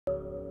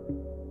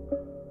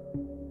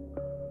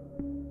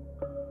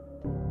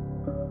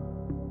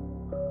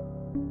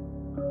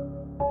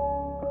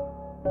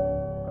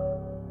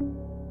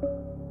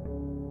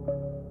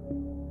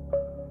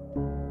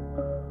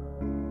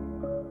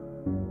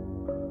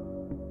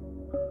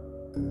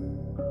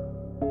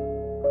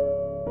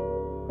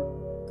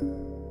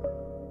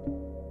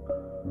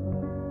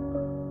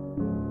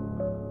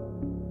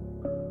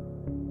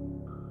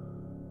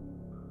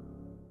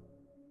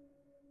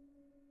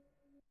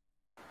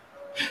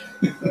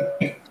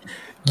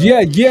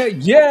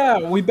Yeah.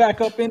 We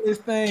back up in this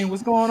thing.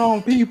 What's going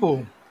on,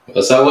 people?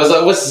 What's up? What's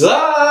up? What's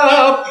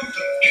up?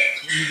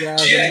 You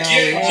guys are now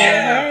Hey,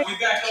 live. we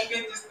back up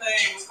in this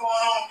thing. What's going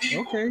on,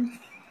 people? Okay.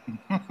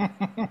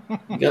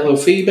 You got a little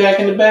feedback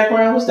in the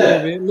background. What's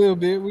that? Little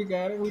bit. We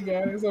got it.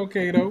 It's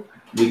okay though.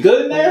 We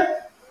good in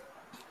there?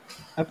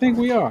 I think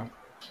we are.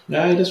 All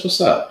right, that's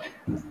what's up.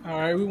 All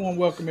right. We want to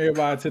welcome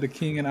everybody to the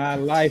King and I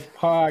Life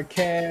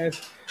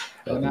podcast.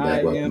 And I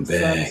am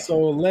Son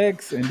Soul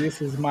Lex, and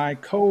this is my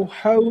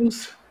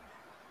co-host,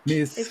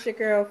 It's Miss. your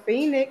girl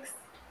Phoenix.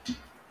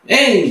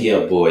 And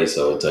your boy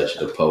Soul Touch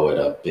the Poet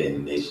up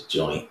in this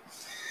joint.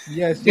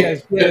 Yes.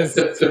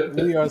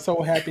 We are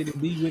so happy to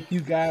be with you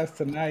guys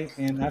tonight,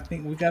 and I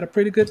think we got a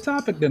pretty good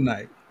topic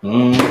tonight.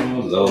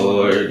 Oh,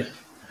 Lord.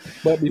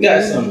 But We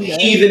got some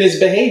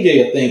heathenist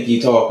behavior, I think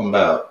you're talking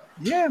about.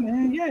 Yeah,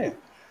 man, yeah.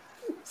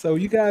 So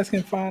you guys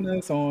can find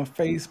us on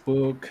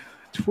Facebook,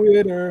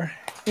 Twitter,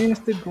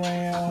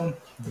 Instagram,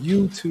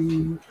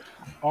 YouTube,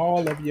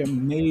 all of your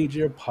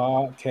major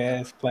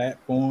podcast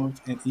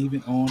platforms, and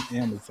even on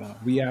Amazon.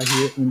 We out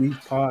here in these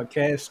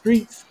podcast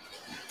streets.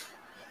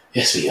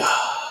 Yes, we are.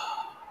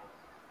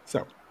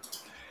 So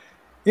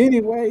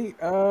anyway,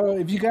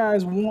 if you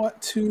guys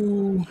want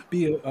to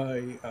be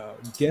a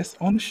guest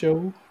on the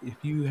show, if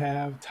you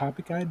have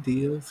topic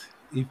ideas,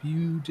 if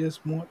you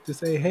just want to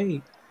say,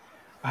 hey,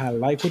 I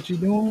like what you're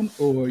doing,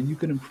 or you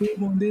can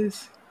improve on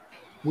this,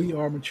 we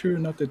are mature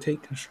enough to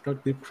take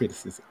constructive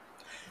criticism.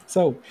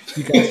 So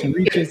you guys can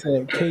reach us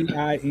at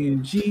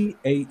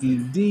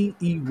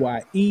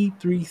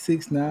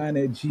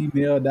KINGANDEYE369 at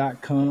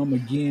gmail.com.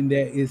 Again,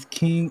 that is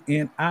King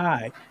and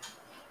I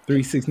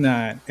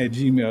 369 at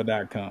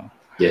gmail.com.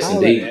 Yes, Holla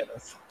indeed. at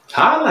us.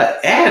 Holla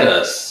at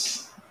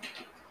us.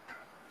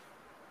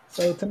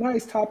 So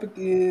tonight's topic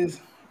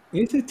is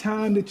it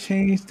time to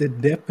change the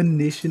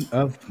definition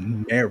of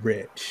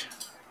marriage?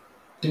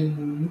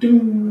 Doom,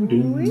 doom,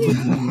 doom.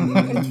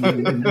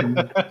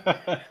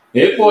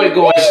 That boy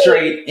going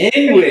straight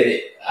in with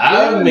it.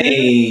 I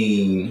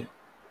mean,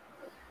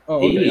 Oh,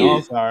 okay.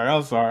 I'm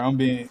sorry. I'm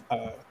being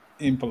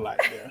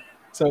impolite there.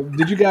 So,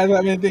 did you guys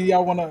have anything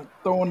y'all want to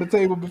throw on the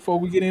table before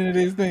we get into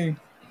this thing?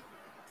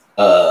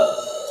 I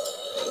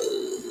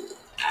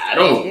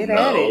don't Get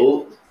at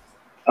know.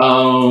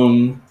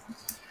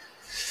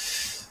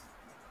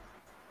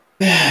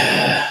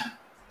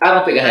 I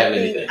don't think I have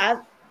anything.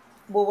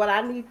 What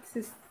I need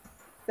to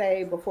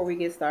say before we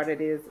get started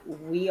is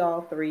we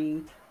all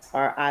three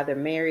are either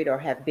married or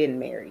have been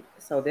married.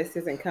 So this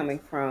isn't coming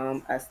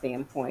from a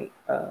standpoint.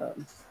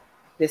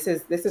 This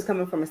is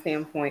coming from a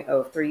standpoint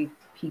of three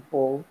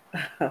people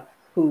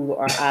who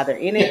are either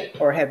in it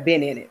or have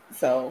been in it.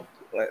 So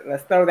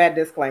let's throw that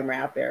disclaimer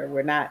out there.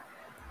 We're not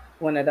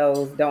one of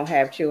those don't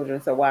have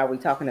children, so why are we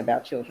talking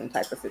about children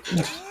type of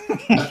situation.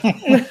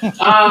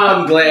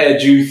 I'm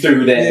glad you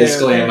threw that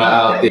disclaimer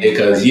out there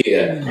because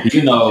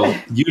you know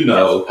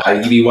how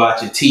you be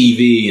watching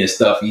TV and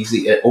stuff. You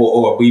see,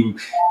 or be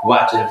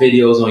watching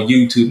videos on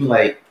YouTube.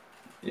 Like,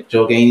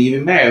 joke ain't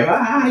even married.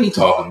 How you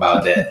talking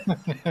about that?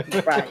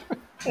 Right.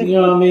 You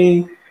know what I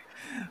mean?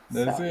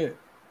 That's it.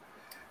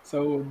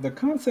 So the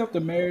concept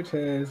of marriage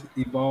has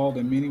evolved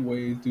in many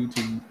ways due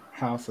to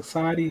how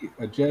society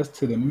adjusts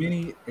to the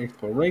many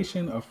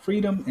exploration of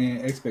freedom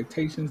and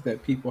expectations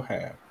that people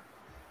have.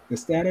 The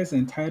status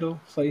and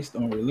title placed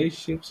on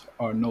relationships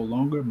are no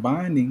longer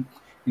binding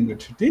in the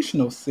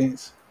traditional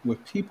sense,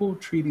 with people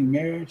treating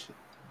marriage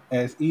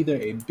as either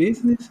a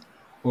business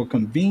or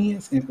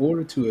convenience in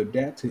order to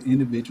adapt to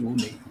individual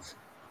needs.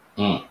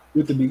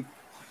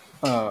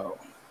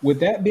 With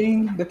that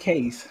being the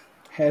case,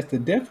 has the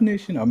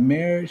definition of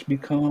marriage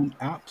become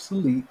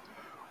obsolete,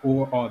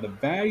 or are the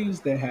values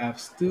that have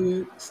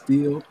stood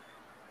still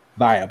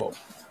viable?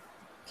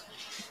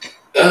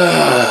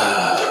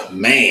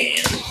 Man.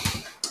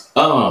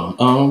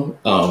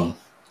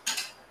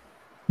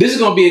 This is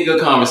gonna be a good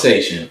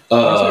conversation.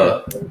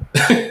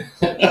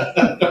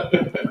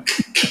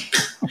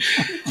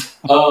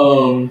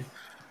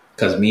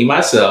 Because me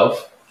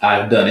myself,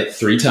 I've done it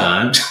 3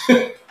 times.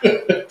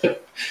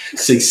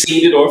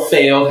 Succeeded or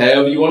failed,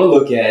 however you want to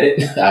look at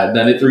it. I've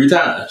done it 3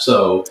 times.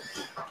 So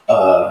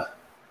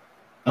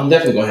I'm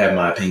definitely gonna have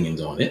my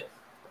opinions on it.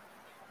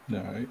 All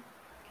right.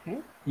 Okay.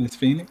 Miss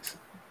Phoenix?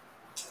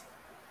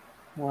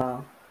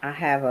 Well, I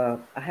have a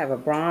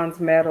bronze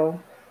medal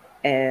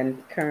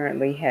and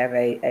currently have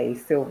a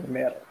silver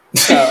medal.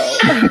 So,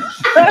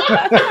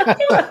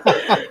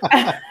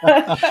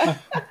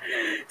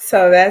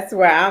 so that's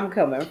where I'm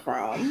coming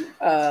from,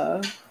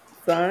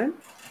 son.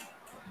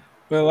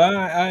 Well,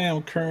 I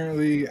am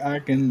currently, I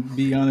can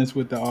be honest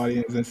with the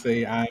audience and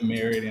say I'm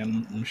married,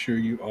 and I'm sure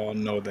you all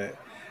know that.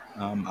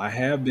 I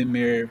have been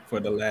married for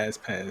the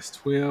past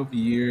 12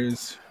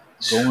 years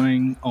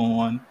going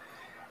on,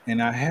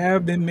 and I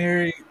have been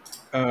married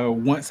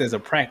once as a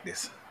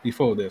practice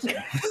before this one.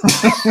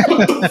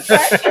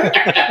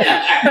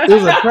 It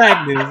was a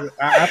practice.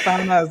 I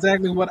found out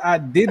exactly what I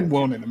didn't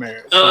want in a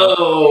marriage.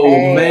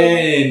 Oh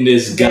man,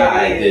 this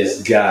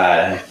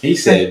guy. He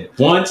said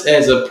once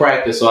as a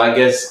practice, so I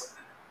guess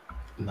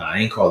Nah, I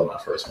ain't calling my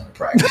first one a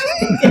practice.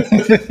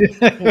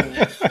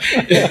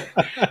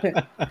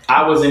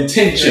 I was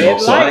intentional,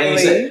 so I ain't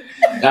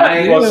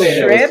gonna say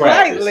that was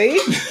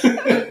practice.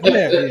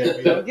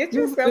 Don't get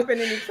yourself in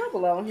any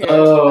trouble on here.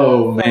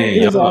 Oh man,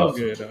 it was all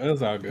good. Though. It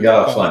was all good.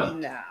 Y'all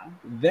funny. No.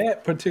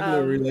 That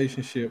particular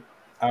relationship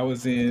I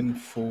was in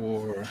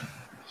for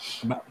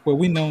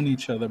we known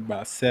each other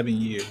about 7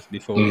 years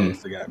before we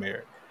actually got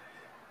married.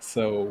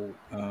 So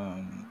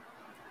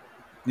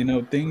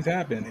things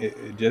happen.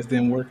 It just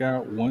didn't work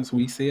out once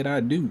we said I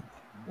do.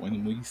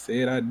 When we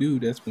said I do,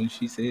 that's when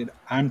she said,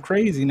 I'm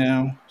crazy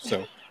now.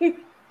 So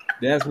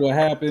that's what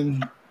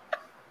happened.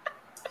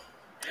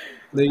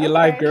 Live your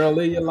life, girl.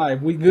 Live your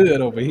life. We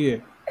good over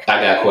here.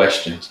 I got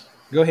questions.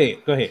 Go ahead.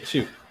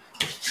 Shoot.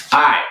 All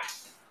right.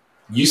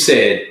 You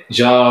said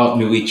y'all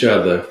knew each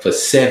other for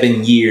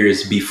 7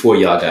 years before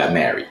y'all got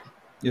married.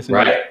 Yes,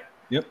 right? Indeed.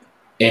 Yep.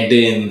 And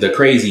then the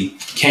crazy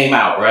came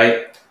out,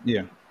 right?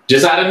 Yeah.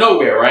 Just out of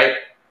nowhere, right?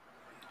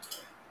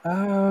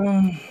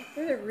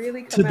 Did it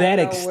really come to that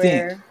out extent?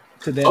 Nowhere?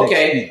 To that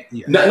extent.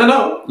 Yeah.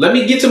 No. Let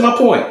me get to my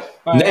point.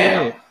 Right,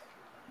 now,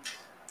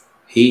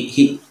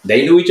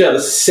 they knew each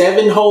other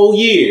 7 whole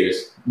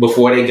years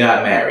before they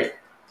got married.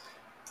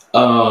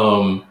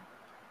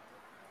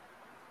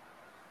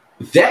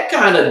 That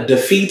kind of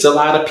defeats a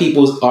lot of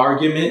people's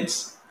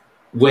arguments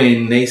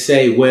when they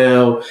say,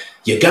 well,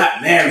 you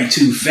got married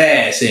too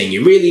fast and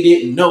you really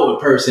didn't know a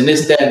person,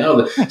 this, that, and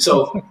other.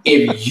 So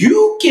if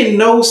you can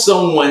know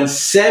someone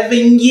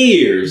 7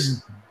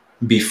 years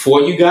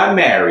before you got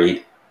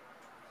married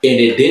and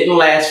it didn't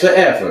last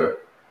forever,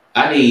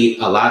 I need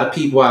a lot of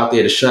people out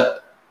there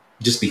to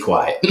just be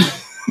quiet.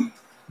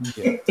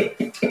 Yeah.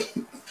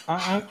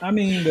 I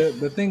mean,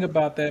 the thing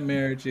about that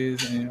marriage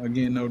is, and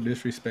again, no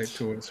disrespect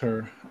towards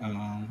her,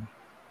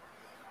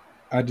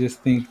 I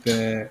just think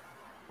that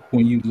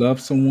when you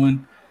love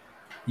someone,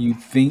 you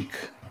think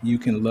you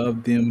can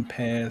love them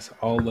past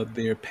all of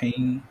their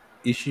pain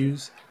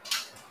issues,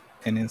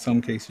 and in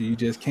some cases, you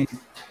just can't.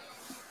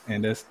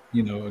 And that's,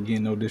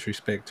 again, no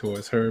disrespect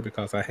towards her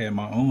because I had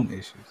my own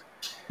issues.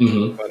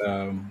 Mm-hmm. But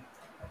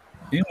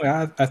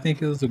anyway, I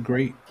think it was a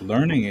great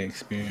learning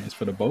experience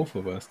for the both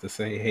of us to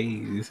say,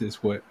 hey, this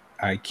is what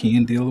I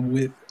can deal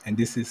with, and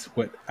this is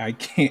what I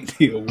can't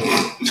deal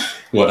with.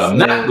 What I'm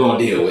not going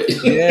to deal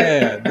with.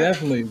 Yeah,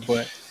 definitely.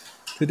 But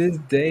to this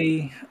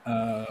day,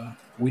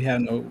 we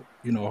have no,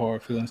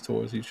 hard feelings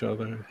towards each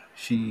other.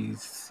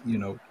 She's,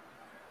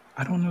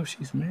 I don't know if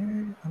she's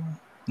married.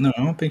 No,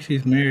 I don't think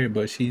she's married,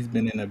 but she's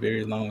been in a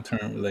very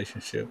long-term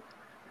relationship.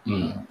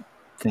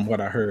 From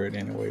what I heard,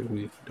 anyway,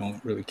 we don't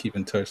really keep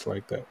in touch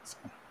like that. So.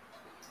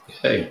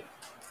 Hey.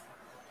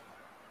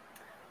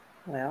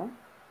 Well,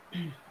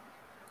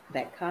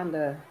 that's kind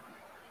of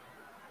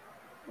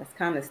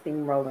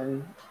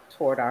steamrolling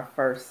toward our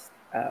first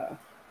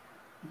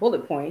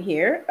bullet point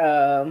here.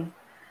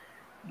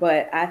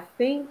 But I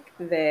think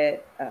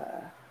that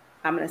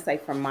I'm going to say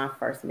from my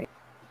first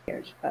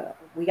marriage,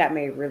 we got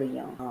married really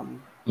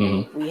young.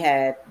 We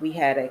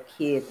had a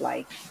kid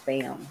like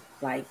bam,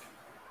 like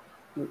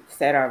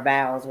said our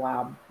vows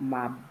while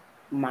my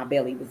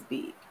belly was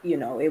big.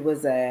 It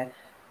was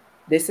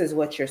this is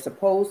what you're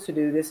supposed to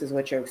do. This is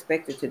what you're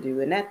expected to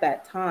do. And at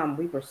that time,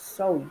 we were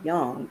so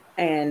young.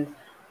 And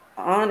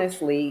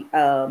honestly,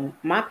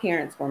 my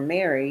parents were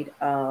married.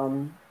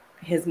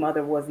 His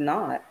mother was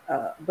not,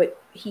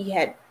 but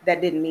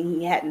that didn't mean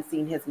he hadn't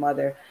seen his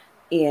mother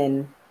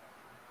in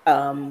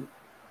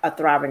a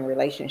thriving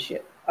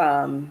relationship.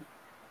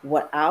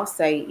 What I'll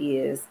say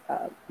is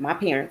my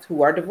parents,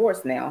 who are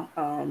divorced now,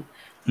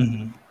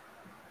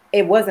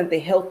 it wasn't the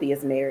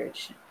healthiest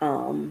marriage.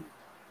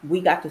 We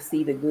got to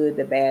see the good,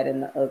 the bad,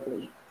 and the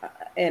ugly.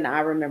 And I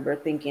remember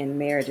thinking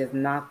marriage is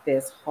not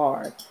this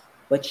hard,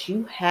 but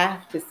you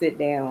have to sit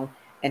down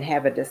and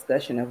have a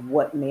discussion of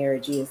what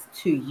marriage is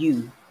to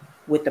you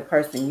with the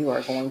person you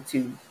are going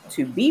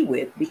to be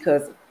with,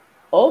 because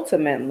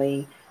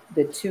ultimately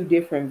the two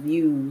different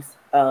views,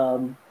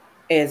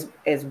 as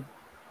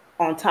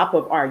on top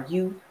of our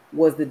youth,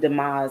 was the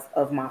demise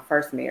of my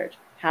first marriage.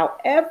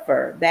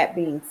 However, that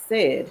being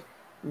said,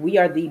 we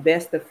are the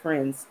best of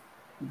friends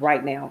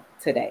right now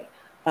today.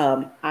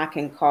 I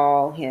can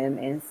call him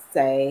and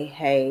say,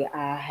 hey,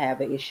 I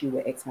have an issue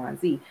with X, Y, and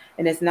Z.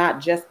 And it's not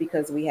just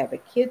because we have a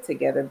kid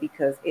together,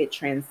 because it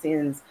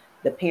transcends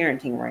the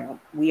parenting realm.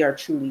 We are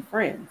truly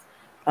friends.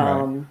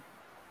 Right.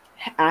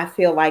 I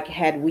feel like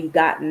had we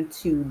gotten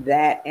to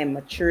that and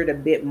matured a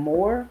bit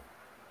more,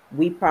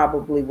 we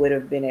probably would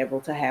have been able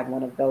to have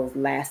one of those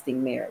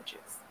lasting marriages.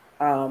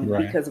 Right.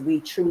 Because we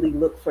truly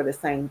look for the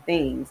same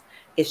things.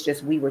 It's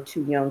just we were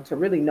too young to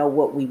really know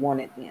what we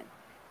wanted then.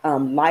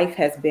 Life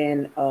has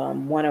been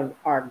one of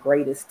our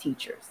greatest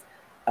teachers.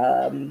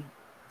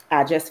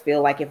 I just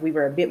feel like if we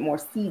were a bit more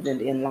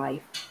seasoned in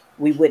life,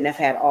 we wouldn't have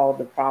had all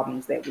the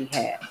problems that we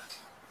had.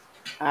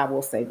 I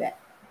will say that.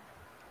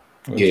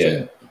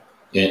 Yeah.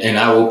 And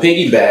I will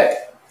piggyback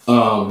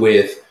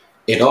with,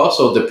 it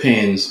also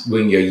depends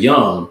when you're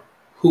young,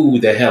 who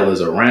the hell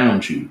is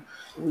around you.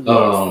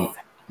 Yes.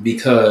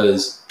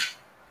 Because,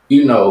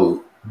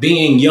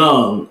 being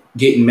young,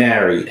 getting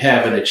married,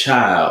 having a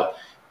child,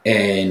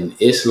 and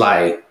it's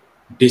like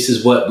this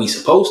is what we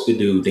supposed to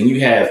do. Then you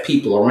have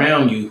people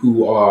around you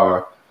who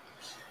are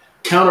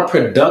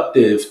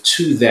counterproductive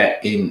to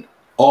that in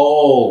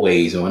all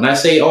ways. And when I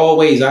say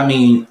always, I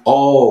mean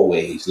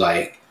always.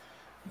 Like,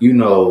 you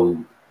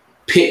know,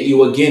 pit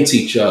you against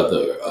each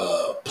other,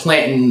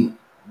 planting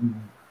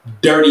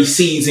dirty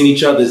seeds in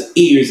each other's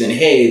ears and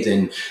heads,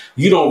 and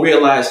you don't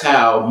realize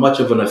how much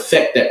of an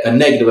effect that a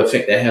negative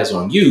effect that has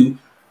on you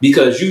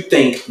because you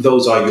think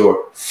those are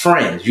your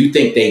friends. You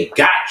think they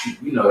got you.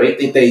 You know, they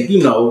think they,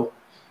 you know.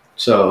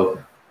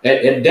 So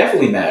it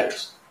definitely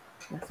matters.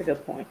 That's a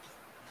good point.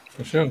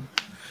 For sure.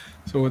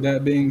 So with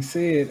that being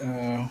said,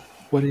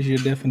 what is your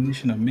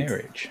definition of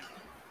marriage?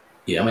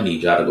 Yeah, I'm gonna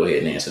need y'all to go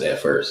ahead and answer that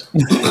first.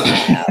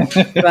 Wow,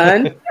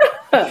 son.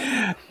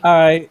 All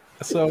right.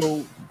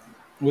 So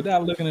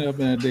without looking it up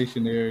in a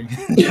dictionary,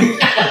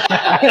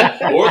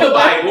 Or the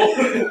Bible.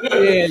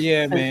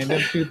 yeah, man,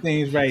 them two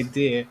things right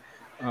there.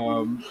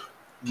 Um,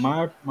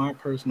 my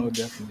personal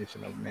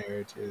definition of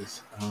marriage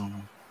is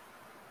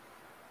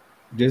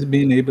just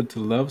being able to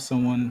love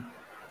someone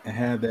and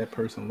have that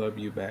person love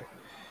you back.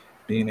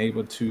 Being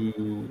able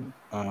to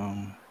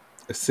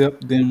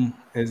accept them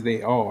as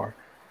they are.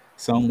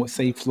 Some would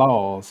say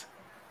flaws,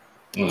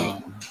 Mm.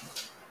 um,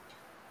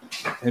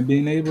 and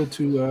being able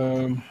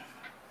to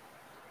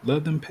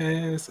love them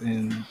past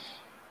and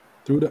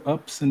through the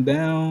ups and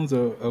downs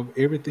of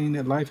everything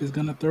that life is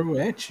gonna throw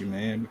at you,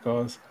 man.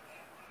 Because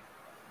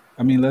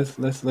I mean,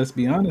 let's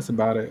be honest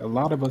about it. A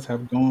lot of us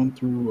have gone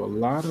through a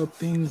lot of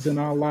things in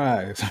our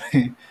lives,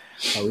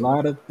 a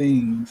lot of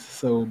things.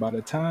 So by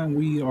the time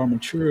we are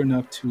mature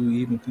enough to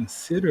even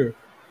consider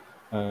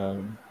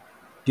um,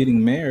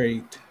 getting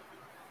married,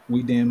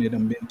 we damn near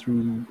done been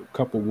through a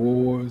couple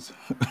wars,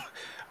 a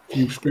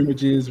few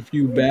scrimmages, a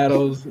few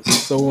battles,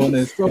 so on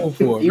and so A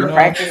forth. You few know what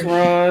practice I mean?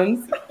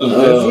 runs. That's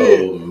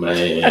it. Oh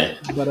man.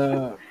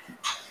 But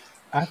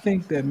I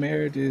think that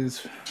marriage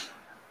is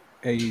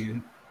a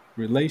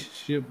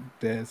relationship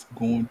that's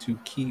going to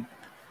keep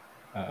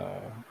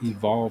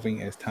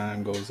evolving as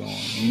time goes on.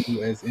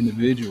 You as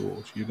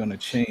individuals, you're going to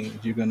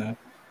change. You're going to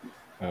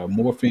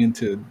morph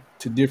into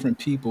different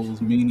peoples,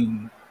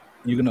 meaning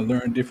you're going to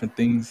learn different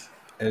things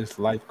as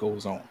life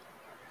goes on.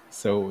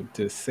 So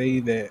to say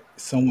that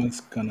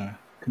someone's going to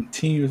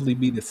continuously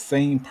be the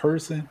same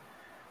person,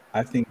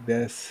 I think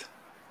that's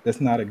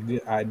not a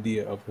good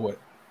idea of what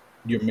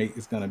your mate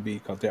is going to be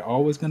because they're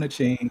always going to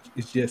change.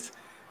 It's just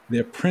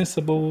their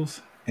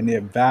principles and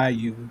their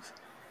values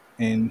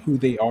and who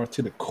they are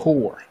to the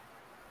core.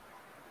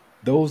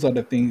 Those are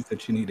the things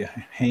that you need to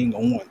hang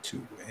on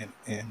to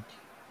and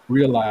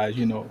realize,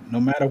 no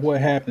matter what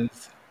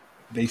happens,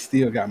 they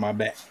still got my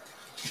back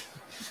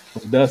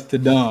from dusk to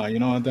dawn. You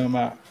know what I'm talking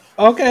about?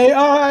 Okay,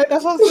 all right,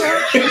 that's what's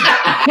up.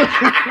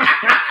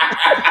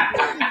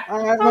 All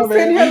right, my I'm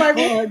sitting bad. here like,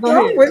 All what's right, go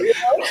wrong ahead. with you?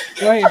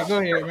 Go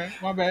ahead, man.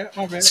 My bad,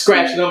 my bad.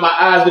 Scratching on my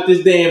eyes with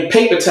this damn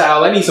paper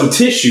towel. I need some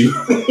tissue.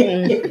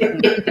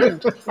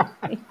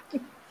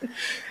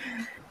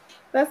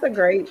 That's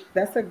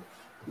a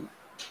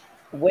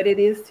what it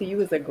is to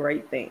you is a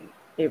great thing.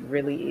 It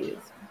really is.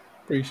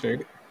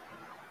 Appreciate it.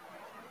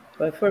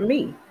 But for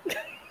me,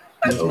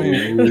 Yes, Oh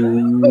ma'am.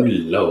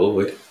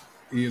 Lord.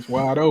 It's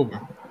wide open.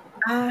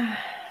 I,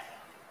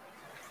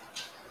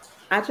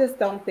 I just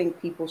don't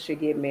think people should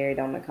get married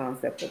on the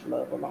concept of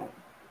love alone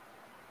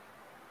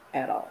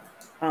at all.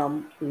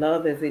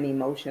 Love is an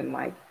emotion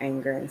like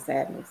anger and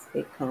sadness.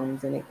 It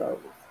comes and it goes.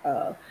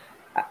 A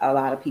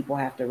lot of people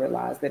have to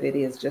realize that it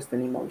is just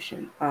an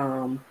emotion.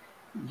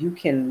 You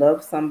can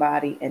love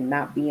somebody and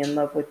not be in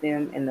love with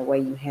them, and the way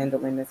you handle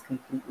them is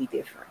completely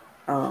different.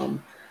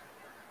 Um,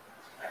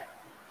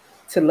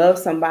 to love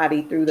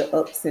somebody through the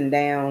ups and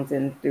downs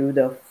and through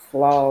the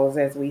flaws,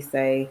 as we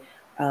say,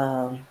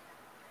 um,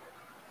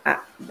 I,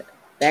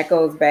 that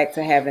goes back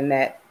to having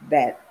that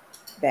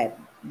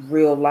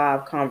real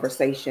live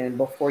conversation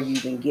before you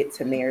even get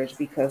to marriage,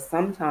 because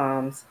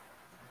sometimes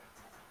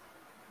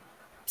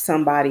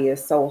somebody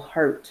is so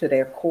hurt to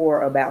their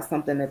core about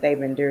something that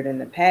they've endured in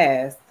the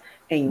past,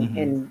 Hmm.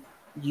 and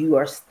you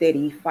are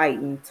steady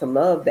fighting to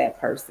love that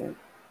person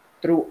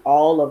through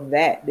all of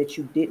that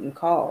you didn't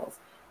cause.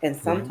 And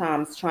Right.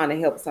 sometimes trying to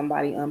help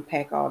somebody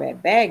unpack all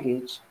that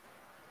baggage,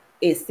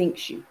 it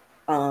sinks you.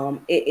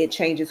 It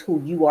changes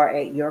who you are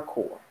at your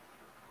core.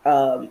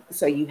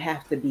 So you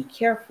have to be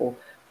careful.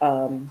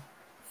 Um,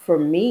 for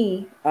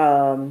me,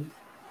 um,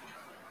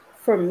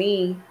 for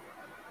me,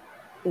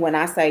 when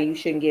I say you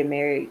shouldn't get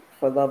married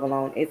for love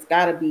alone, it's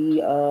got to be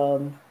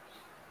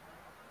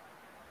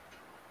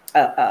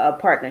a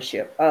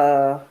partnership.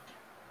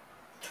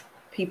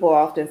 People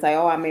often say,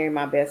 "Oh, I married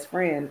my best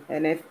friend,"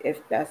 and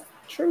if that's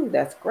true,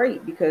 that's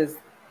great, because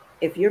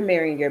if you're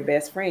marrying your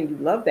best friend, you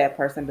love that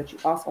person, but you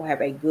also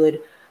have a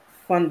good,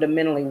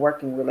 fundamentally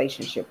working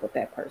relationship with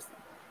that person.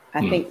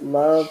 I Hmm. think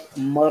love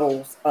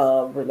muddles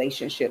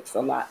relationships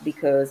a lot,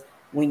 because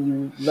when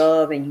you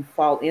love and you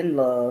fall in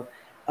love,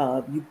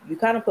 You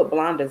kind of put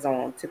blinders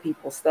on to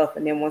people's stuff,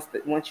 and then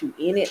once you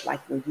in it,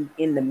 like when you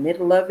in the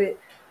middle of it,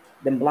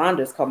 then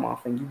blinders come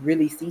off, and you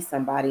really see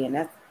somebody, and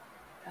that's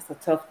a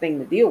tough thing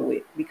to deal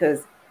with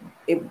because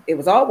it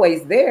was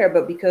always there,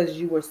 but because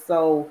you were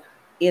so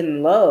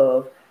in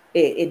love,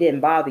 it didn't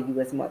bother you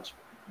as much.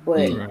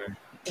 But Mm. Right.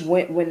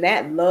 when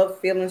that love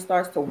feeling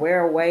starts to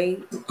wear away,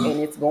 and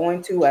it's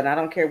going to, and I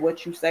don't care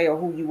what you say or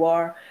who you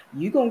are,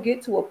 you're gonna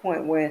get to a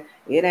point where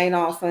it ain't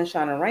all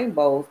sunshine and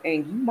rainbows,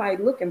 and you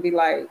might look and be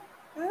like,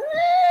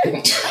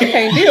 I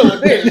can't deal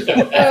with this.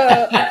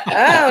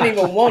 I don't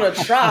even want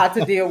to try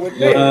to deal with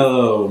this.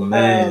 Oh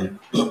man.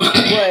 Um,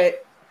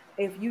 but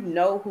if you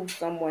know who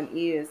someone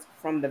is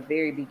from the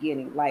very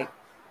beginning, like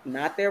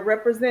not their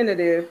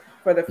representative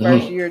for the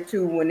first Mm. year or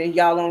two when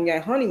y'all on your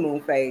honeymoon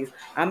phase.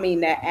 I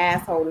mean that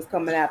asshole is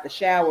coming out the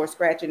shower,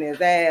 scratching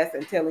his ass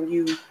and telling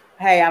you,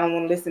 hey, I don't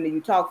want to listen to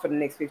you talk for the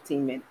next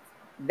 15 minutes.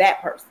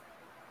 That person.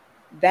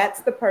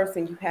 That's the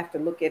person you have to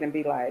look at and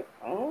be like,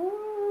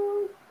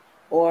 oh,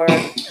 or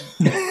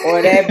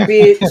or that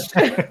bitch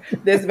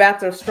that's about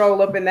to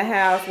stroll up in the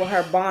house with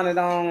her bonnet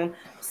on,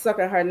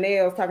 sucking her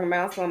nails, talking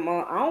about something.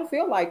 I don't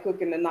feel like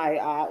cooking tonight.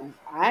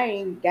 I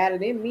ain't got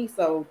it in me.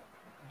 So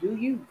do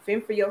you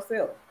fend for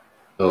yourself?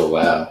 Oh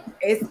wow.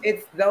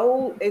 It's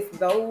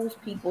those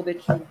people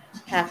that you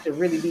have to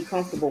really be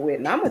comfortable with.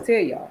 And I'm gonna tell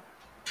y'all,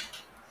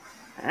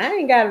 I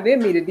ain't got it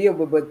in me to deal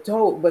with, but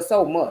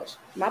so much.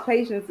 My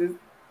patience is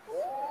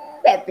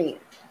that thin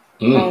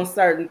Mm. on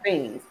certain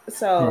things. Right.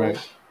 So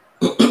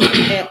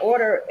in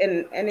order,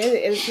 and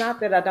it's not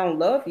that I don't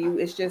love you.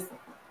 It's just,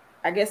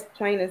 I guess,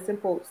 plain and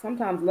simple.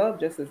 Sometimes love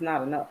just is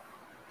not enough.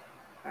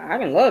 I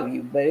can love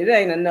you, but it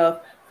ain't enough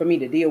for me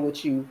to deal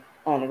with you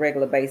on a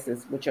regular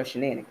basis with your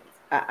shenanigans.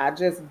 I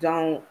just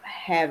don't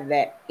have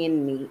that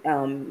in me.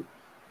 And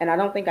I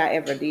don't think I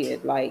ever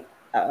did. Like,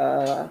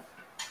 I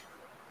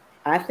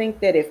think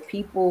that if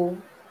people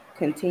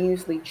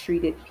continuously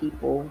treated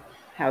people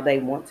how they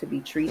want to be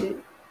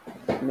treated,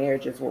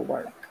 marriages will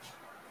work.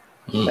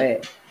 Mm.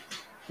 But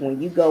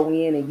when you go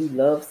in and you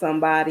love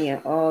somebody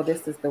and oh,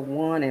 this is the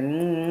one,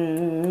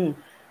 and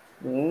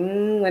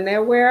when they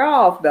wear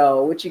off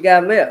though, what you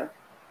got left?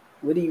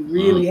 What do you Mm.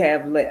 really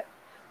have left?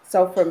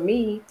 So for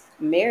me,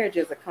 marriage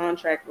is a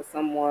contract with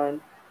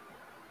someone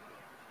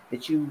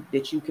that you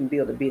can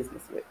build a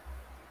business with.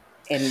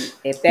 And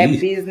if that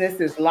Easy. business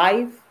is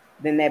life,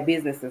 then that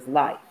business is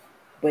life.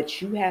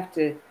 But you have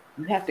to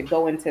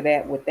go into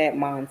that with that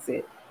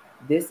mindset.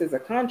 This is a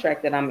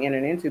contract that I'm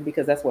entering into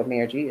because that's what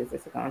marriage is.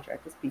 It's a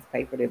contract. It's a piece of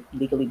paper that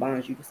legally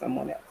binds you to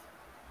someone else.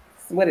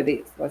 It's what it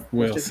is. Let's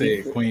Well just be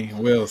said, clear. Queen.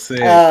 Well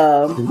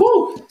said.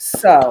 Woo.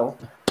 So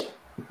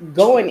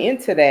going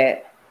into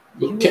that,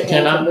 you are Can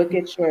going to I? look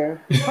at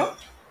your huh?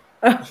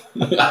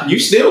 You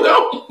still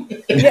go?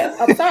 Yeah,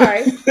 I'm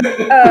sorry.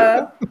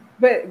 Uh,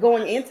 but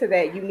going into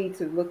that, you need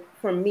to look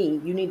for me,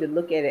 you need to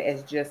look at it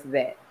as just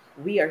that.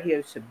 We are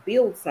here to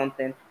build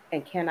something,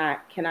 and can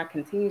I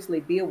continuously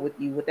build with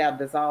you without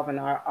dissolving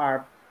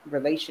our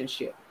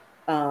relationship?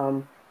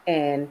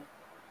 And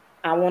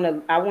I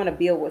wanna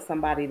build with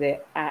somebody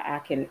that I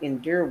can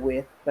endure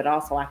with, but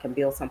also I can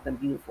build something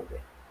beautiful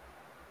with.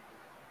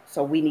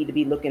 So we need to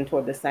be looking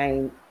toward the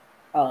same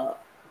uh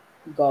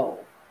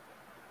goal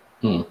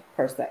Hmm.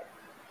 per se.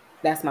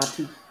 That's my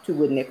two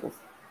wood nickels.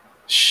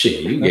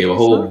 Shit, you That's gave a what's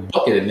whole up.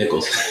 bucket of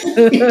nickels.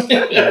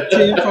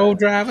 Tenfold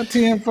driver,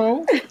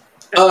 tenfold.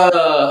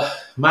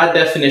 My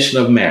definition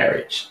of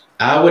marriage,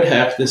 I would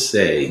have to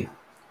say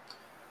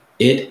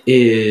it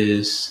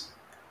is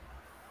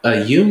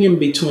a union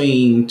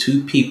between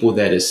two people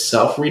that is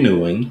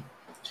self-renewing.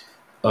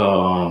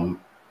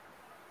 Um,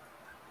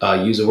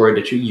 use a word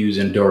that you use,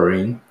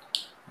 enduring,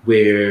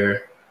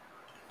 where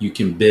you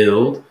can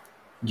build,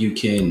 you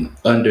can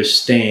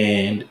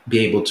understand, be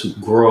able to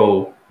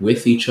grow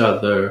with each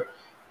other,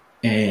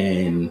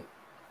 and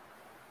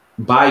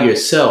by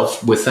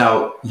yourself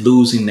without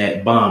losing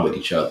that bond with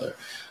each other.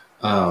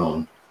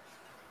 Um,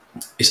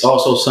 it's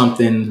also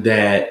something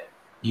that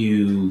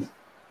you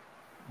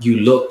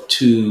you look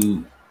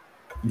to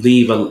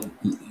leave a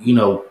you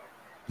know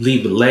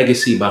leave a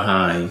legacy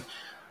behind,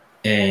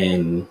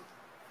 and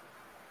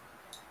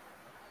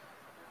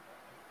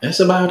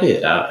that's about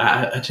it.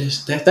 I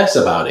just that's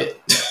about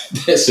it.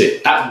 That's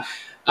it. I'm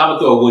gonna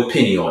throw a wood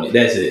penny on it.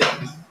 That's it.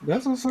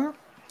 That's what's up.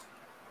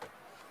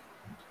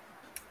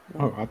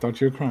 Oh, I thought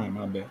you were crying.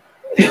 My bad.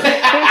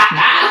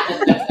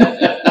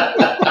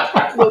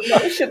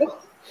 Emotional.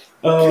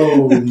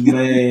 Oh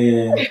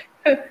man.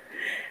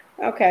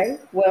 Okay,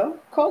 well,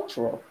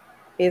 cultural.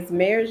 Is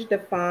marriage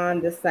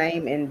defined the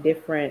same in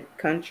different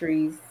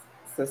countries,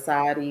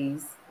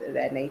 societies,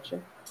 that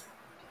nature?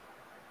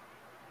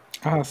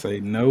 I'll say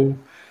no.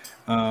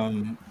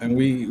 And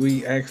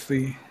we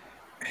actually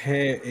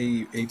had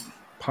a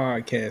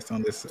podcast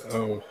on this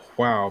a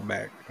while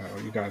back.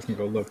 You guys can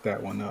go look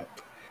that one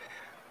up.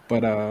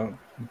 But the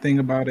thing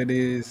about it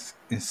is,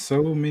 in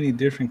so many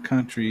different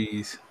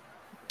countries,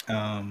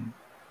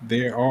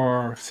 there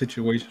are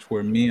situations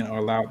where men are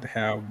allowed to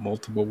have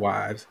multiple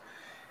wives,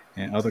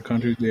 In other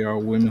countries, there are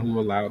women who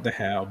are allowed to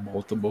have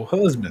multiple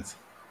husbands.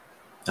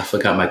 I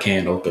forgot my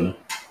can opener.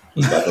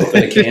 He's about to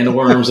open a can of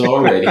worms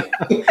already.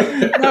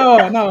 No.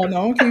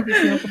 I'm keep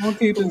it simple. I'm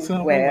keep it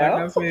simple. Like I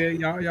Well, said,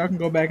 y'all can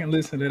go back and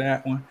listen to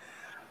that one.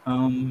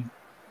 Um,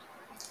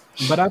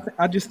 but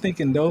I just think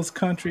in those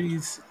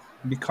countries,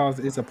 because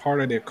it's a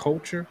part of their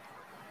culture,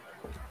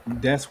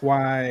 that's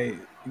why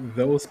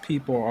those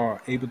people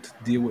are able to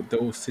deal with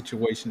those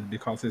situations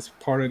because it's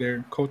part of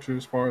their culture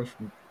as far as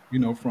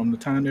from the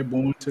time they're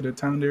born to the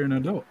time they're an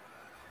adult.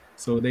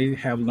 So they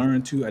have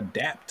learned to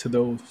adapt to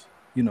those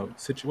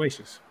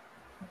situations.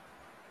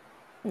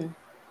 hmm,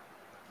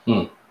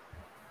 Hmm.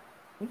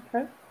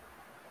 okay.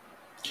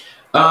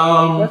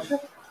 Um, What's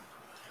up?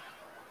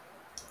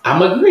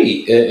 I'm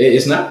agree.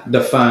 It's not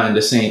defined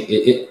the same.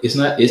 It's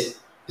not. It's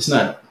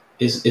not.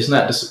 It's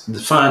not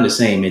defined the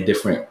same in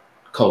different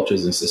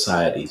cultures and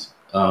societies.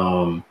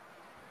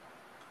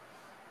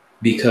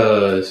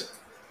 Because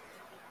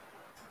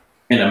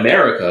in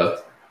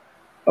America,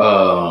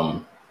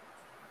 um,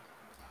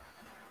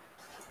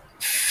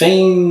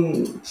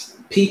 things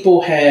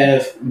people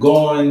have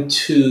gone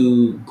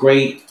to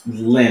great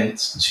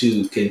lengths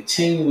to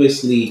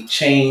continuously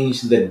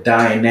change the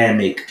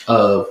dynamic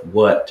of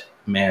what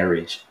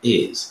marriage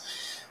is.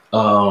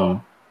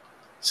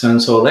 Sun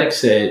Solek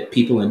said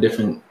people in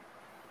different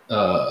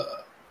uh,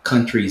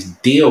 countries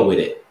deal with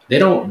it. They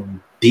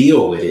don't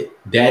deal with it.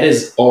 That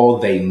is all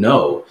they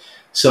know.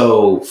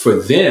 So for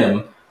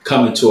them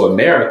coming to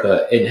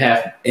America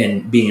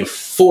and being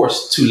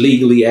forced to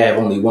legally have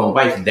only one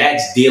wife,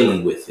 that's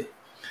dealing with it.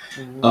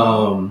 Mhm.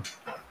 Um,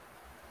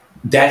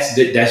 that's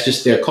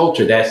just their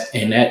culture. That's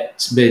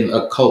been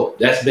a cult.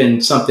 That's been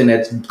something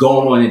that's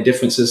going on in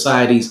different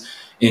societies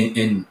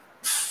in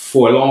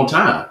for a long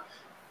time.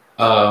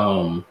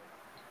 Um,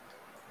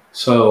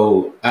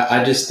 so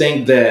I just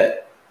think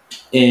that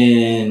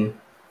in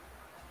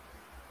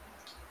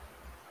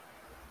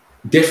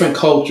different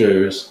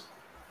cultures,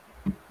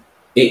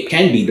 it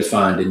can be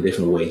defined in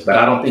different ways, but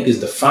I don't think it's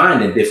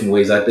defined in different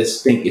ways. I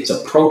just think it's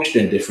approached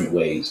in different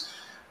ways.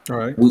 All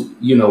right.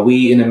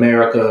 We in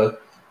America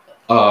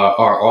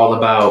are all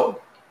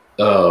about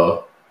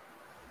uh,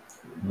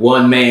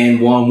 one man,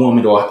 one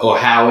woman, or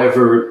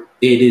however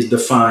it is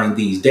defined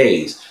these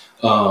days.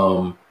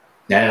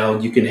 Now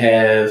you can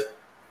have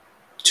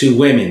two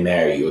women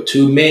married or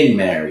two men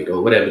married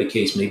or whatever the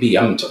case may be.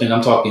 And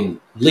I'm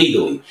talking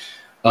legally.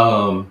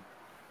 Um,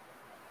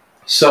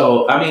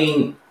 so I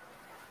mean,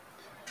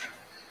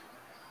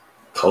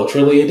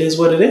 culturally, it is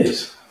what it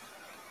is.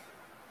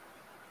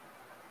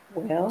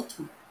 Well,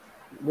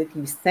 with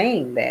you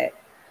saying that,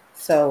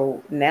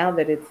 so now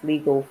that it's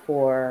legal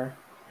for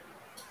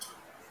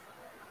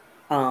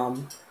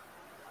um,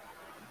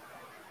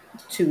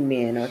 two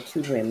men or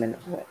two women,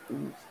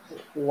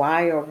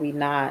 why are we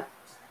not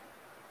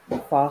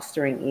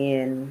fostering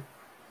in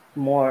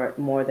more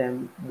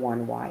than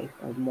one wife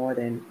or more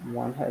than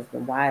one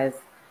husband? Why is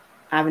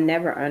I've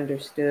never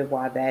understood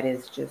why that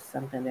is just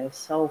something that's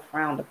so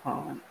frowned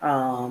upon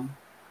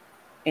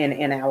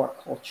in our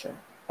culture.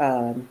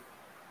 Um,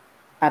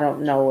 I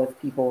don't know if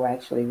people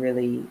actually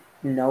really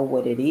know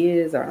what it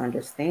is or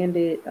understand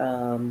it,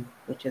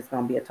 which is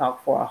going to be a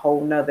talk for a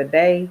whole nother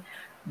day.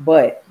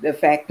 But the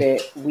fact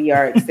that we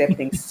are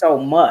accepting so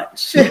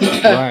much,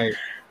 Right.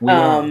 We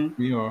are. um,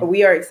 We are.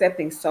 we are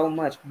accepting so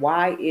much.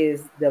 Why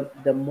is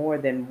the more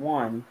than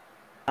one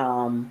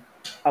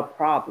a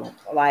problem?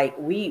 Like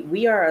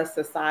we are a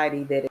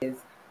society that is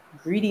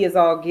greedy as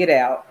all get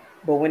out,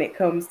 but when it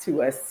comes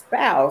to a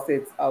spouse,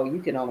 it's oh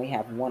you can only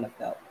have one of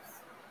those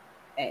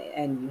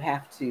and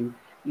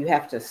you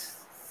have to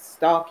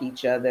stalk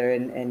each other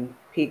and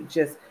pick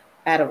just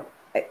out of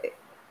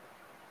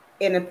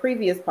in a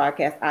previous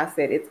podcast I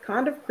said it's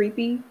kind of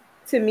creepy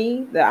to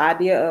me the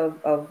idea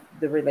of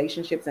the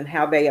relationships and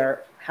how they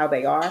are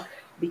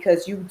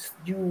because you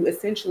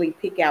essentially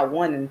pick out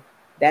one and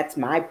that's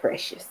my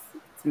precious,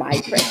 it's my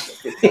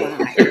precious, it's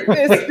mine.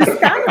 It's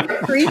kind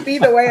of creepy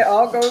the way it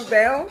all goes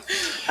down.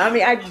 I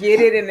mean I get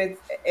it and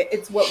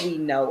it's what we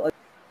know.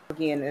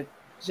 Again it's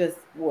just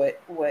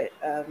what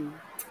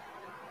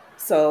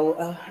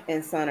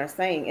and Son are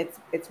saying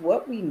it's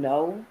what we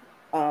know,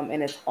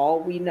 and it's all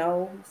we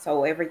know.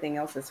 So everything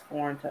else is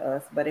foreign to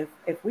us. But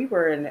if we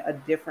were in a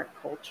different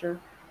culture,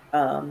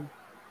 um,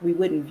 we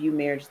wouldn't view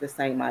marriage the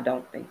same. I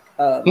don't think.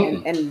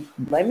 And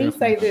let me Definitely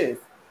say not. this: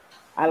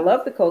 I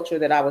love the culture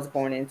that I was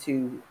born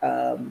into.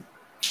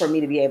 For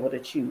me to be able to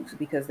choose,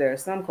 because there are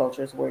some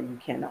cultures where you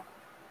cannot.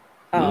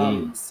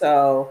 Mm.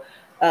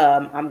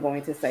 I'm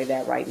going to say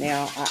that right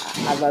now.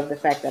 I love the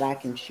fact that I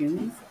can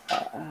choose.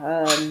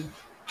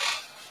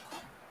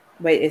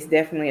 But it's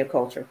definitely a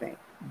culture thing.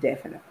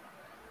 Definitely.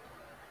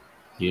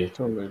 Yeah.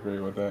 Totally agree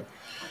with that.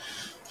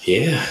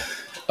 Yeah.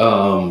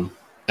 Um,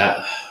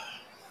 I,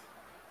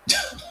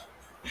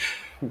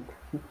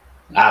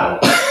 I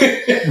don't.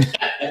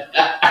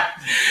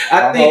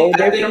 A whole I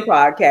different think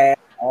podcast.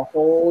 A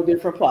whole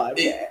different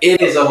podcast.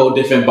 it is a whole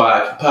different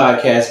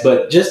podcast.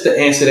 But just to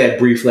answer that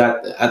briefly,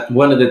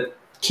 one of the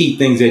key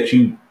things that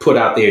you put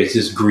out there is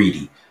just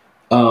greedy.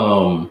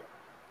 Um,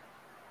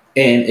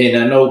 And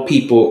I know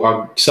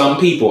some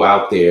people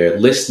out there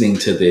listening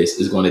to this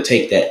is going to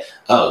take that,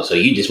 oh, so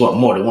you just want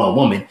more than one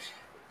woman.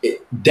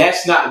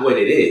 That's not what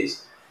it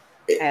is.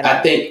 At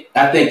I all.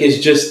 think it's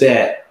just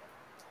that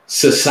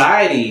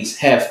societies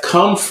have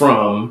come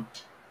from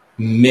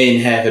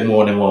men having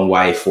more than one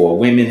wife or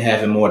women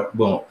having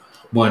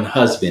one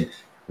husband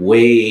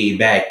way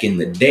back in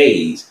the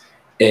days.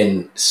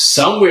 And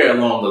somewhere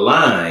along the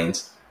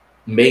lines,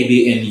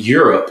 maybe in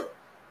Europe,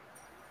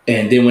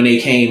 and then when they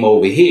came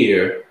over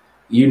here,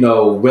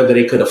 whether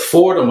they could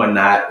afford them or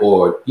not,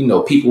 or,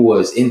 people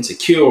was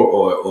insecure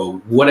or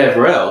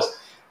whatever else,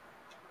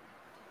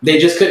 they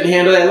just couldn't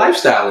handle that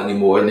lifestyle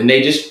anymore. And then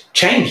they just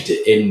changed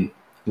it and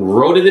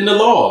wrote it in the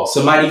law.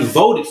 Somebody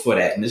voted for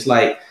that. And it's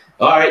like,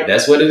 all right,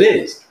 that's what it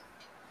is.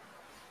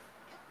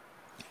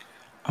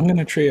 I'm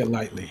gonna tread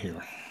lightly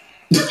here.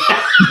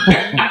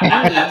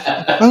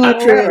 I'm gonna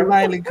tread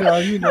lightly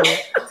because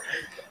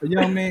a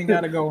young man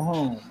got to go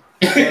home.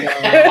 But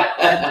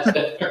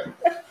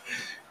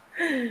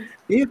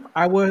if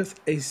I was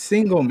a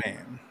single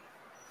man,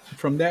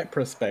 from that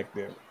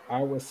perspective,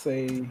 I would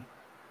say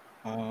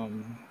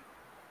um,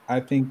 I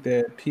think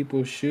that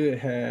people should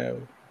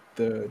have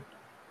the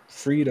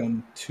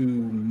freedom to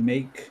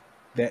make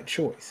that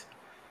choice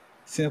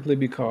simply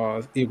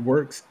because it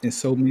works in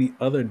so many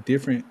other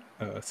different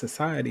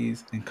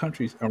societies and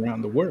countries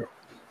around the world.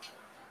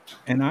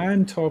 And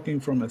I'm talking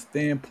from a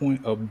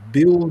standpoint of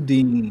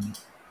building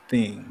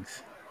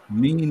things,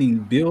 meaning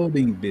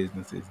building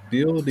businesses,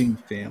 building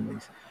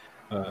families,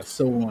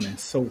 so on and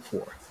so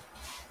forth.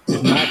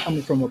 It's not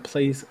coming from a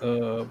place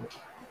of,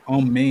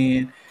 oh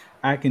man,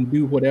 I can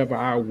do whatever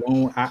I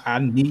want. I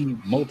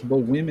need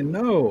multiple women.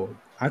 No,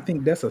 I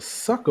think that's a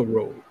sucker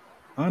road,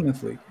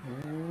 honestly.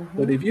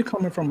 But if you're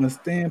coming from a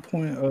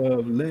standpoint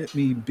of let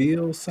me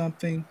build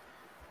something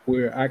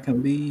where I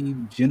can leave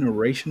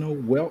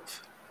generational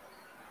wealth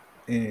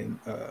and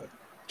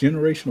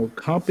generational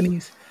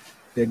companies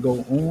that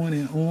go on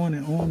and on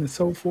and on and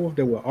so forth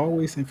that will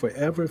always and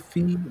forever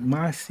feed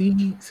my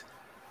seeds,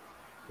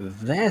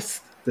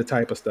 that's the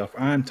type of stuff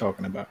I'm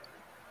talking about.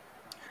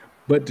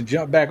 But to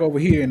jump back over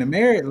here in the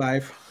married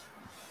life,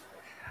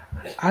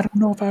 I don't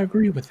know if I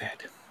agree with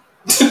that.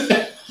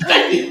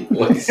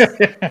 What's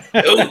stupid?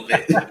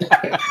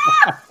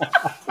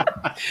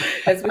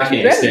 That's what I you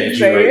can't better be stand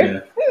you right saying.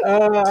 now.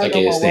 I I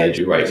know can't my wife. stand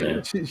you right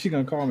now. She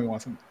gonna call me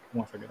once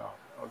I get off.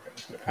 Okay.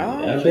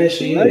 Oh, I I'm sure bet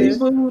she she Love you, is. is.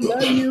 boo.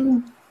 Love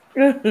you.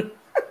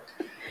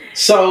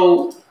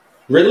 So,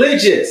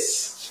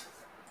 religious.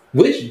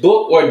 Which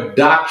book or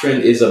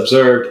doctrine is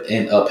observed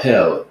and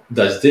upheld?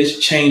 Does this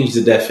change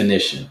the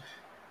definition?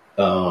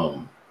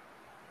 Um,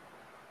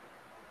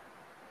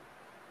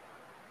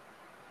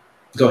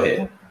 Go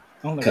ahead,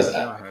 I'll let because my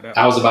dog have that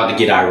I one. was about to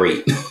get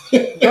irate.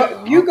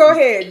 You go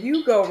ahead.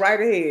 You go right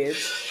ahead.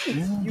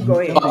 You go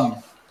I ahead.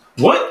 mean,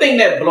 One thing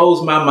that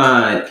blows my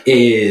mind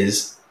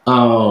is,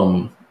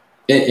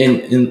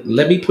 and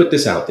let me put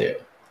this out there.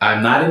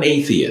 I'm not an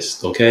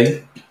atheist,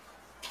 okay?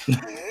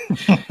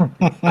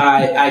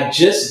 I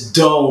just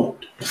don't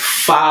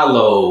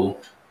follow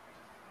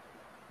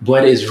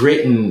what is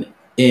written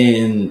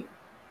in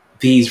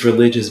these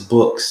religious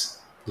books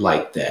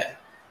like that.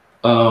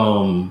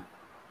 Um,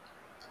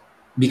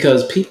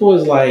 because people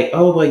is like,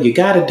 oh, well, you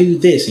got to do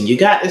this, and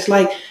it's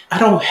like, I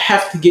don't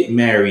have to get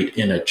married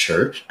in a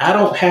church. I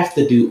don't have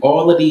to do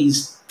all of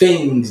these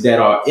things that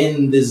are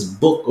in this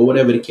book or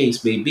whatever the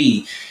case may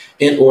be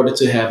in order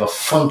to have a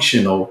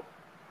functional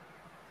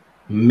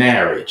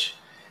marriage.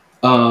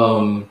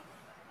 Um,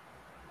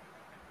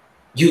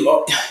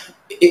 you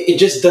it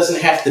just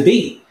doesn't have to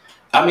be.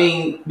 I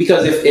mean,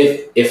 because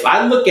if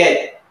I look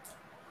at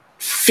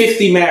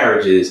 50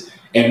 marriages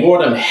and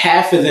more than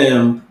half of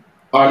them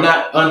are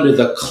not under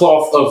the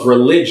cloth of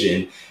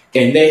religion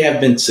and they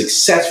have been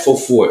successful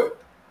for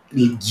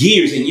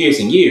years and years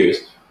and years,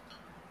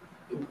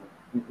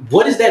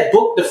 what is that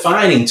book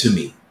defining to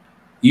me?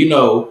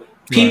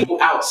 right. People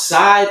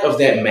outside of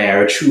that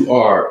marriage who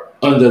are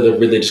under the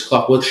religious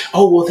cloth,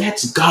 well,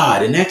 that's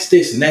God and that's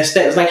this and that's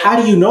that. It's like,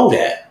 how do you know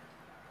that?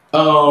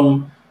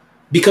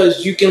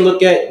 Because you can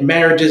look at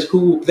marriages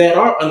that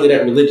are under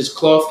that religious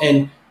cloth,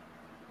 and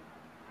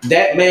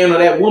that man or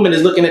that woman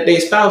is looking at their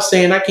spouse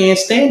saying, I can't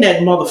stand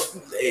that mother,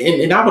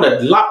 and I would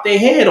have lopped their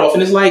head off.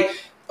 And it's like,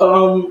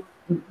 um,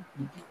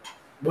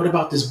 what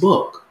about this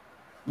book?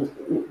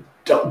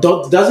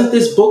 Doesn't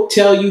this book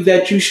tell you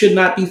that you should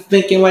not be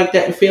thinking like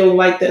that and feeling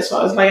like that? So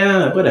I was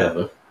like,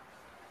 whatever.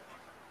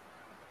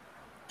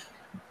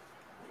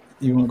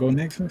 You want to go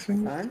next, Miss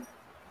Finger? Fine.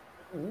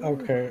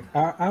 Okay.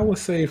 I would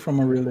say from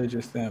a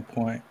religious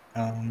standpoint,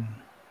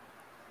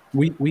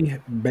 we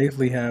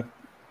basically have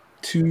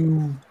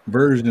two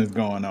versions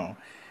going on.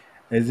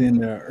 As in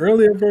the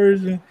earlier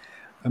version,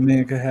 a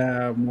man could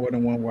have more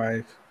than one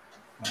wife,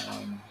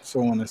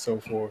 so on and so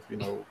forth,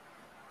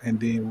 and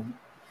then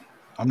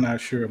I'm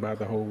not sure about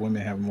the whole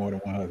women having more than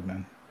one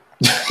husband.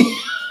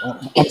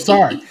 I'm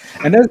sorry,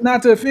 and that's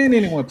not to offend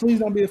anyone. Please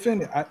don't be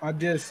offended. I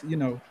just,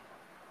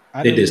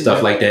 I They didn't did read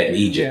stuff that. like that in Yeah,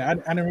 Egypt.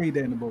 I didn't read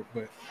that in the book,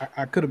 but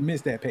I could have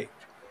missed that page.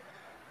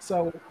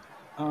 So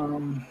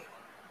um,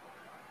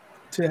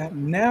 to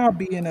now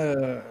be in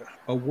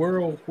a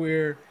world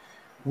where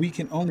we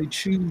can only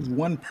choose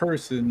one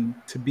person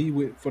to be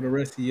with for the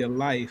rest of your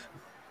life.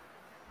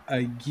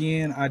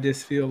 Again, I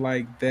just feel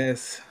like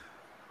that's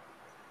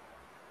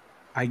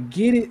I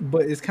get it,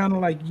 but it's kind of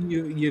like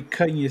you're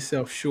cutting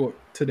yourself short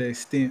to the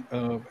extent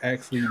of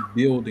actually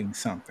building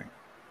something.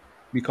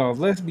 Because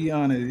let's be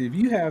honest, if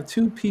you have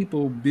two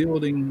people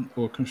building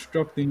or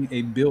constructing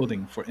a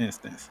building, for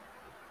instance,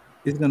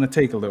 it's going to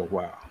take a little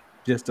while,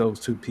 just those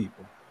two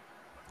people.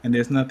 And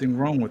there's nothing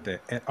wrong with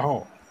that at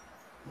all.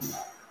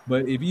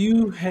 But if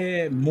you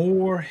had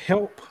more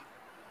help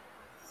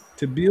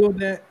to build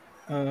that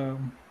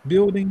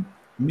building,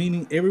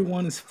 meaning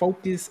everyone is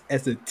focused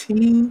as a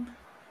team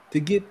to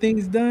get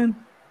things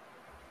done,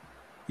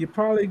 you're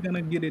probably going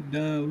to get it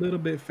done a little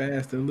bit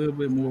faster, a little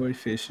bit more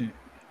efficient.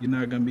 You're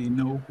not going to be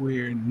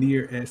nowhere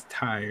near as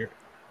tired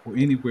or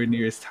anywhere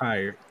near as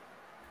tired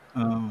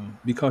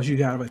because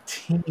you have a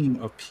team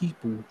of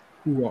people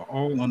who are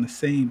all on the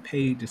same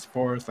page as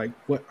far as like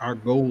what our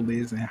goal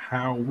is and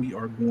how we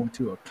are going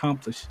to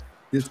accomplish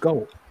this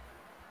goal.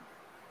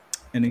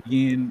 And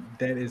again,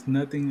 that is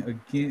nothing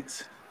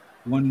against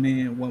one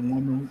man, one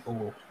woman,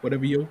 or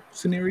whatever your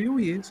scenario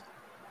is.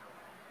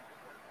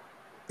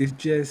 It's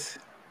just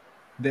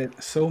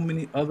that so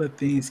many other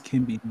things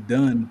can be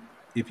done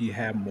if you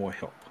have more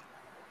help.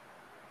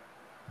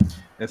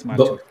 That's my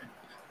two But cents.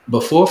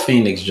 before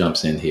Phoenix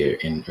jumps in here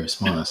in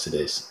response to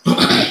this,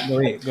 Go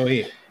ahead. Go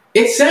ahead.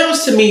 it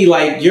sounds to me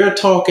like you're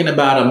talking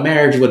about a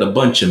marriage with a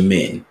bunch of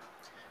men.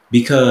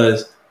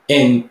 Because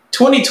in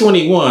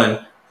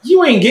 2021,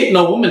 you ain't getting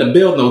no woman to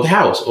build no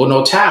house or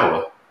no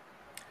tower.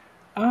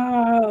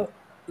 Uh,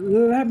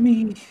 Let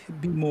me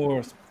be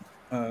more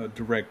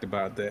direct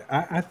about that.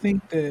 I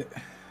think that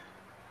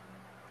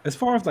as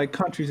far as like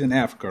countries in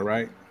Africa,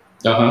 right?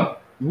 Uh huh.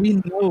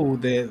 We know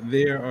that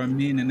there are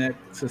men in that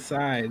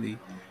society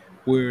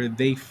where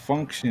they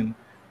function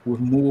with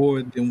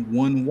more than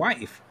one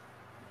wife.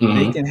 They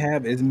Mm-hmm. can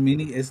have as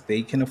many as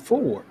they can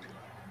afford.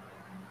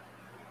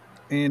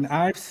 And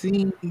I've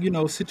seen,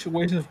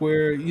 situations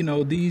where,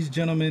 these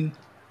gentlemen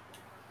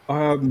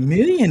are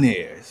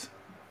millionaires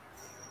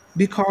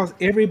because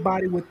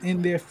everybody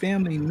within their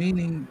family,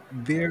 meaning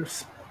their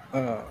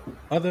uh,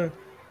 other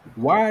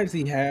wives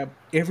he have,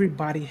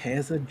 everybody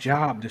has a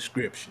job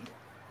description.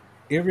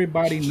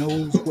 Everybody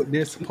knows what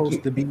they're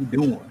supposed to be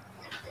doing.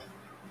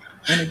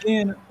 And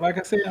again, like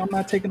I said, I'm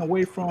not taking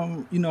away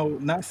from,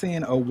 not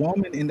saying a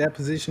woman in that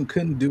position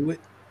couldn't do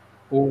it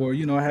or,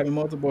 having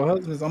multiple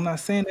husbands. I'm not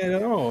saying that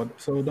at all.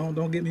 So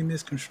don't get me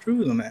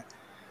misconstrued on that.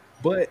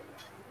 But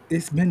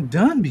it's been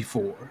done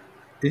before.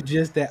 It's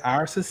just that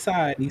our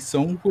society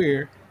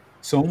somewhere,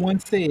 someone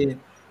said,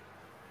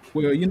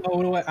 well, you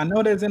know what? I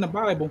know that's in the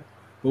Bible,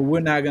 but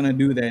we're not gonna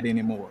do that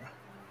anymore.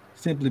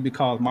 Simply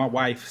because my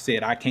wife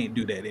said I can't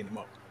do that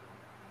anymore.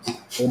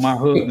 Or my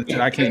husband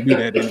said I can't do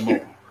that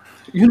anymore.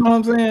 You know what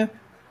I'm saying?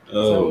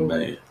 Oh So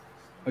man.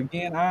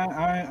 again,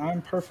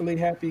 I'm perfectly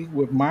happy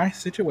with my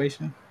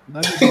situation.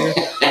 Love you, dear.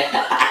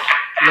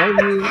 Love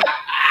you.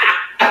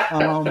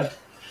 Um,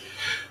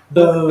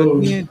 but Oh.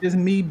 again, just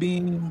me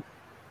being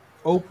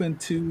open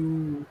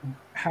to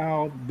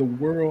how the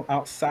world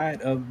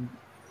outside of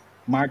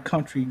my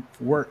country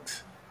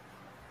works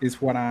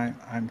is what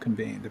I'm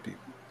conveying to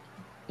people.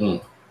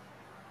 Mm.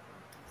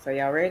 So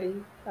y'all ready?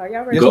 Are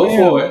y'all Yes, ready? Go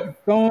for it. ma'am.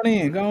 Go on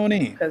in. Go on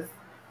in.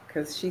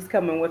 Cause she's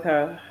coming with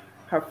her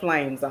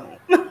flames on.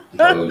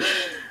 Oh,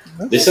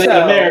 That's this ain't okay.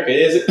 so America,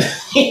 is it?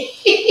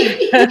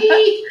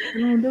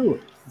 You don't do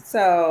it.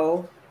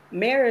 so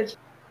marriage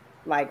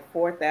like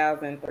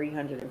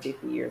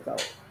 4,350 years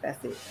old.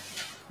 That's it.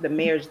 The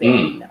marriage that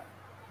we Mm. know.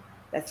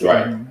 That's it.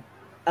 Right.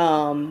 Hmm.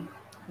 Um,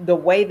 the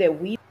way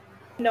that we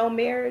know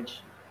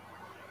marriage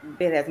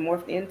that has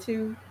morphed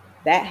into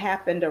that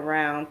happened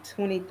around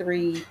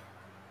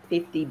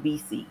 2350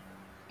 BC.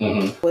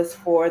 Mm-hmm. Was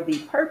for the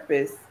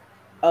purpose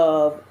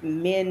of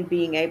men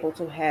being able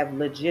to have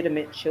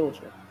legitimate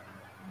children,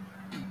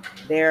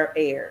 their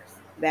heirs.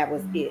 That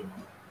was it.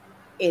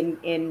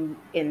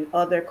 In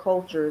other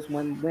cultures,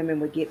 when women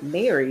would get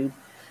married,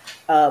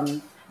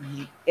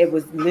 it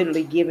was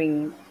literally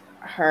giving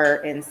her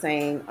and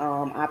saying,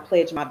 "I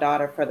pledge my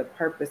daughter for the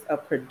purpose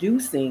of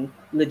producing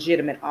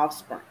legitimate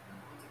offspring."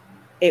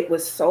 It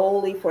was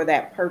solely for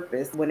that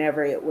purpose.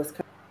 Whenever it was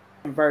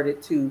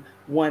converted to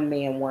one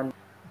man, one.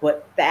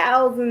 But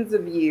thousands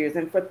of years,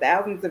 and for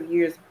thousands of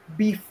years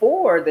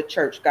before the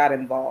church got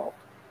involved,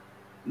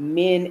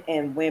 men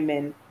and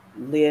women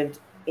lived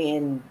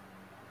in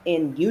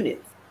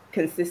units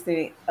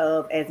consisting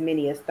of as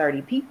many as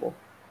 30 people.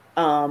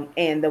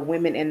 And the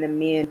women and the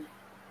men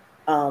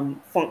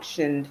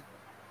functioned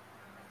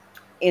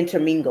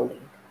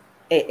intermingling,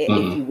 if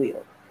Mm-hmm. you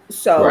will.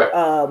 So,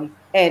 Right.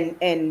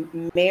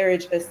 and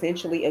marriage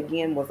essentially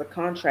again was a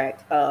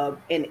contract,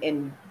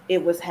 and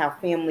it was how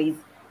families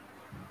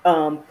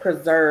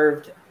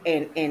preserved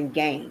and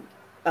gained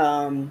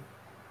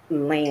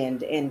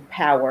land and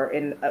power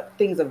and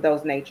things of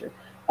those nature.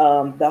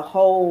 The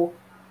whole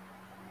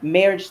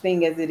marriage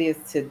thing as it is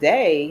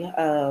today.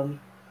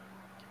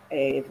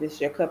 If this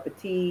your cup of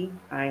tea,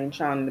 I ain't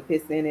trying to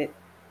piss in it.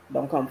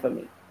 Don't come for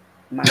me.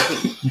 My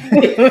opinion.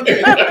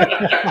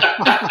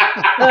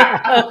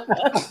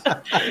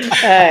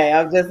 Hey,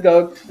 I'm just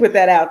gonna put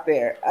that out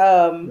there.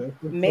 That's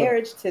what's up.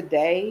 Marriage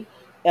today,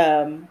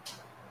 um,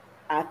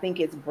 I think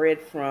it's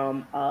bred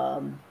from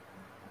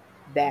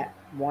that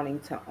wanting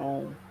to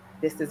own.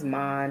 This is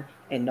mine,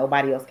 and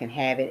nobody else can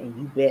have it, and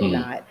you bet Mm,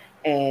 not.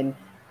 And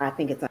I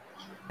think it's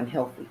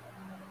unhealthy.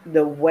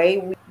 The way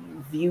we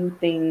view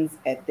things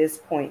at this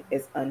point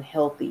is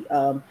unhealthy.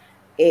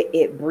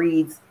 It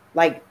breeds,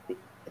 like,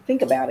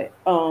 think about it.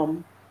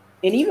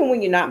 And even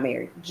when you're not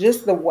married,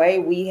 just the way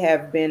we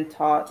have been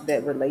taught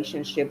that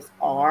relationships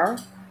are,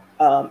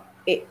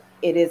 it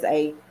is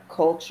a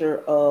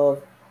culture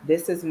of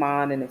this is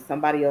mine, and if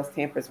somebody else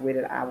tampers with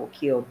it, I will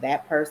kill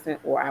that person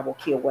or I will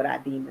kill what I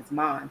deem as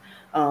mine.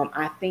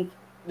 I think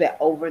that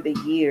over the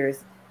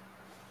years,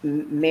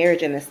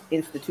 marriage and the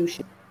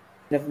institution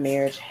of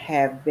marriage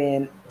have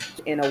been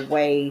in a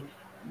way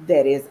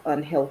that is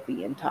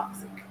unhealthy and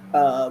toxic,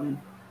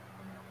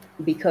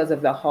 because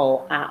of the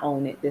whole I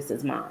own it, this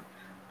is mine.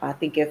 I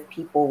think if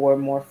people were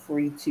more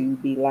free to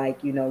be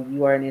like,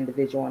 you are an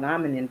individual and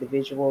I'm an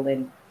individual,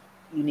 and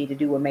you need to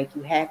do what make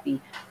you happy,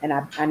 and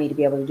I need to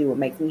be able to do what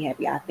makes me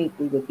happy, I think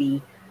we would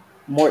be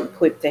more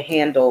equipped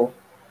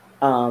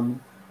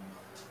um,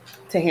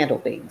 to handle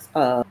things.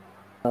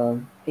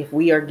 If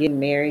we are getting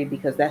married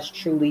because that's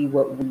truly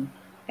what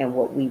and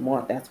what we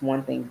want, that's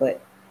one thing.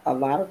 But a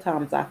lot of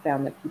times I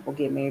found that people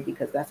get married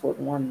because that's what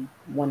one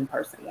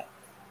person wants,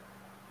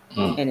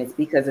 mm. and it's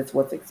because it's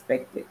what's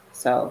expected.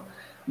 So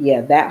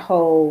yeah, that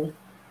whole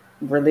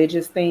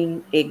religious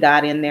thing, it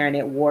got in there and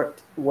it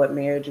warped what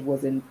marriage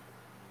was in,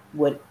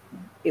 what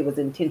it was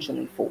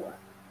intentionally for,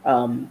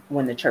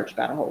 when the church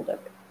got a hold of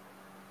it.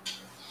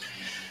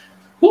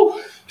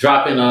 Whew.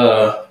 Dropping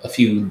a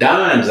few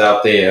dimes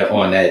out there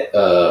on that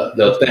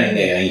little thing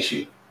there, ain't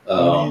you?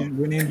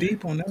 Went in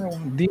deep on that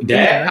one. Deep thinking.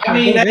 I That I can't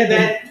mean go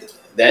that deep.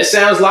 that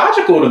sounds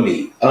logical to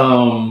me.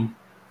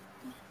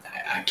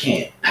 I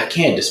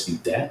can't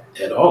dispute that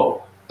at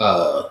all.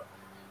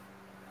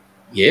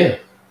 Yeah,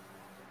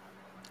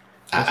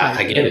 That's like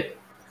I get it.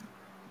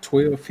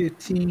 12,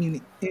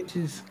 15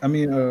 inches. I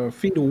mean,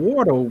 feet of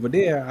water over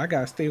there. I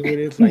gotta stay where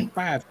it's like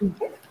 5 feet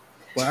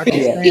where I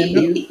can Yeah, stand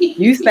up.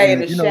 you stay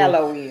in And the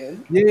shallow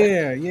end.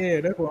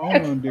 yeah, that's what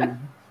I'm gonna do.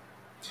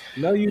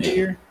 Love you, Yeah.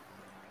 dear.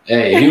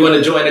 Hey, if you want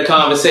to join the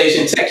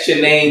conversation, text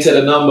your name to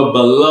the number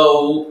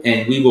below,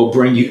 and we will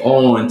bring you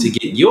on to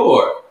get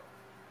your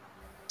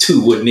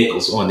two wood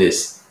nickels on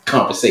this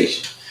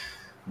conversation.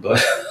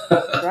 But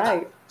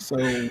Right.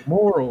 So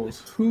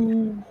morals.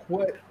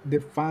 What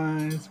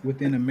defines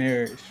within a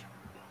marriage?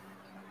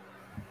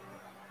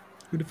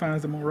 Who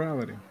defines the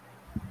morality?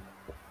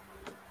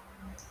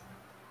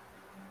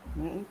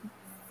 Mm-mm.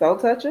 Soul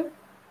toucher.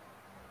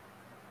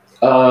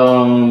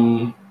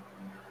 um,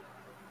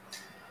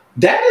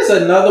 that is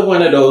another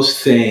one of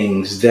those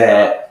things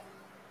that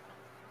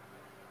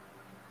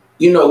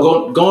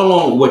going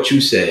along with what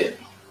you said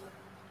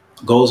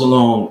goes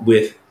along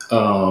with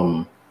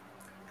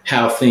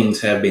how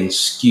things have been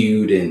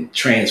skewed and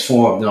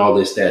transformed and all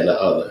this, that, and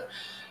the other.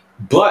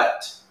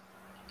 But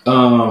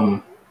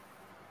um,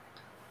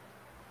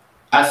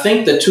 I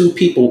think the two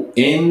people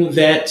in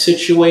that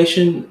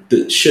situation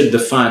that should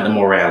define the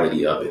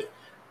morality of it.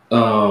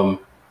 Um,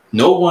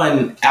 no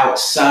one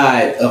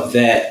outside of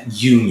that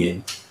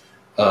union,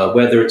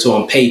 whether it's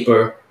on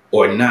paper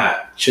or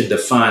not, should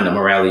define the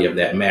morality of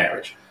that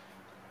marriage,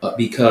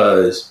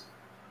 because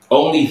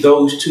only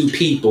those two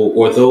people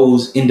or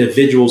those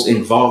individuals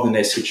involved in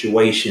that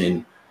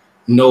situation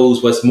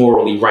knows what's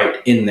morally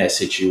right in that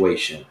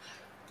situation.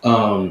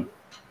 Um,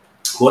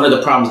 One of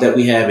the problems that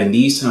we have in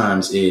these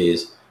times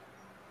is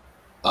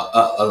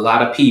a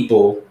lot of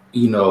people,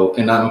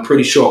 and I'm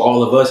pretty sure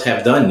all of us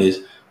have done this.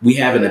 We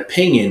have an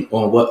opinion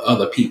on what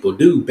other people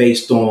do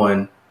based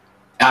on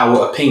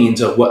our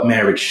opinions of what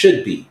marriage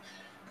should be.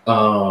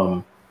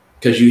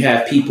 Because you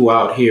have people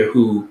out here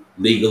who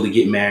legally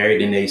get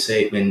married, and they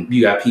say, and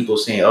you got people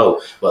saying,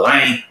 "Oh, well,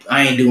 I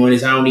ain't doing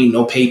this. I don't need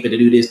no paper to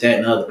do this, that,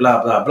 and other,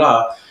 blah, blah,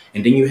 blah."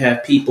 And then you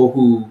have people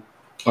who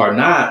are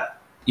not,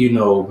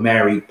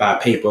 married by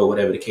paper or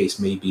whatever the case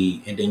may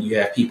be. And then you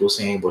have people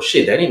saying, "Well,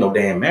 shit, that ain't no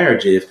damn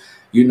marriage if,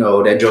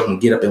 that joke can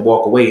get up and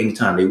walk away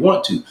anytime they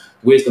want to."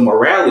 Where's the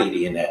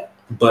morality in that?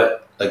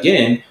 But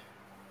again,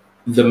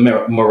 the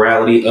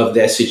morality of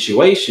that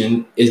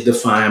situation is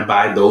defined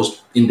by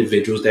those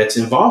individuals that's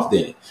involved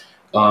in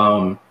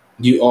it.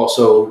 You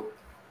also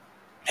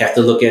have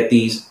to look at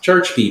these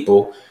church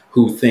people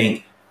who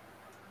think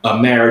a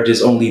marriage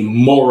is only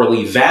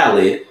morally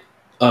valid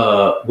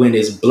when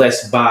it's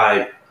blessed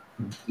by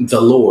the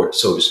Lord,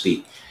 so to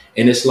speak.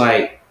 And it's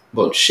like,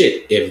 well,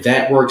 shit, if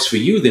that works for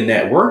you, then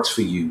that works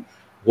for you.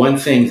 One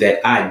thing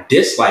that I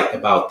dislike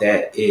about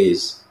that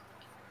is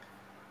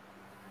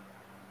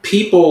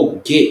people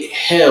get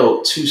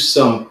held to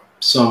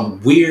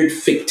some weird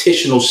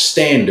fictional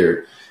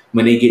standard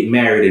when they get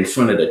married in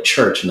front of the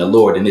church and the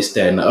Lord and this,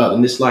 that, and the other.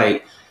 And it's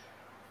like,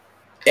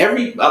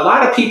 a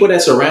lot of people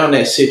that's around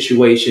that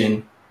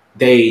situation,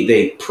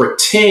 they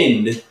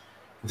pretend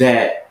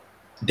that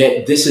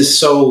this is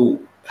so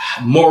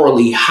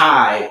morally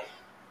high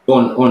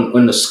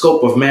on the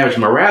scope of marriage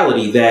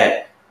morality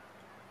that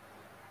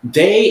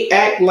they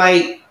act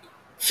like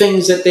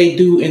things that they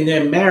do in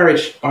their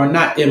marriage are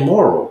not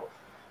immoral.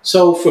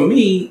 So for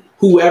me,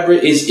 whoever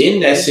is in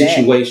that Exactly.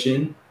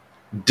 situation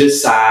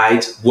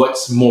decides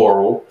what's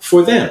moral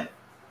for them.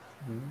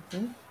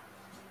 Mhm.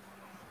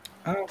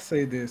 I'll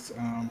say this.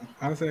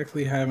 I was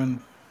actually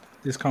having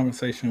this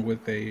conversation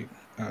with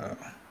uh,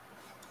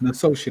 an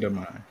associate of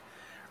mine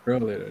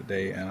earlier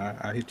today, and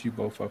I hit you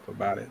both up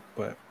about it.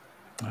 But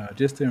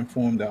just to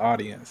inform the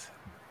audience,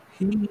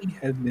 he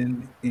has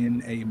been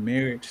in a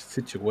marriage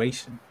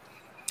situation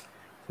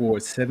for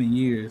 7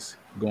 years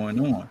going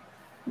on.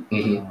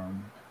 Hmm.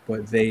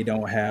 But they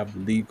don't have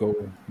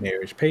legal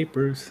marriage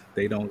papers.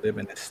 They don't live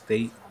in a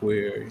state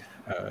where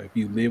if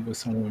you live with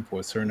someone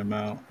for a certain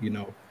amount,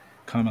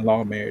 common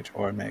law marriage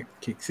automatically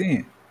kicks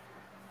in.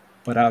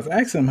 But I was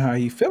asking him how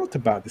he felt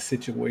about the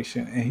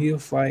situation, and he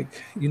was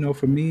like,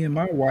 for me and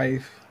my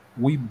wife,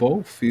 we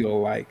both feel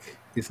like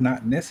it's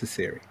not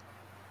necessary.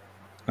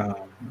 And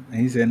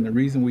he said, and the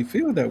reason we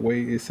feel that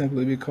way is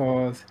simply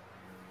because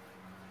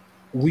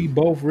we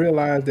both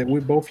realize that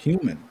we're both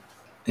human.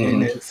 And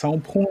Hmm. at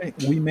some point,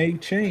 we may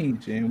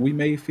change and we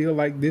may feel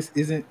like this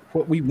isn't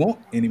what we want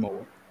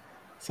anymore.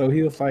 So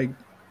he was like,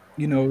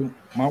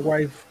 my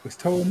wife was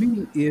told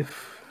me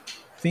if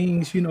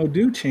things,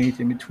 do change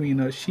in between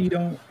us, she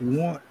don't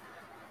want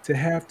to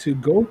have to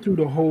go through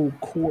the whole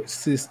court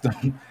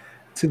system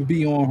to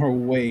be on her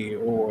way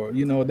or,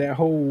 that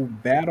whole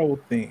battle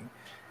thing.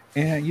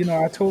 And,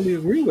 I totally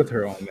agree with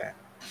her on that.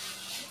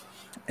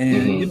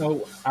 And, Hmm.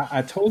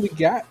 I totally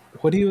got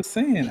what he was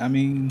saying. I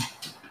mean,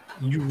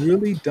 you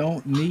really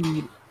don't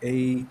need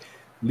a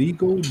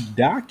legal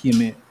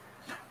document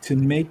to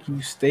make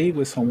you stay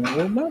with someone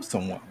or love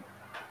someone.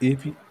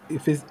 If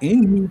it's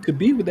in you to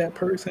be with that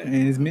person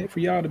and it's meant for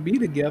y'all to be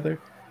together,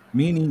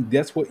 meaning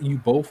that's what you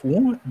both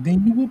want,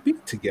 then you will be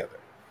together.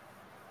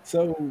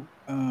 So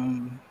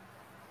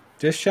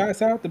just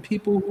shouts out to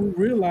people who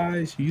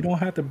realize you don't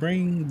have to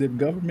bring the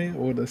government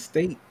or the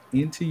state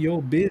into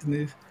your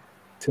business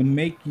to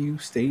make you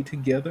stay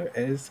together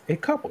as a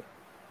couple.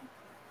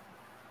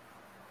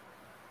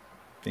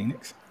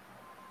 Phoenix.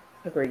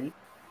 Agreed.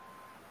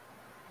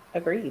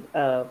 Agreed.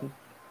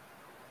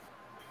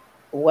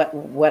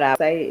 What I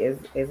say is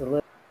a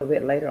little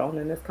bit later on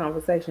in this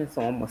conversation,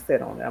 so I'm gonna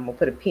sit on it. I'm gonna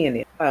put a pin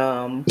in it.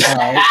 All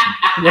right.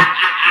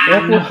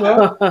 That's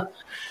what's up.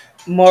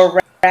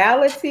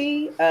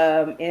 Morality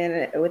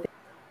in within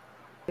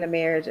a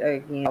marriage,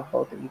 again,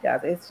 both of you guys,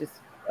 it's just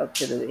up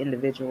to the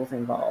individuals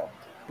involved.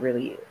 It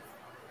really is,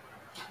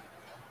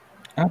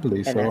 I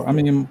believe and so. that's I it.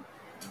 mean,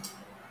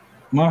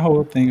 my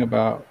whole thing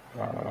about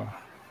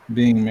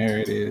being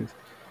married is,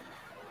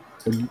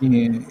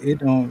 again, it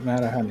don't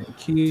matter how many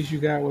kids you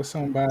got with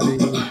somebody,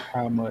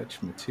 how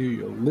much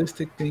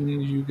materialistic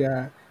things you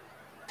got,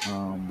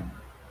 um,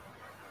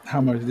 how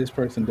much this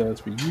person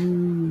does for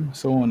you,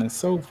 so on and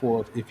so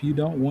forth. If you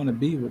don't want to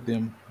be with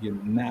them, you're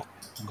not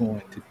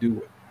going to do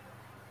it.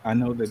 I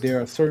know that there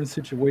are certain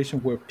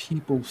situations where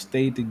people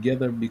stay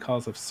together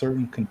because of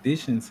certain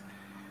conditions,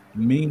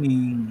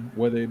 meaning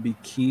whether it be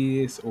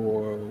kids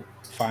or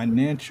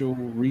financial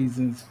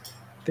reasons,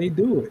 they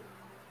do it.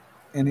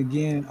 And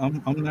again,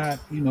 I'm not,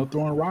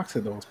 throwing rocks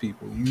at those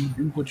people. You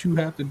do what you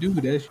have to do.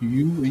 That's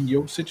you and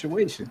your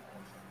situation.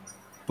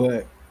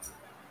 But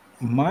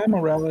my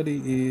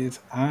morality is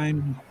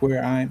I'm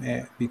where I'm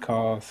at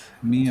because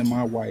me and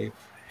my wife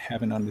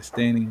have an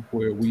understanding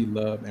where we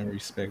love and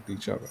respect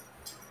each other.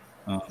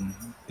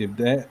 If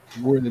that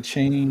were to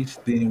change,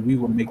 then we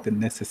will make the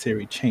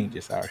necessary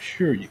changes, I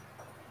assure you.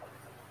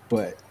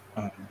 But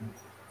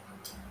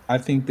I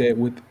think that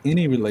with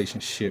any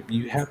relationship,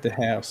 you have to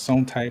have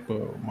some type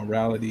of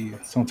morality,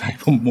 some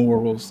type of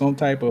morals, some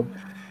type of,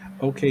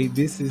 okay,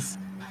 this is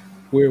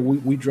where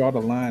we draw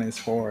the line as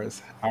far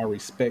as our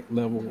respect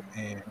level.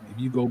 And if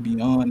you go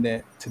beyond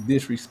that to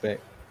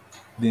disrespect,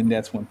 then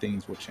that's when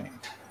things will change.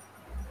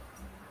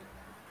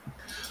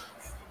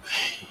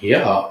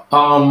 Yeah.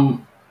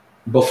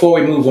 Before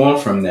we move on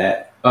from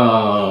that,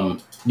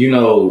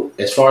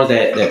 as far as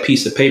that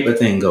piece of paper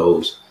thing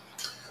goes,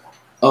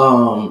 a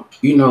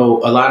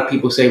lot of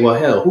people say, well,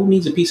 hell, who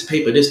needs a piece of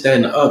paper, this, that,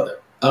 and the other?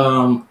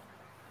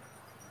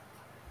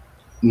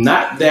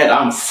 Not that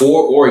I'm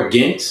for or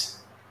against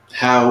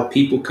how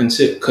people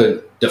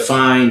could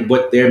define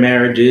what their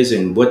marriage is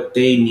and what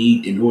they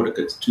need in order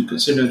to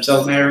consider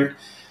themselves married.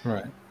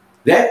 Right.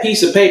 That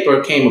piece of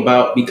paper came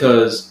about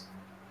because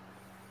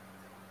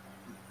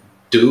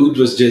dude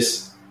was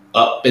just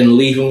up and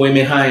leaving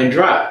women high and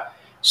dry.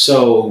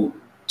 So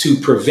to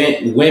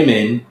prevent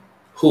women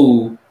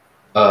who,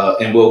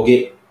 and we'll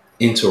get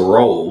into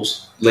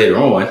roles later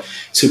on,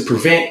 to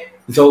prevent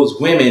those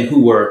women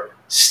who were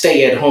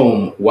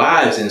stay-at-home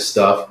wives and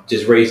stuff,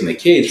 just raising the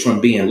kids from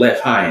being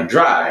left high and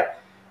dry,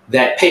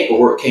 that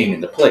paperwork came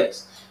into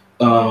place.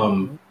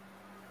 Um, Mhm.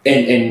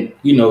 and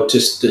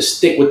just to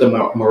stick with the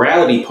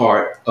morality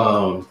part,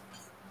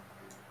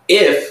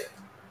 if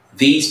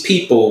these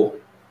people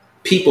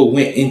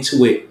went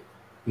into it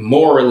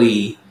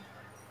morally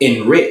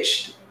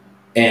enriched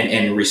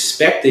and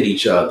respected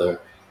each other,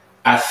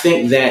 I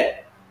think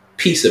that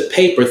piece of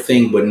paper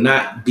thing would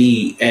not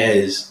be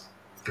as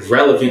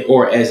relevant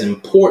or as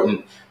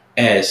important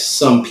as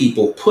some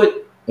people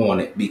put on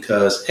it.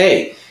 Because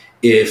hey,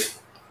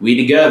 if we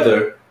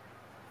together,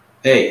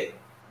 hey,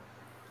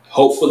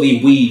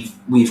 hopefully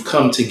we've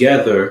come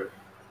together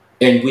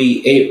and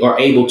we are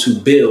able to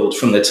build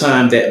from the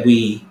time that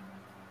we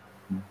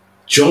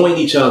join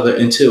each other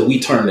until we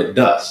turn to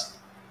dust.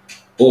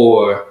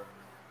 Or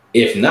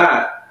if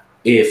not,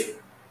 if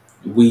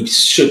we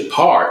should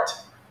part,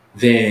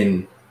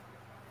 then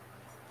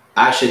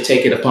I should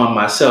take it upon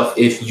myself,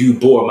 if you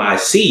bore my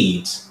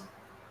seeds,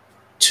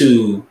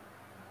 to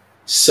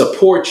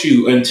support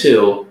you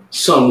until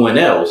someone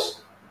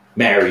else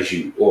marries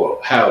you, or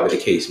however the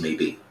case may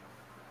be.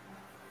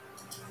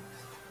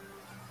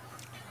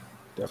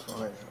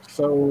 Definitely.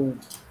 So,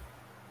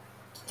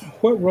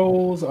 what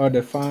roles are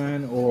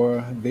defined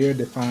or their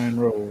defined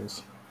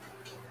roles?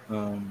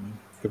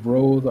 If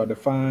roles are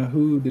defined,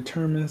 who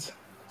determines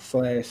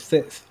slash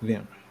sets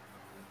them?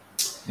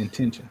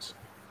 Intentions.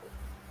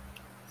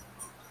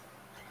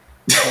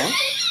 Well,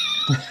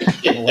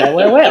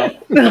 well.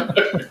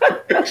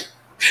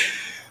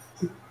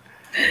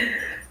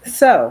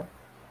 So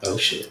Oh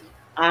shit.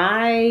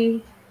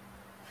 I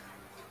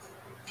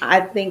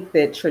I think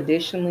that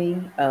traditionally,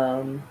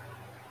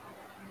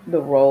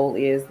 the role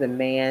is the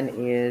man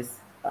is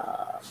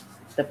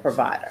the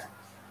provider,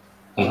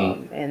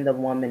 Mm-hmm. and the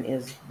woman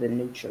is the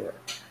nurturer.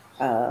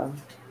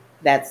 Um,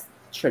 that's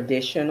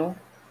traditional.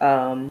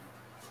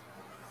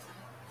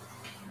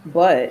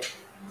 But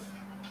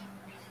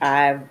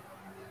I've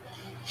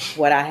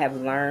what I have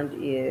learned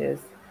is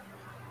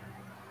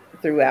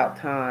throughout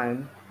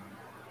time,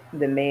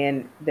 the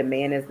man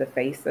is the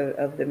face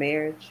of the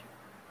marriage,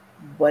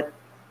 but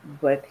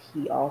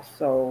he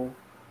also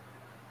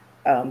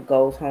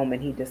goes home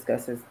and he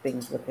discusses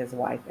things with his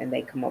wife, and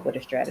they come up with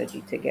a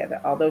strategy together.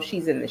 Although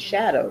she's in the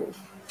shadows,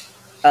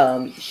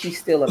 she's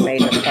still a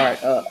major part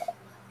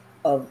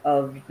of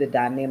the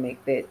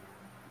dynamic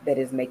that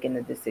is making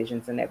the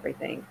decisions and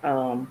everything.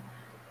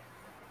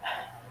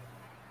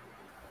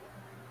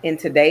 In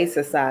today's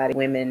society,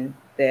 women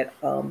that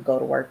go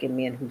to work and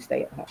men who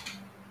stay at home,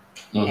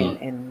 and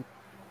Mm-hmm.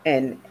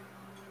 and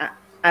I,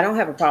 I don't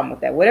have a problem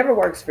with that. Whatever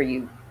works for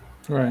you,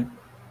 Right.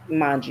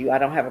 mind you, I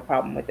don't have a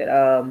problem with it.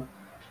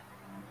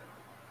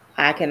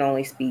 I can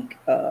only speak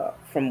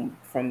from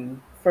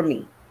for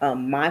me.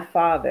 My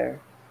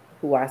father,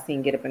 who I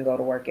seen get up and go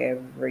to work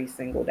every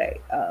single day,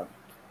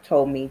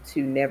 told me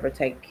to never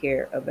take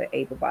care of an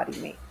able-bodied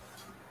man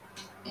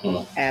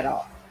at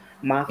all.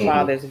 My Mm-hmm.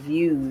 father's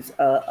views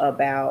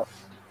about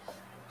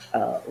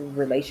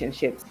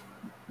relationships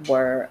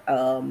were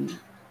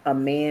a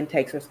man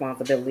takes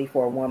responsibility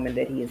for a woman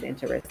that he is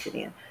interested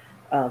in.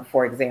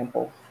 For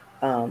example,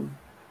 um,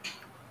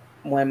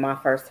 when my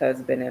first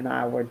husband and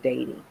I were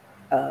dating,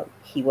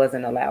 he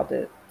wasn't allowed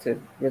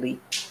to really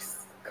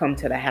come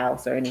to the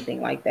house or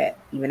anything like that.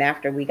 Even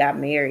after we got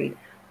married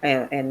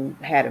and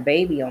had a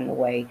baby on the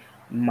way,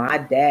 my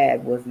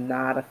dad was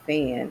not a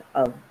fan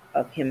of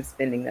him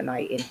spending the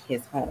night in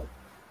his home.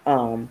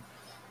 Um,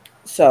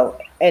 so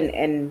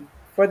and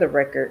for the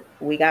record,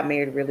 we got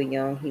married really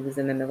young. He was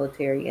in the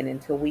military, and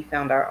until we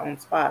found our own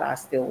spot, I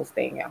still was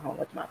staying at home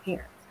with my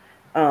parents.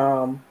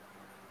 Um,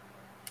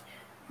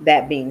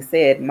 that being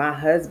said, my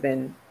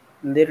husband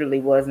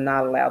literally was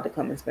not allowed to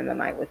come and spend the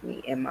night with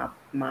me in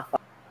my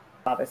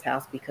father's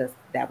house because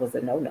that was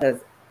a no-no.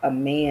 Because a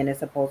man is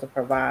supposed to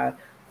provide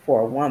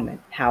for a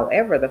woman.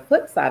 However, the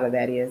flip side of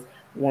that is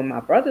when my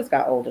brothers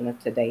got old enough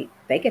to date,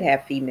 they could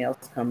have females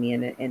come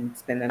in and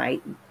spend the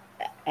night.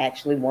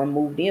 Actually, one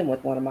moved in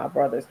with one of my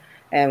brothers.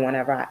 And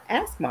whenever I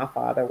asked my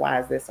father,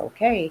 why is this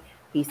okay?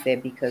 He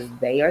said, because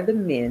they are the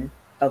men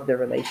of the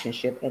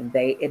relationship, and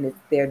it's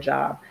their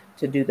job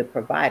to do the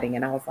providing.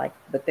 And I was like,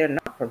 but they're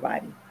not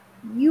providing.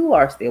 You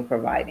are still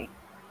providing.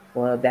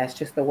 Well, that's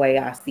just the way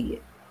I see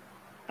it.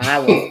 I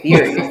was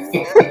furious.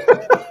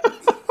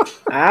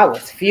 I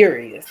was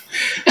furious.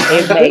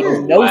 It made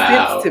no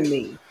sense to Wow.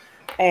 me.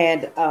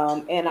 And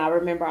I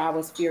remember I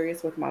was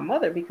furious with my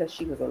mother because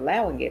she was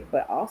allowing it,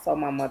 but also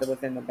my mother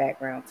was in the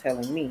background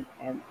telling me,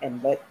 and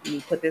let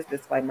me put this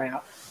disclaimer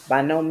out.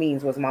 By no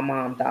means was my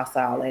mom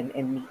docile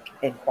and meek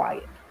and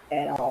quiet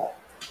at all.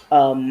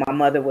 My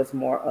mother was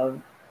more of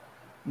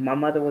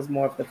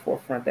the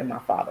forefront than my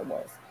father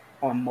was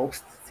on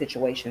most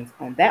situations.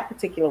 On that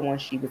particular one,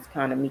 she was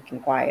kind of meek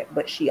and quiet,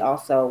 but she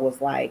also was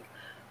like,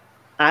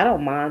 I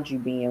don't mind you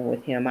being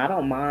with him. I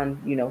don't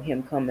mind,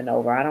 him coming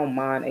over. I don't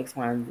mind X,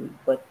 Y, and Z,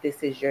 but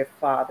this is your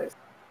father's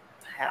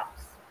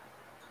house.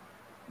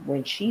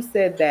 When she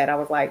said that, I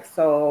was like,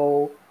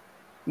 so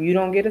you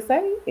don't get a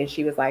say? And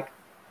she was like,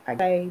 I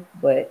get a say,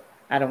 but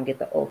I don't get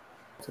the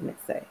ultimate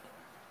say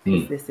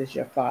because Mm. this is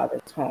your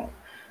father's home.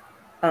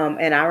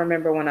 And I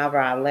remember whenever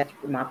I left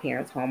my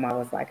parents' home, I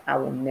was like, I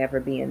will never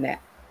be in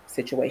that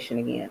situation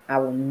again. I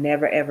will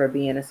never ever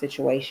be in a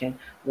situation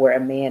where a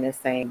man is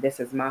saying, this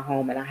is my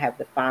home and I have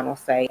the final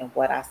say, and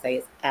what I say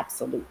is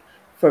absolute.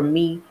 For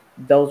me,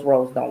 those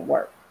roles don't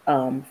work.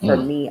 For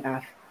Mm. me,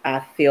 I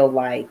feel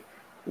like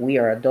we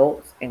are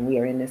adults and we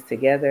are in this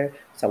together.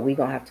 So we're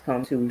going to have to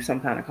come to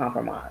some kind of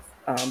compromise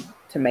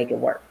to make it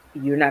work.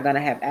 You're not going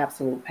to have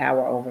absolute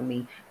power over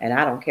me. And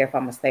I don't care if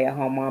I'm a stay at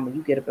home mom and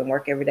you get up and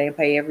work every day and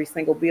pay every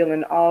single bill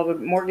and all the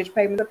mortgage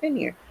payments up in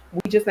here.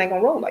 We just ain't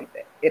going to roll like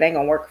that. It ain't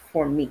going to work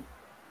for me.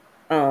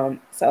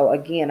 So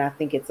again, I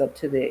think it's up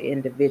to the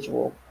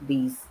individual,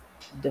 these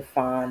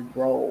defined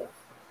roles,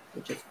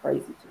 which is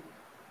crazy to me.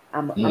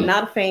 I'm Mm.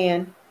 not a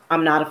fan.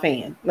 I'm not a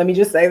fan. Let me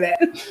just say that.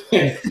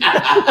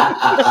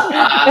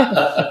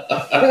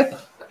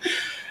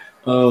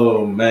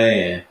 Oh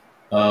man.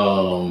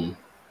 Um,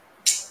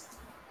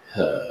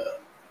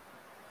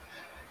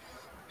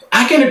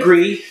 I can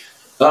agree.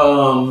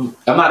 I'm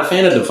not a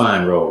fan of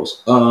defined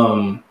roles,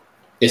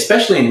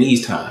 especially in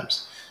these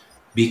times,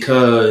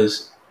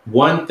 because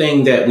one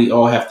thing that we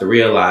all have to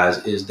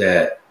realize is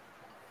that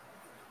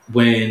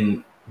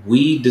when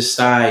we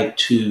decide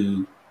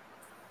to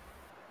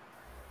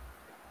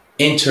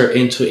enter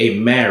into a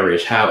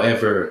marriage,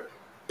 however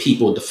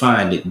people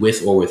define it,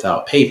 with or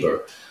without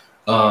paper,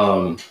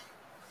 um,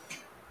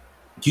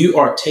 you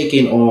are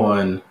taking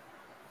on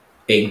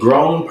a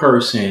grown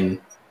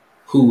person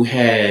who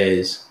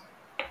has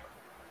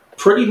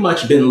pretty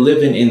much been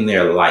living in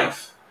their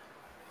life.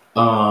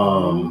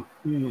 And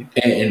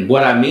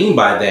what I mean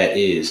by that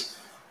is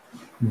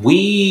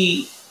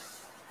we,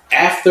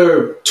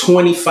 after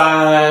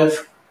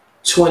 25,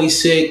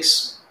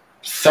 26,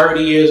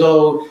 30 years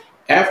old,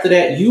 after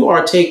that, you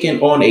are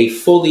taking on a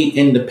fully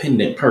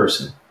independent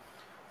person.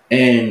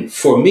 And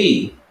for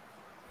me,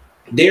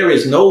 there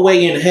is no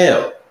way in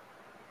hell,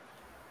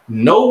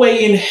 no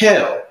way in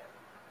hell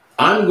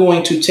I'm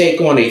going to take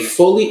on a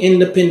fully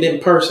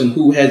independent person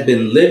who has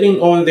been living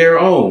on their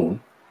own,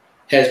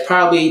 has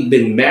probably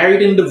been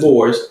married and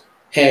divorced,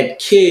 had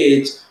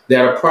kids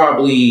that are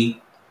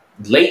probably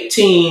late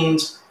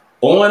teens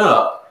on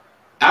up.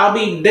 I'll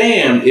be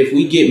damned if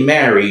we get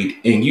married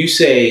and you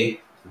say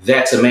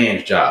that's a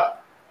man's job.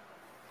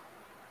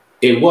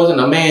 It wasn't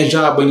a man's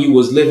job when you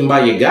was living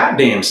by your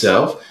goddamn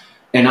self.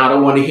 And I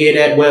don't want to hear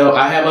that, well,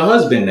 I have a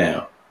husband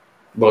now.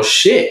 Well,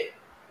 shit.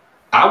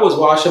 I was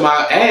washing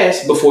my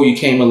ass before you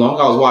came along.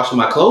 I was washing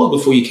my clothes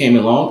before you came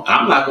along.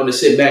 I'm not going to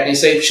sit back and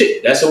say,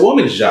 shit, that's a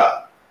woman's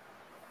job.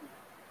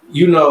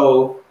 You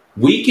know,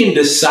 we can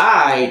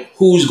decide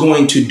who's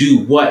going to do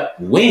what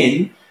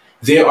when.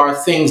 There are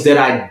things that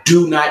I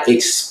do not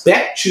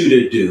expect you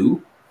to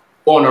do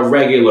on a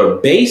regular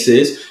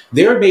basis.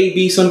 There may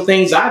be some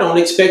things I don't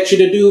expect you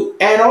to do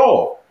at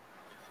all.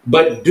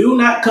 But do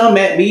not come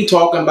at me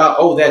talking about,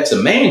 oh, that's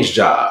a man's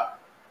job.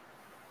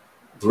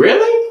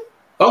 Really?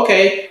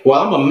 Okay,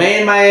 well, I'm going to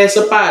man my ass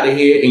up out of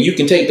here and you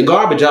can take the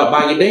garbage out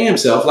by your damn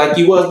self like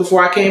you was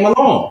before I came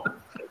along.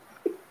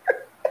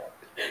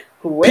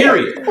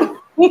 Period.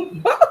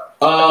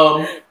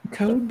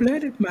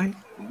 Cold-blooded, Mike.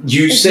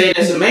 You say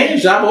it's a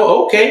man's job.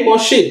 Well, okay, well,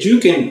 shit, you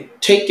can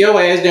take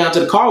your ass down to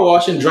the car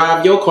wash and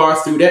drive your car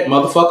through that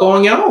motherfucker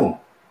on your own.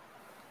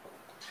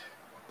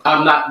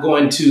 I'm not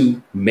going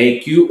to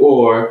make you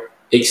or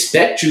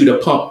expect you to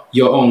pump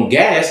your own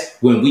gas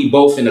when we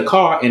both in the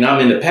car and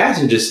I'm in the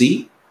passenger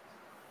seat,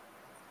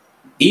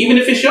 even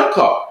if it's your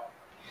car.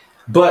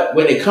 But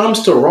when it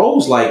comes to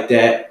roles like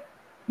that,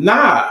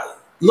 nah,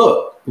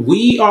 look,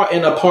 we are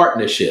in a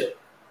partnership.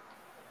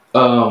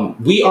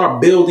 We are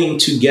building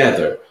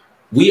together.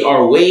 We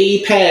are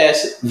way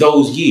past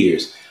those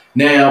years.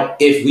 Now,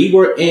 if we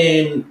were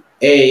in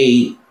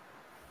a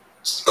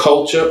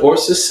culture or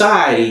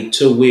society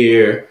to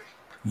where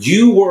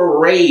you were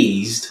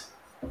raised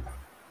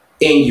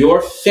in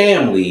your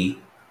family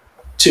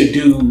to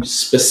do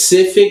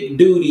specific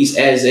duties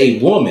as a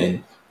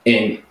woman,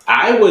 and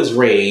I was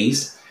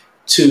raised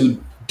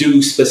to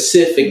do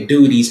specific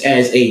duties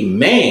as a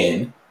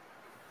man,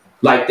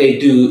 like they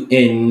do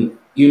in,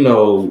 you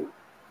know,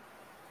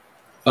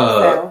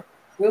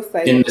 We'll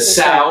say in the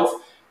South,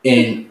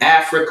 in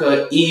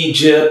Africa,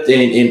 Egypt,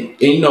 and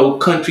you know,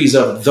 countries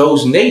of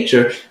those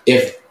nature.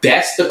 If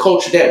that's the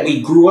culture that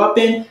we grew up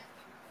in,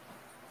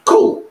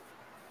 cool.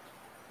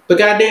 But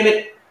goddamn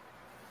it,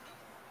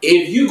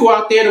 if you go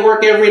out there to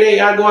work every day,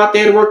 I go out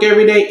there to work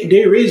every day.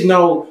 There is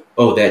no,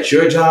 oh, that's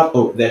your job.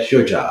 Oh, that's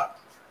your job.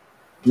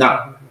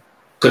 No,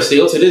 because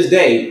still to this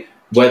day,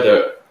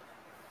 whether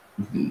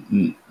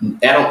I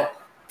don't,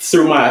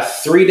 through my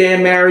 3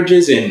 damn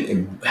marriages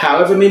and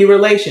however many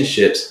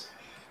relationships,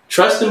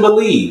 trust and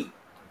believe,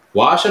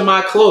 washing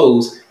my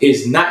clothes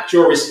is not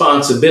your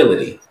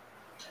responsibility.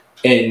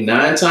 And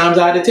 9 times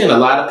out of 10, a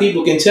lot of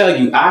people can tell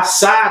you I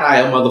side-eye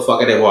a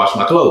motherfucker that wash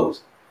my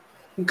clothes.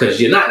 Because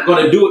you're not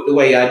going to do it the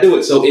way I do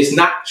it. So it's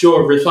not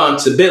your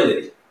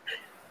responsibility.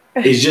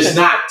 It's just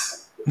not.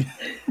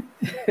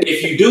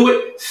 If you do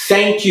it,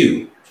 thank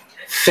you.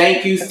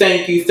 Thank you,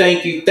 thank you,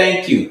 thank you,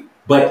 thank you.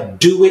 but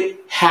do it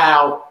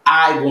how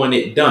I want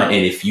it done.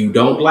 And if you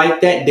don't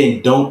like that,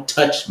 then don't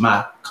touch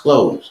my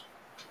clothes.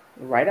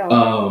 Right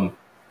on.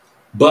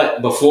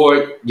 But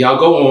before y'all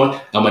go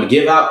on, I'm gonna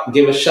give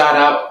a shout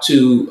out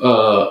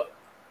to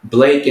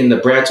Blake in the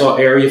Bradshaw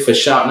area for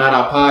shouting out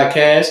our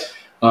podcast.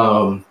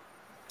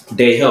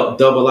 They helped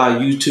double our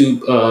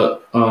YouTube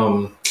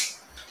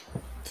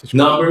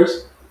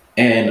numbers,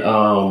 and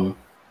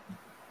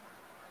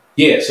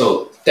yeah,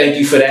 so thank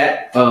you for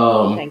that.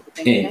 Thank you,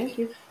 thank you, And thank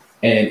you.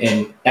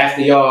 and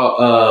after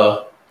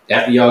y'all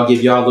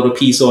give y'all a little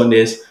piece on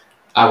this,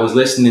 I was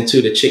listening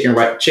to the Chicken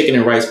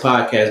and Rice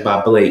podcast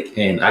by Blake,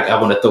 and I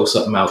want to throw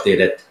something out there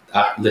that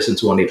I listened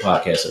to on their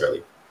podcast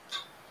earlier.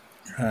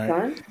 All right.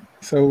 Son?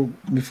 So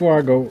before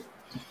I go,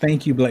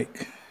 thank you,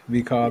 Blake,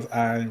 because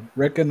I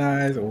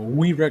recognize, or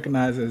we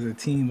recognize as a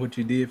team, what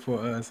you did for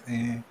us,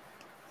 and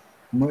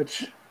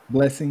much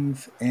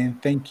blessings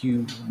and thank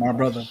you, my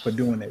brother, for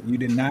doing that. You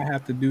did not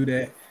have to do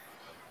that.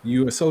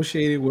 You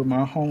associated with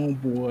my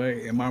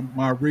homeboy and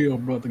my real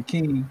brother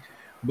King,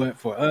 but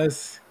for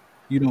us,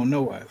 you don't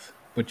know us,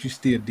 but you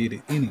still did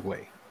it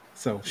anyway.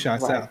 So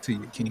shouts Right. out to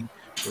you, King,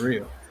 for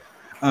real.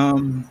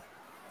 Um,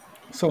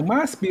 so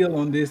my spiel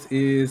on this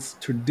is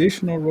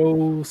traditional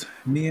roles.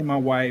 Me and my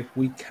wife,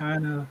 we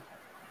kind of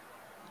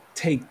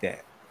take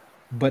that,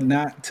 but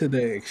not to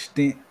the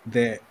extent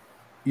that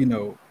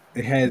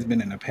it has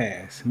been in the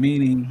past.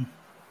 Meaning,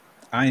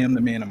 I am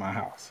the man of my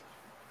house.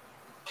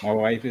 My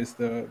wife is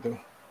the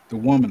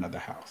woman of the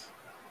house.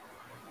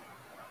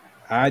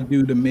 I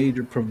do the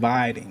major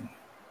providing.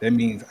 That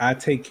means I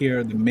take care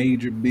of the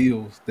major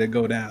bills that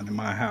go down in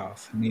my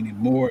house, meaning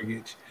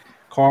mortgage,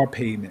 car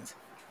payments,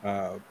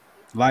 uh,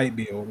 light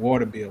bill,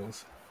 water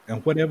bills,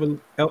 and whatever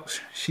else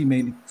she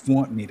may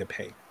want me to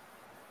pay.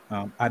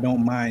 I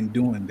don't mind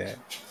doing that.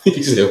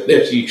 He said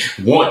whatever she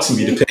wants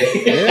me to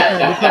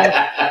Yeah, because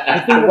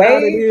the thing pay.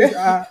 about it Wait, is,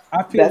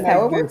 I feel that's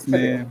how like it this, works for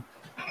them. man.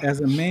 As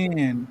a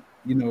man,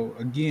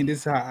 again, this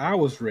is how I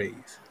was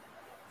raised.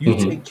 You Hmm.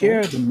 take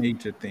care of the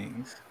major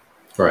things.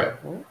 Right.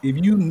 If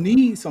you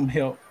need some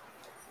help,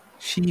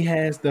 she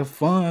has the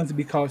funds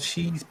because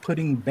she's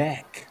putting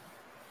back.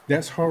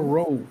 That's her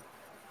role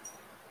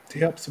to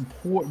help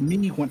support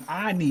me when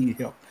I need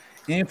help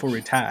and for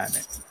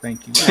retirement.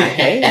 Thank you. Now,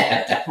 hey,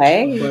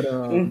 hey. But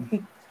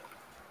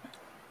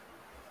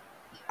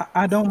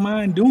I don't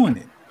mind doing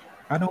it.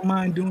 I don't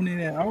mind doing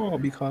it at all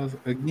because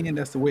again,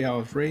 that's the way I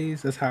was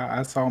raised. That's how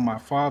I saw my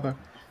father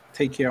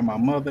take care of my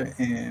mother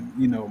and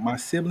my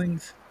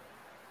siblings.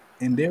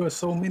 And there were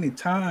so many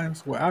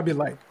times where I'd be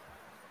like,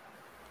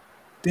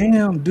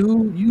 damn,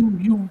 dude,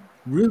 you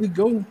really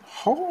go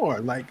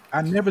hard. Like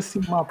I never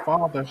seen my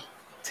father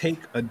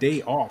take a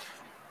day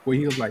off where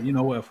he was like, you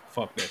know what,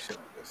 fuck that shit.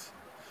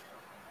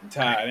 I'm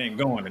tired. I ain't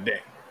going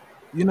today.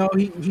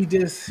 He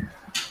just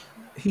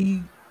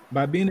he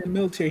by being in the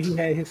military, he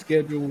had his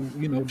schedule,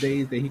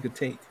 days that he could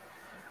take.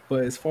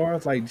 But as far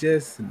as like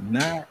just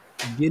not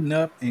getting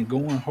up and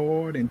going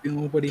hard and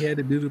doing what he had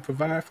to do to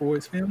provide for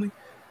his family,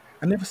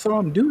 I never saw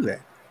him do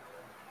that.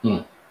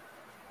 Hmm.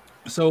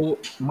 So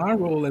my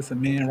role as a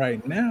man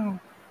right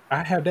now,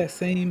 I have that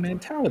same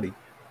mentality.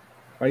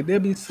 Like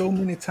there'll be so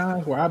many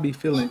times where I be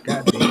feeling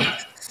goddamn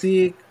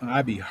sick,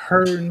 I be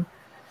hurting,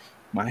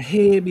 my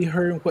head be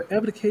hurting,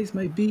 whatever the case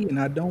may be, and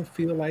I don't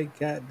feel like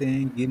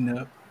goddamn getting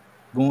up,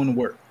 going to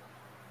work.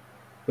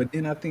 But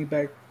then I think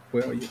back,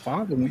 well, your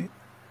father went.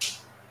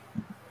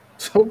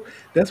 So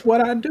that's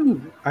what I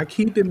do. I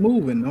keep it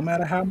moving, no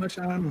matter how much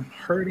I'm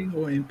hurting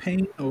or in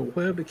pain or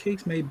whatever the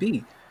case may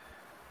be.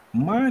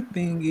 My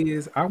thing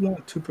is, I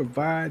want to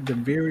provide the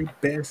very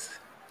best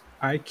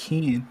I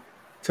can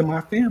to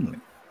my family.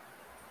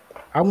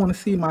 I want to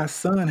see my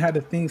son have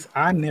the things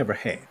I never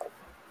had.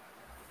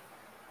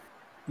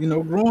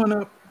 Growing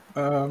up,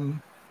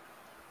 um,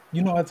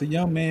 as a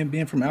young man,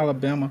 being from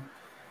Alabama,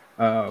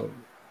 uh,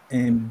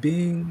 and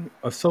being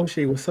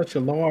associated with such a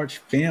large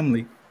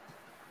family,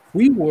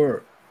 we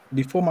were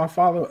before my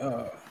father,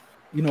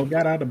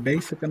 got out of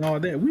basic and all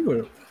that. We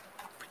were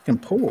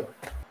freaking poor,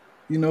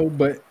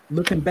 But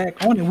looking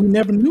back on it, we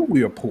never knew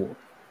we were poor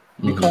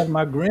Hmm. because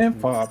my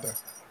grandfather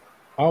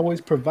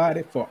always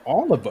provided for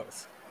all of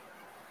us.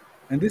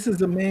 And this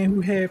is a man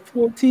who had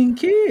 14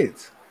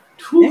 kids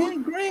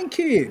and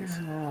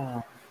grandkids.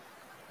 Oh,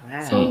 Hmm. wow.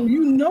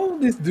 So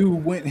this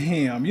dude went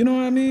ham. You know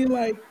what I mean?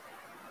 Like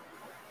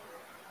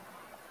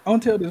I'll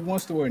tell this one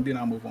story and then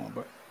I'll move on.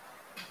 But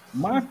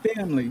my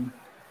family,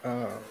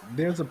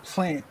 there's a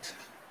plant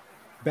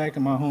back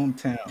in my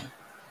hometown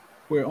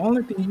where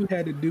only thing you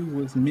had to do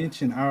was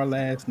mention our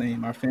last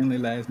name, our family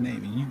last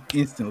name, and you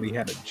instantly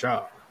had a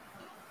job.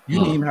 You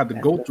didn't Hmm. even have to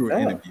That's go what's through an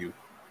up. interview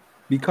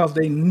because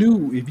they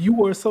knew if you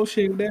were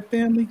associated with that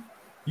family,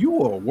 you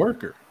were a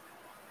worker.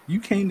 You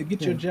came to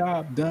get your Hmm.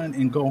 job done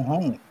and go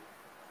home.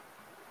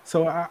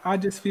 So I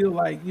just feel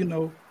like,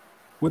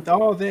 with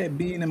all that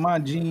being in my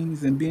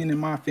genes and being in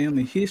my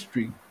family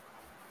history,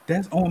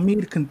 that's on me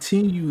to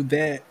continue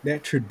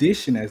that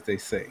tradition, as they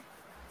say.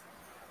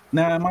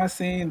 Now, am I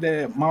saying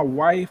that my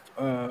wife,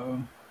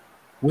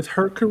 with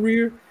her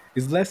career,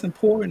 is less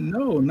important.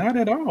 No, not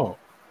at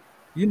all.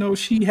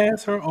 She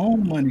has her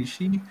own money.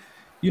 She,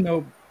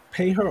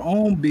 pay her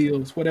own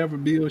bills, whatever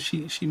bills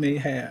she may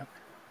have.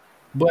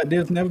 But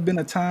there's never been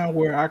a time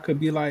where I could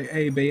be like,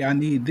 "Hey, babe, I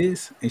need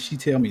this," and she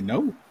tell me,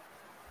 "No,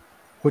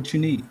 what you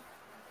need?"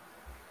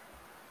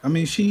 I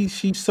mean,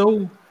 she's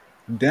so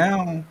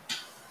down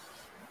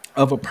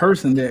of a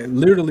person that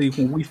literally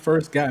when we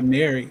first got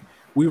married,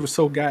 we were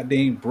so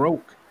goddamn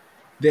broke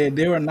that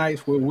there are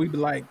nights where we be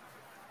like,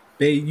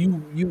 "Babe,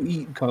 you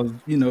eat because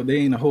there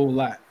ain't a whole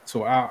lot,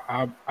 so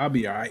I'll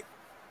be all right."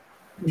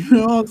 You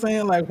know what I'm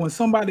saying? Like when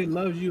somebody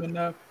loves you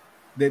enough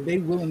that they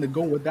willing to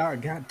go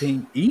without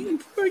goddamn eating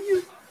for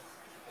you.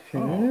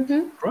 Oh,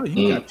 Hmm. bro, you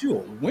Mm, got you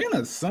a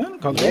winner, son.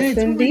 Because there Yes, ain't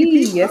too many indeed.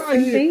 people Yes, out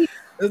here indeed.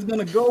 that's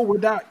gonna go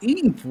without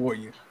eating for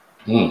you.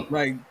 mm.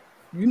 Like,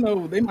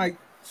 they might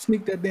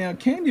sneak that damn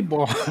candy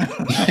bar.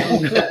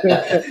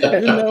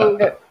 you know,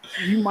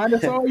 you might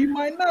have saw it, you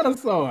might not have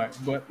saw it.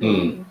 But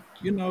Mm.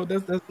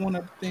 that's one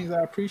of the things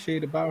I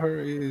appreciate about her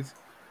is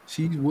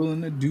she's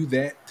willing to do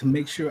that to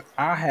make sure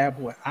I have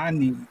what I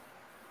need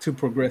to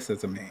progress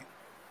as a man,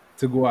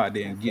 to go out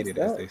there and That's get what's it,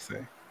 as up. they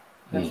say.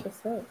 That's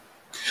what's up.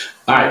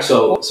 All right,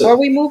 Before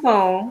we move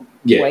on,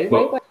 yeah. wait, wait,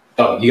 Well, wait.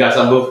 oh, you got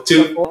something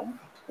too? Before,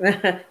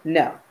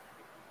 no,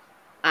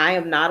 I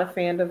am not a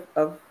fan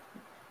of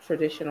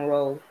traditional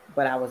roles,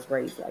 but I was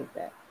raised like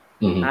that.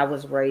 Hmm. I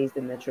was raised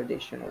in the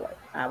traditional way.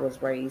 I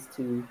was raised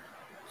to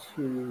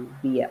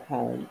be at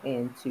home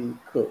and to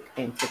cook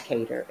and to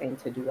cater and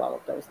to do all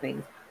of those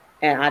things.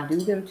 And I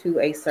do them to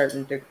a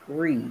certain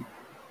degree.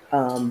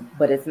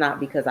 But it's not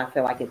because I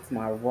feel like it's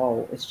my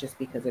role. It's just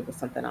because it was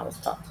something I was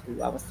taught to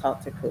do. I was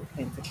taught to cook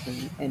and to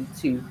clean and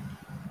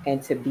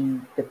to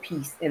be the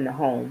peace in the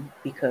home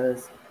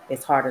because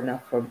it's hard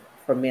enough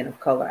for men of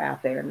color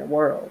out there in the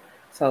world.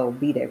 So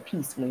be their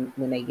peace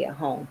when they get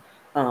home.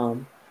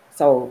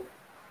 So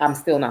I'm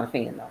still not a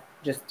fan though.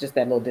 Just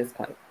that little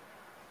disclaimer.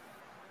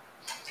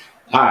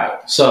 All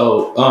right.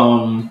 So,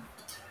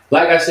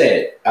 like I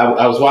said,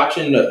 I was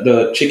watching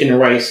the Chicken and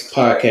Rice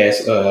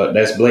podcast.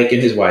 That's Blake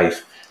and his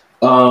wife.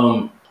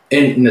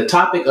 And the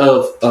topic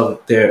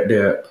of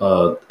their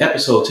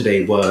episode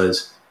today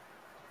was,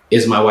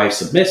 "Is my wife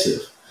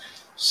submissive?"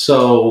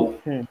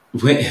 So Hmm.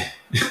 when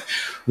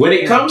when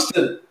it Hmm. comes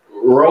to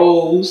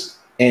roles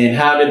and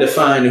how to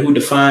define and who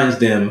defines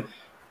them,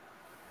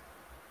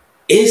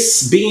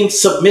 is being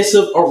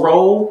submissive a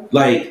role?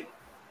 Like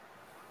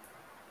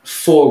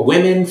for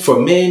women, for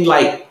men,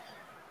 like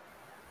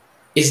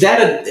is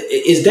that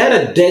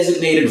a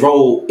designated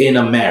role in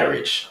a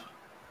marriage?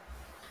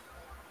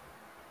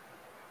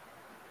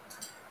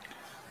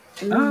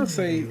 I'll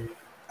say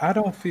I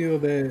don't feel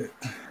that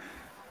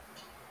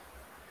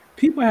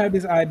people have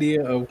this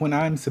idea of when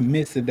I'm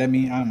submissive, that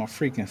means I'm a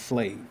freaking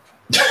slave.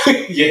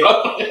 You know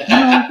what I'm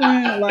Yeah.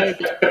 saying? Like,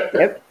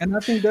 Yep. and I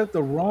think that's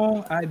the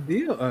wrong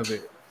idea of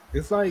it.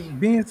 It's like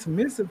being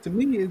submissive to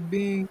me is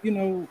being,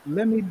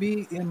 let me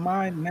be in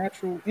my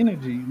natural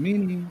energy,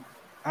 meaning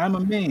I'm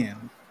a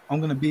man. I'm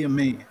going to be a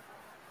man.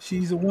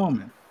 She's a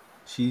woman.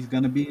 She's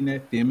going to be in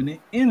that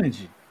feminine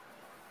energy.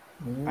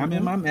 I'm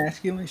in Hmm. my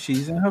masculine.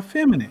 She's in her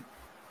feminine.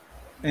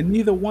 And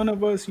neither one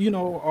of us,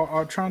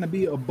 are trying to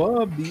be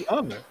above the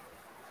other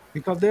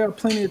because there are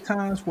plenty of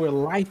times where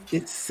life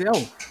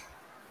itself,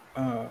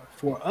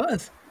 for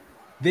us,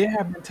 there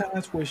have been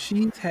times where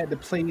she's had to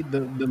play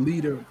the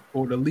leader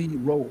or the lead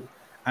role.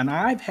 And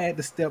I've had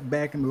to step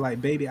back and be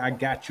like, baby, I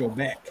got your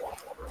back.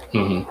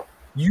 Hmm.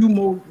 You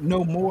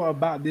know more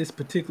about this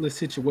particular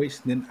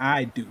situation than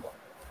I do.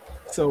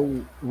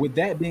 So with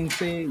that being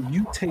said,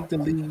 you take the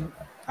lead.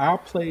 I'll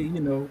play,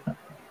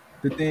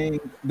 the thing,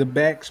 the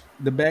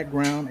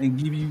background and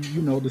give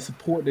you, the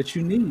support that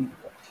you need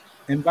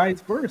and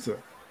vice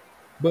versa.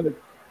 But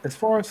as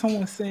far as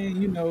someone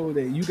saying,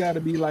 that you got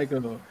to be like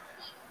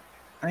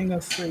I ain't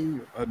gonna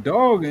say a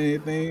dog or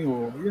anything,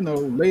 or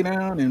lay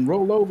down and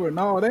roll over and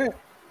all that.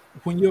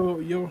 When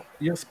your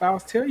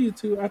spouse tell you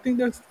to, I think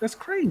that's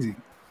crazy.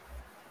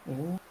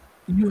 Hmm.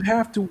 You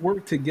have to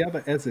work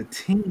together as a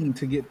team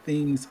to get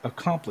things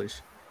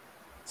accomplished.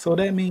 So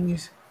that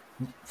means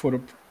for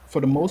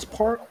the most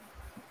part,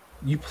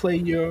 you play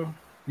your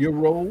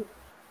role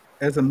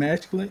as a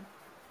masculine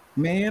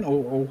man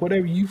or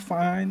whatever you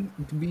find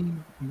to be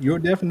your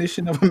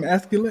definition of a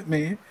masculine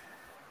man,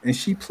 and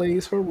she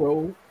plays her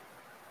role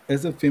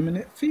as a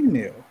feminine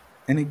female.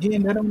 And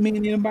again, that don't mean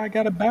anybody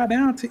got to bow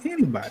down to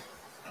anybody.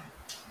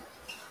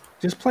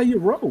 Just play your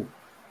role.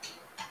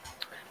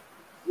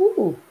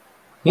 Ooh,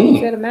 you Hmm.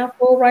 said a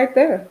mouthful right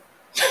there.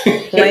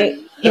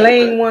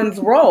 Playing one's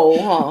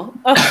role,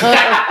 huh?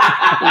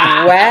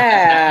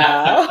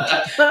 Wow.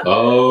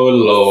 Oh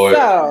Lord.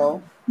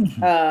 So,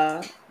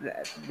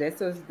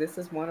 this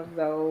is one of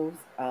those.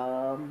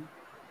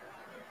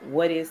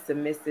 What is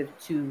submissive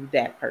to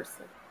that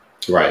person?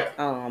 Right.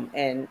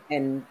 And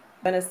I'm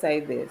gonna say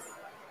this: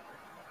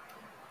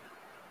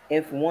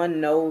 if one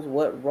knows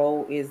what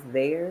role is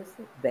theirs,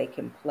 they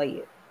can play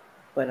it.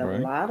 But a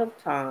Right. lot of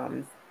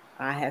times,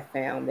 I have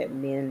found that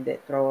men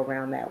that throw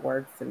around that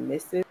word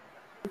submissive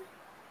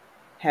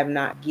have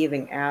not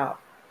given out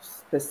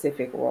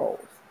specific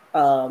roles.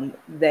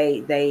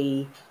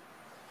 They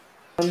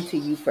come to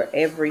you for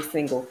every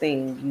single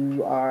thing.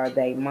 You are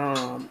their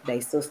mom,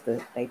 their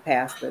sister, their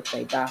pastor,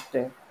 their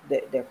doctor,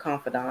 their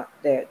confidant,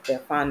 their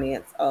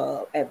finance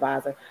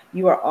advisor.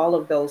 You are all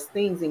of those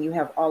things, and you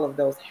have all of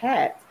those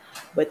hats.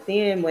 But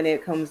then when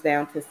it comes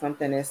down to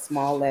something as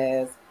small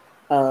as,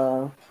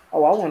 oh, I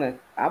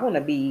want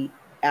to be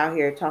out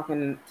here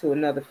talking to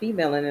another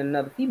female in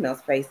another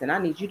female's face, and I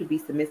need you to be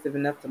submissive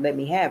enough to let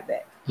me have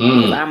that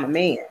because I'm a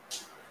man.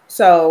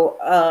 So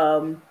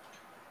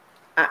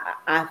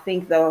I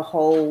think the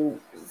whole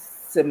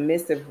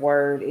submissive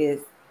word is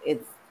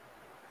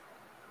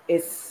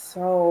it's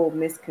so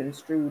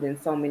misconstrued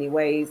in so many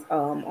ways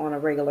on a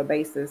regular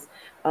basis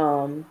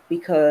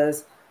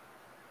because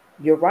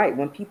you're right.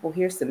 When people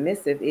hear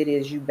submissive, it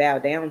is you bow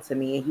down to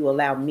me and you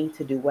allow me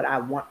to do what I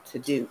want to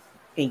do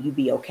and you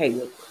be okay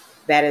with it.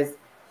 That is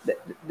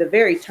the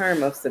very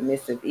term of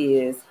submissive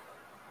is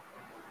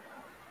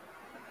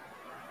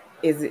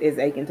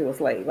akin to a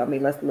slave. I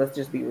mean, let's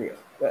just be real.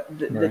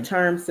 The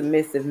term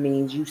submissive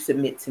means you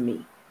submit to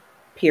me.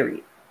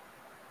 Period.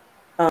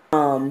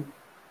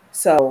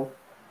 So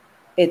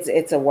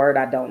it's a word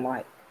I don't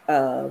like,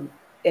 and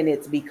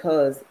it's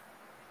because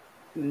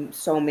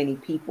so many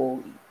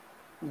people,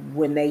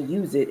 when they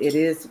use it, it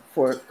is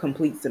for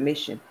complete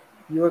submission.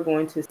 You are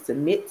going to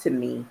submit to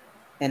me,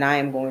 and I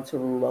am going to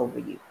rule over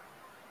you.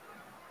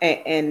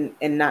 And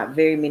not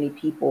very many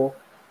people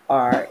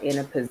are in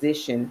a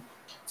position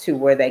to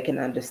where they can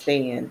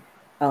understand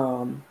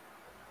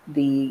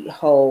the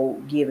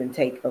whole give and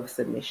take of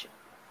submission.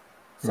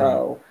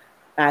 So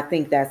I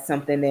think that's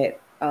something that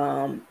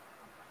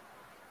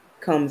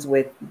comes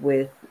with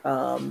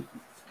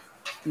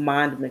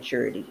mind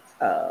maturity,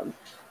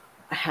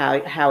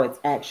 how it's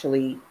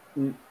actually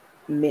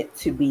meant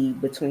to be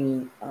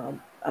between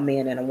a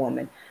man and a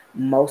woman.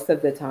 Most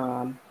of the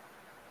time,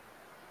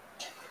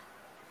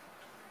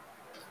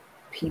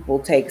 people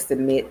take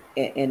submit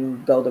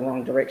and go the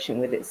wrong direction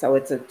with it. So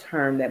it's a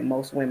term that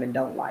most women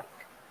don't like.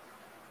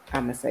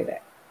 I'm gonna say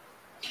that.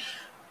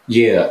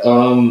 Yeah.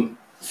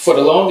 For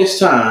the longest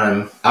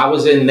time, I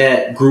was in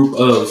that group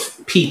of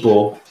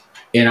people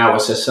in our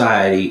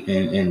society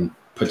and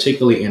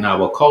particularly in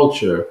our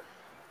culture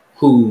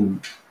who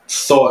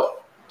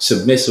thought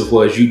submissive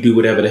was you do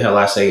whatever the hell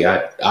I say,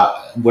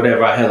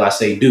 whatever the hell I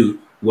say do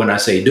when I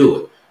say do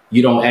it.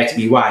 You don't ask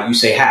me why, you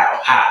say how,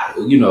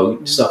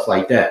 stuff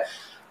like that.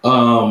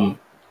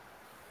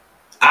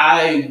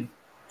 I,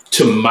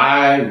 to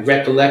my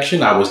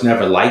recollection, I was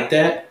never like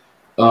that.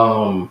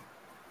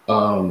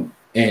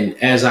 And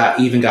as I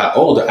even got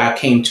older, I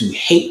came to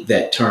hate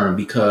that term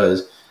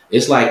because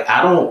it's like,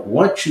 I don't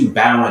want you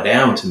bowing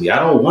down to me. I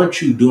don't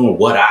want you doing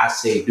what I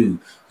say do.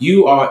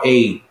 You are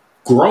a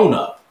grown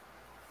up.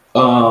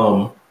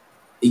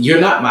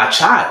 You're not my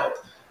child.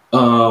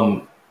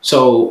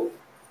 So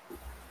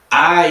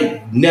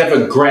I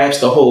never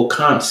grasped the whole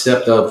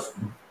concept of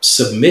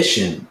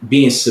submission,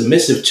 being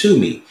submissive to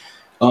me.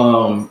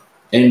 And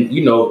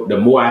the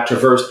more I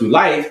traversed through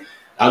life,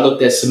 I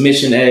looked at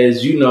submission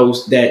as,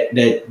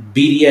 that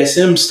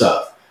BDSM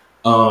stuff.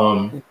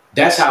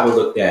 That's how I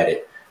looked at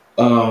it.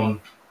 And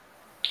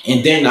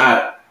then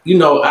I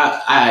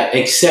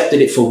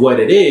accepted it for what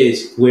it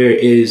is, where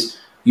it is,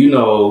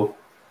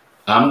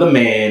 I'm the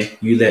man,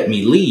 you let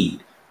me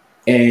lead.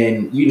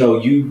 And,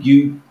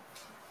 you're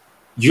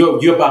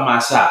by my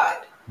side.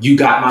 You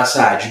got my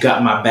side, you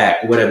got my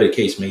back, whatever the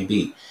case may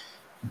be.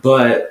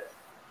 But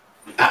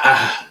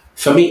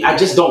for me, I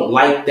just don't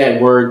like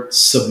that word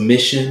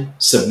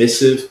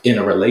submissive in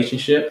a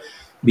relationship,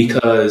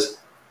 because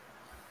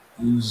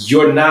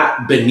you're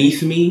not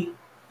beneath me.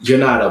 You're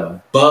not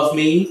above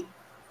me.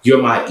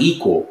 You're my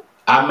equal.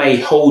 I may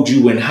hold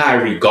you in high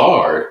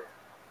regard,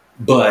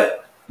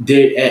 but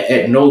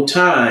at no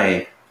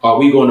time are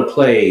we going to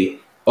play,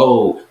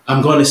 oh,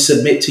 I'm going to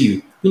submit to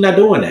you. We're not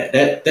doing that.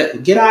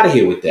 That get out of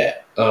here with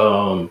that.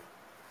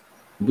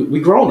 We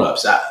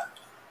grown-ups. I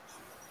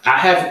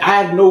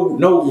have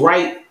no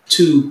right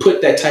to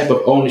put that type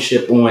of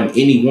ownership on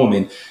any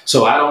woman.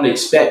 So I don't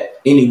expect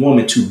any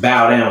woman to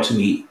bow down to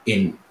me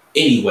in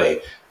any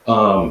way.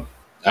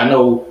 I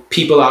know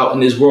people out in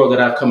this world that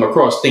I've come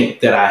across think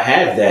that I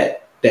have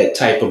that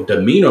type of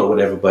demeanor or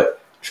whatever, but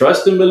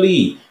trust and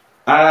believe,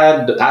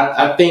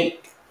 I think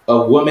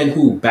a woman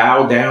who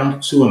bow down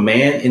to a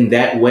man in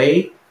that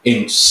way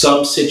in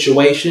some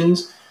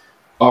situations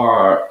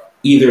are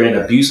either in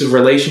abusive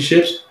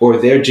relationships or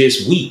they're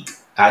just weak.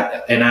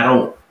 I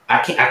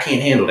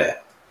can't handle that.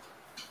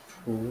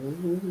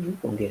 Ooh, you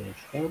gonna get in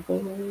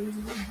trouble.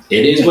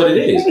 It is what it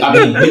is. I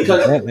mean,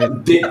 because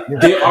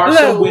there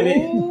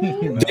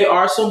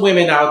are some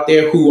women out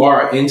there who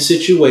are in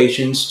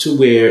situations to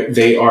where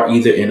they are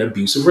either in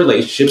abusive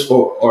relationships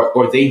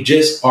or they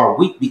just are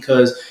weak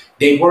because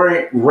they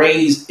weren't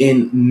raised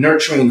in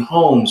nurturing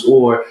homes,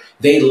 or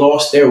they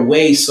lost their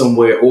way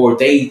somewhere, or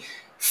they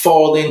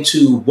fall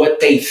into what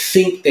they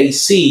think they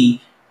see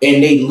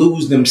and they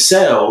lose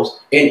themselves,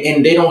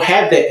 and they don't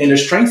have that inner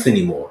strength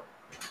anymore.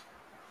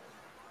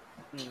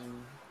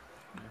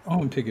 I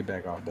want to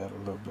piggyback off that a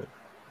little bit.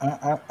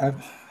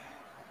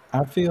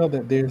 I feel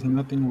that there's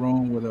nothing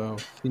wrong with a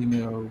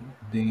female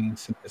being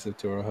submissive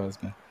to her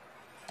husband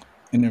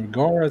in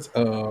regards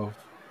of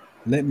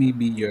let me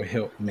be your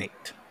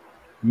helpmate,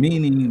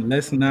 meaning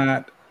let's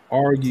not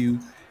argue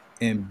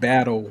and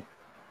battle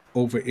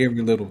over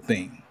every little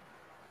thing.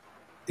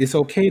 It's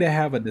okay to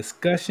have a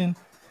discussion,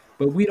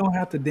 but we don't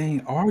have to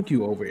dang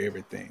argue over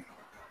everything.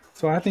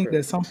 So I think True.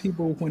 that some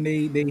people when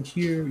they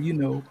hear,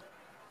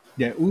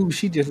 that ooh,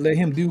 she just let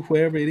him do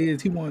whatever it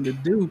is he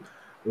wanted to do,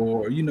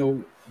 or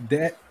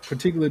that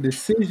particular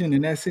decision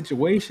in that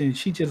situation,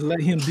 she just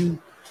let him do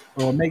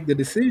or make the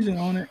decision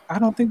on it. I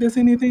don't think there's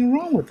anything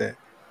wrong with that.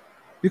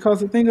 Because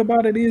the thing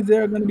about it is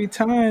there are going to be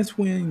times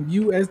when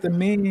you as the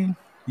man,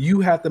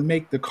 you have to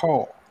make the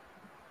call.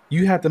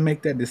 You have to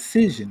make that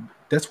decision.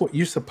 That's what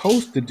you're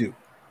supposed to do.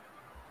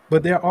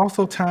 But there are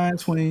also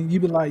times when you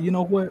be like, you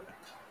know what?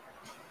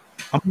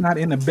 I'm not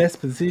in the best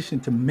position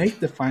to make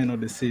the final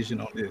decision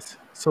on this.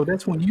 So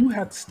that's when you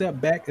have to step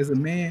back as a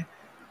man,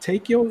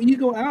 take your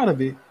ego out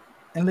of it,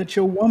 and let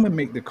your woman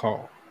make the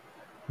call.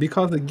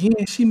 Because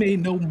again, she may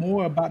know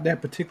more about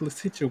that particular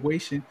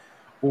situation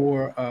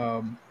or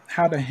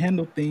how to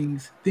handle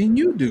things than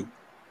you do.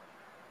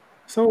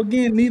 So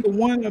again, neither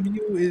one of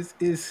you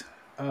is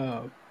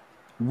uh,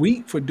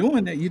 weak for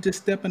doing that. You're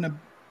just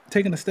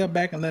taking a step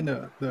back and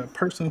letting the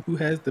person who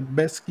has the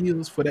best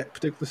skills for that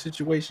particular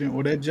situation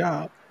or that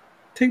job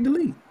take the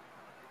lead.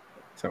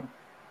 So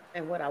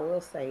And what I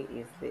will say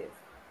is this: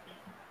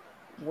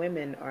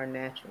 women are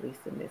naturally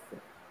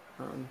submissive,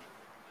 um,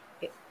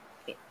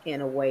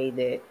 in a way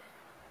that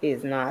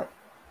is not,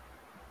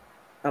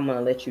 I'm going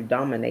to let you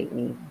dominate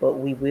me, but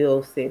we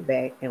will sit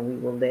back and we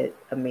will let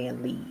a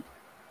man lead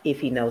if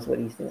he knows what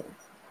he's doing.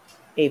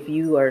 If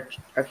you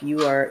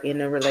are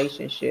in a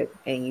relationship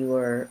and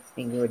you're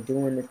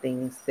doing the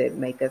things that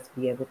make us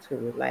be able to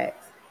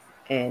relax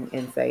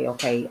and say,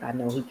 okay, I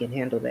know he can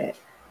handle that.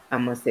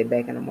 I'm gonna sit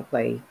back and I'm gonna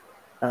play,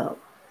 uh,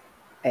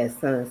 as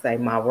sons say,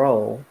 my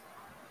role.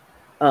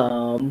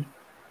 Um,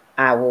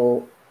 I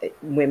will.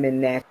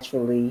 Women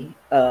naturally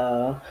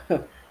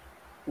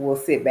will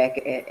sit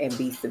back and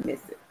be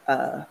submissive.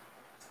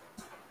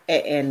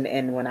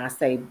 And when I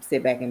say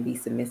sit back and be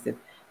submissive,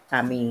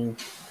 I mean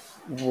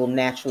will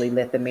naturally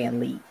let the man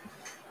lead.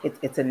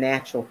 It's a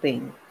natural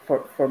thing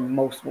for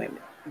most women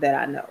that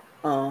I know.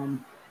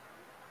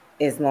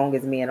 As long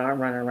as men aren't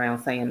running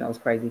around saying those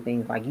crazy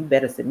things like "you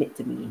better submit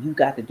to me" and "you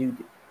got to do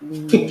this."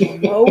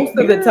 Most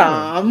of the yeah,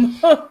 time,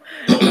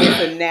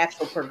 it's a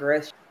natural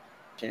progression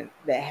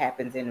that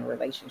happens in a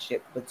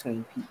relationship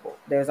between people.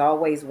 There's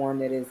always one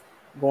that is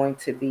going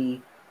to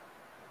be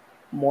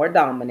more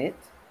dominant,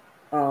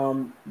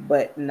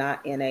 but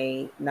not in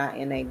a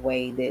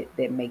way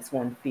that makes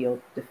one feel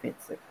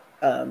defensive.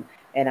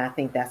 And I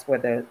think that's where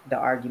the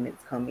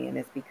arguments come in.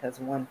 Is because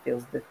one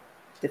feels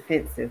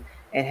defensive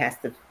and has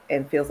to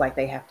and feels like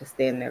they have to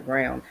stand their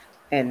ground.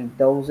 And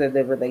those are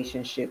the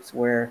relationships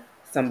where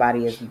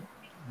somebody is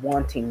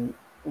wantingly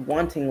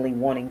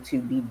wanting to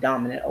be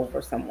dominant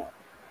over someone.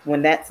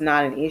 When that's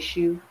not an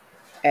issue,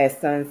 as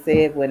Son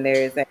said, when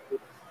there is a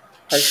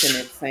person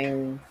that's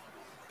saying,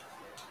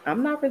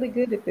 I'm not really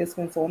good at this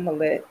one, so I'm gonna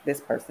let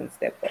this person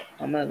step up.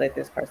 I'm gonna let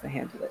this person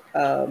handle it.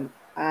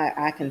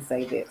 I can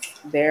say this: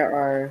 there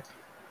are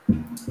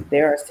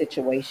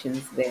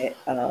situations that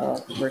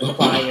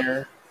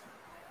require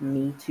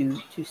me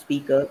to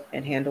speak up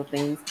and handle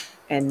things,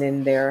 and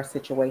then there are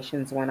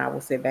situations when I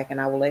will sit back and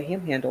I will let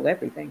him handle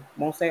everything.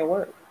 Won't say a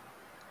word.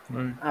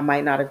 right. I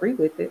might not agree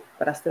with it,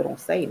 but I still don't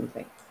say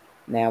anything.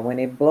 Now, when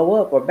it blow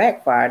up or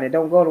backfire and it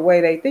don't go the way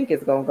they think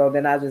it's gonna go,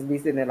 then I'll just be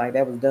sitting there like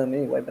that was dumb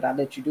anyway. But I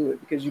let you do it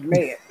because you're the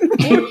man.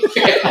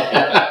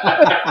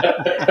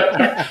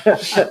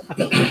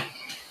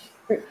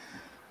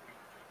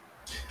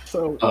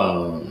 So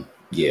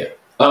Yeah.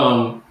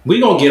 We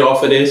gonna get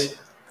off of this.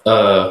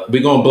 We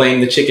gonna blame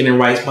the Chicken and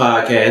Rice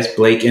podcast,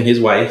 Blake and his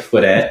wife,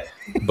 for that.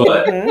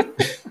 But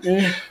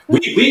Mm-hmm.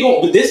 we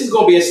gonna. This is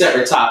gonna be a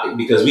separate topic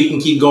because we can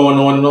keep going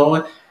on and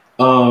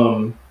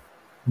on.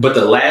 But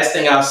the last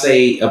thing I'll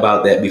say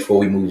about that before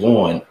we move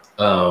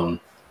on,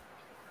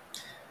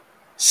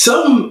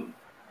 some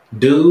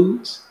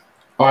dudes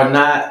are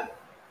not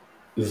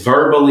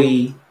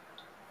verbally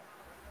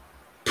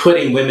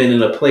putting women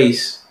in a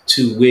place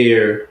to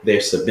where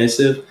they're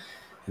submissive.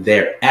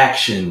 Their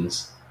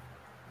actions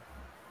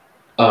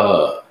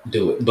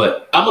do it.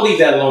 But I'm gonna leave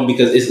that alone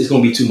because it's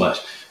gonna be too much.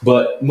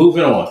 But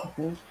moving on.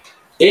 Mm-hmm.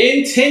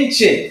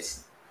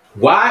 Intentions.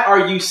 Why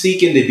are you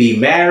seeking to be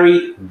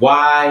married?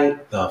 Why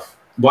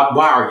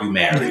are you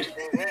married?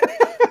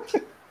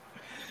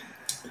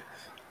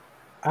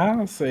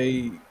 I'll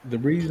say the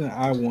reason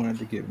I wanted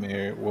to get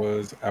married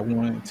was I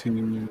wanted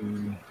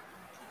to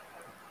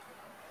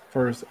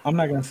first. I'm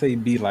not gonna say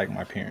be like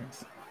my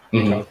parents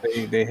Mm-hmm.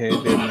 because they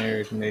had their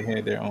marriage and they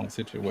had their own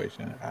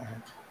situation.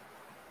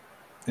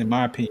 In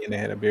my opinion, they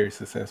had a very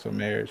successful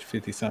marriage,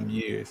 50 some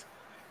years,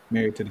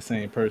 married to the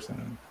same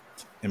person.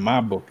 In my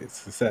book, it's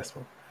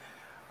successful.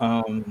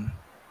 Um,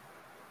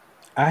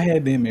 I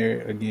had been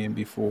married again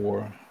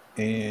before,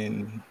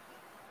 and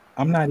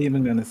I'm not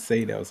even gonna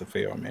say that was a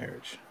failed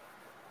marriage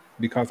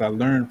because I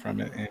learned from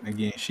it, and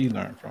again, she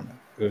learned from it.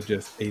 It was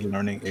just a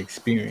learning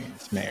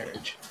experience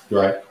marriage.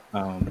 Right.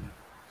 Um,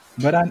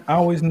 but I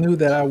always knew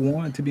that I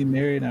wanted to be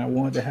married and I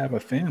wanted to have a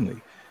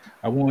family.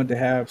 I wanted to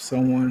have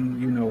someone,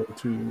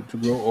 to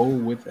grow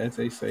old with, as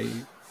they say.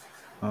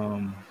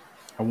 Um,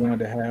 I wanted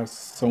to have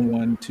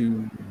someone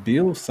to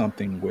build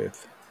something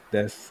with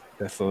that's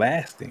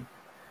lasting.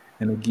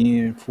 And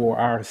again, for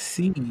our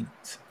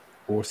seeds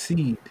or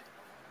seed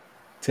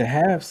to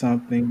have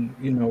something,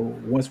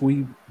 once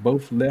we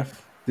both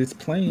left this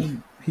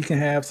plane, he can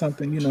have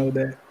something,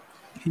 that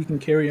he can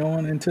carry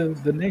on into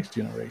the next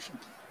generation.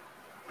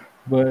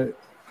 But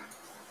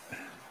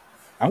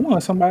I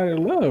want somebody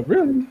to love,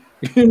 really.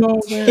 You know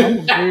what I'm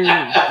saying? I'm a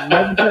very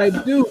loving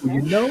type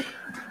dude.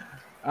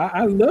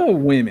 I love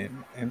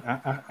women, and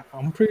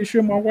I'm pretty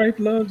sure my wife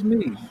loves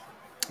me.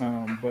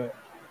 But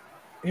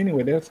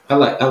anyway, I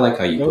like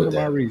how you those are put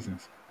my that.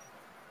 reasons.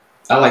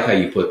 I like how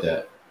you put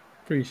that.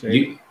 Appreciate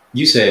it.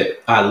 You said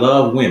I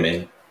love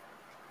women,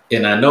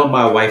 and I know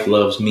my wife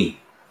loves me.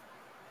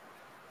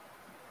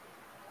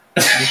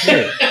 That's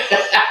right.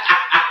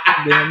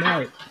 Damn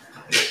right.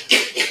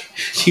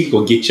 You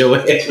gonna get your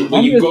ass when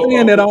I'm you just go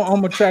saying that home.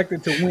 I'm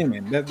attracted to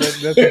women. That's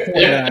the point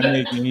that I'm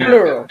making here.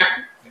 Plural.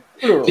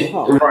 Plural,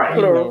 huh? Right.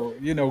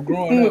 Plural.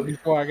 Growing up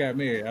before I got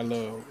married, I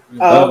love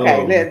Oh,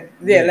 okay. Oh.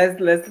 that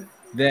Let's.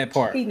 that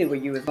part. He knew where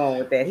you was going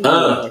with that. He knew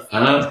it.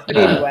 Uh. But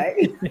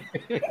anyway,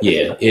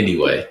 Yeah.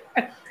 Anyway.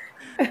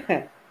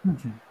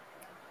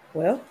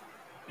 well,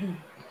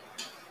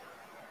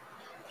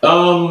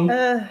 Um.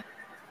 uh,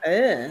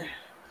 uh,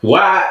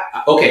 Why?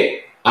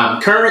 Okay.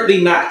 I'm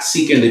currently not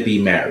seeking to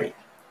be married.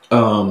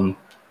 Um.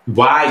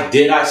 Why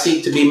did I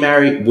seek to be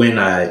married when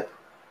I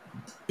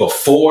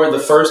before the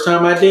first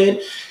time I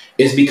did?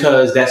 Is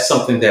because that's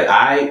something that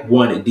I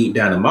wanted deep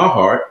down in my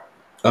heart.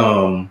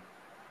 Um.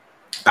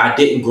 I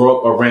didn't grow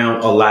up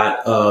around a lot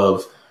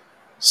of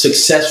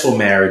successful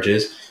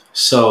marriages,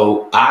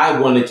 so I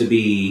wanted to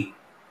be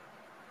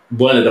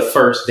one of the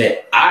first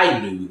that I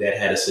knew that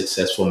had a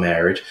successful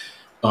marriage.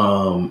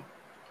 Um,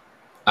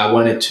 I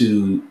wanted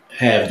to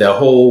have the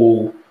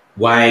whole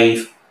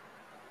wife,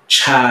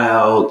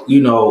 child,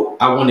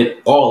 I wanted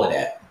all of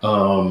that.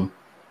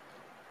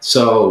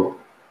 So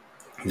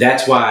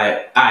that's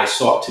why I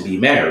sought to be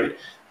married.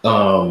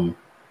 Um,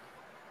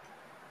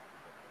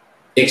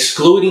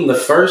 Excluding the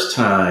first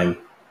time,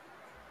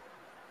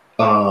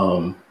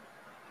 um,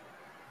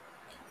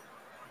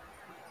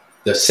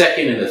 the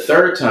second and the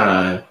third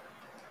time,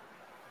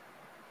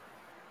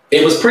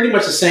 it was pretty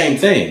much the same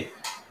thing.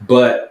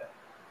 But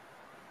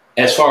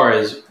as far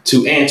as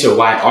to answer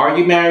why are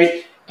you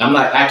married,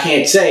 I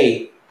can't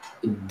say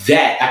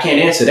that. I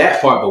can't answer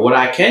that part. But what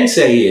I can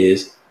say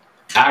is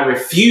I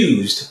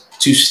refused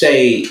to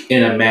stay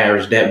in a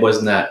marriage that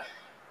was not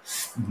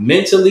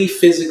mentally,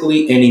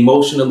 physically, and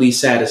emotionally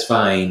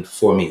satisfying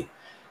for me.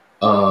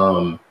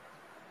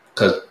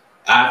 Because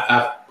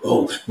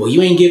oh, well,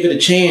 you ain't give it a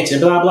chance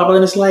and blah, blah, blah.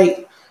 And it's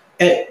like,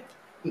 eh,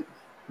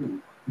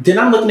 then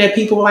I'm looking at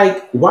people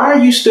like, why are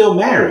you still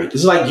married?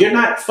 It's like, you're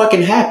not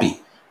fucking happy.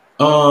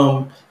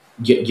 Um,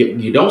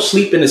 you don't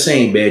sleep in the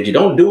same bed. You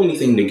don't do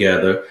anything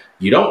together.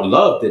 You don't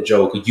love the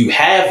Joker. You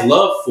have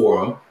love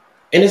for him.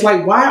 And it's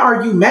like, why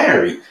are you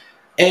married?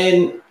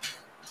 And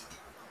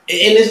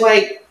it's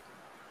like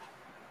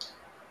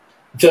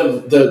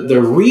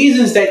the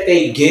reasons that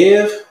they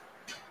give,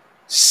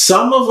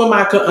 some of them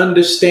I could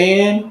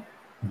understand,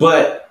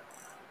 but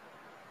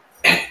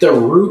at the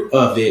root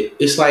of it,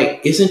 it's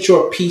like, isn't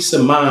your peace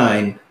of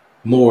mind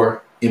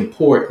more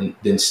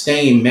important than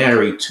staying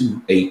married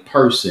to a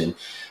person,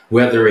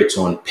 whether it's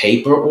on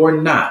paper or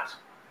not?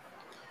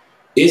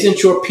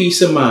 Isn't your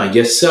peace of mind,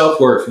 your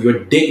self-worth,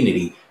 your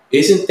dignity,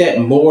 isn't that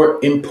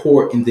more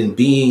important than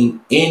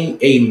being in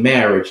a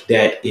marriage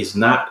that is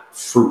not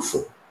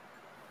fruitful?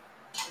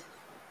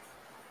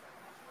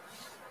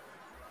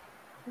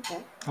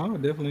 okay. I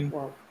would definitely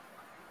Well,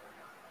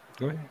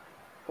 go ahead.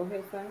 go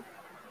ahead, son.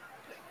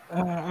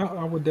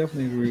 I would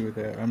definitely agree with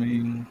that. I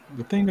mean,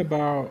 the thing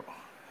about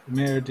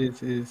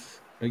marriages is,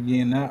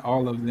 again, not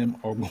all of them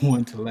are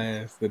going to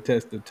last the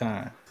test of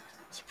time.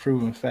 It's a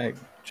proven fact.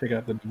 Check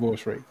out the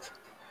divorce rates.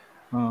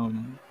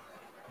 Um,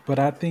 but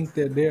I think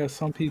that there are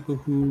some people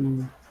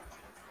who,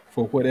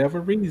 for whatever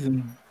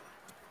reason,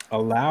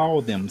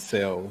 allow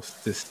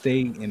themselves to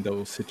stay in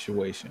those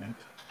situations,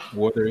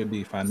 whether it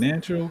be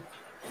financial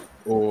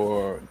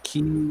or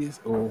kids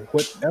or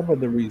whatever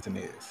the reason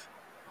is.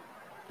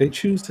 They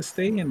choose to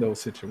stay in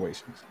those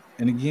situations.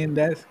 And again,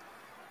 that's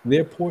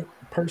their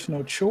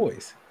personal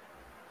choice.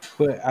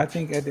 But I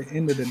think at the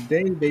end of the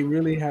day, they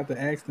really have to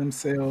ask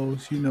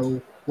themselves,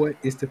 what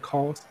is the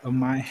cost of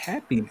my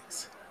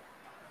happiness?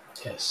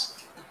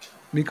 Yes.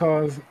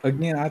 Because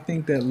again, I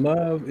think that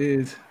love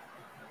is,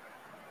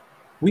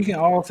 we can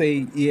all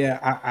say, yeah,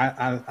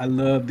 I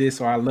love this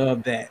or I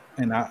love that,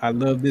 and I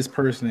love this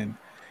person,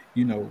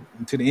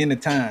 to the end of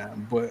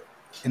time. But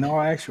in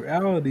all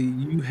actuality,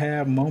 you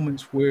have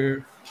moments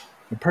where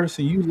the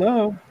person you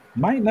love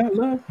might not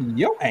love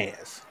your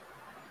ass.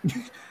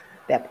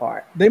 that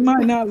part. They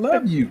might not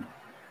love you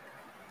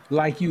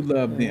like you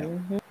love them.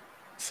 Hmm.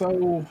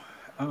 So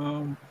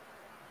um,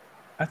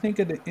 I think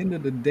at the end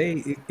of the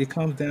day, it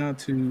comes down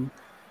to,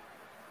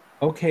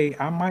 okay,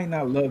 I might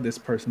not love this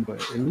person, but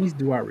at least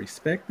do I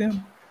respect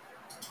them?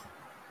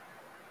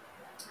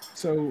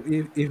 So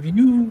if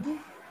you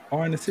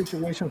are in a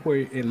situation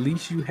where at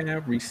least you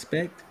have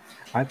respect,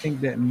 I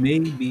think that may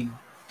be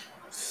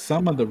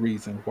some of the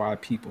reason why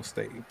people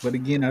stay. But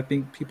again, I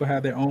think people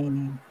have their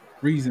own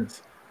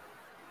reasons.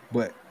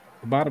 But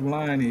the bottom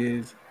line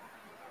is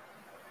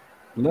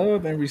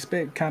love and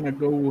respect kind of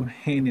go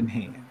hand in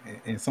hand,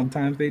 and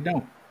sometimes they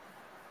don't.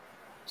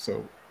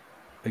 So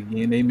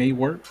again, they may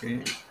work,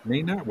 and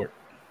may not work.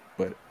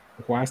 But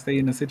why stay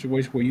in a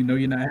situation where you know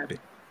you're not happy?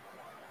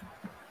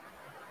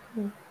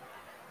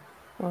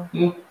 Well,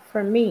 Mm.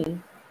 for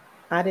me,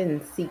 I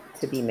didn't seek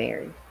to be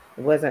married.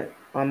 It wasn't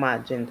on my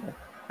agenda.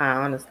 I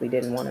honestly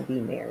didn't want to be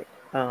married.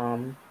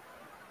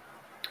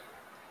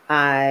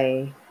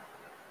 I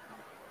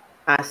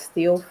I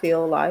still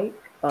feel like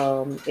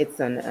it's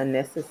an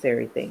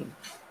unnecessary thing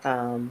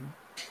um,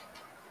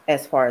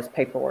 as far as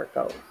paperwork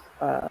goes.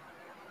 Uh,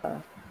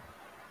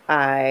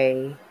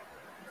 I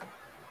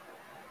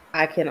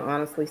I can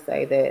honestly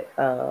say that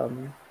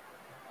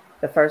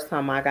the first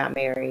time I got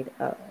married,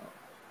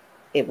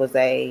 it was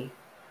a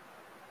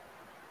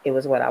it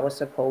was what I was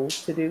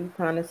supposed to do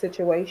kind of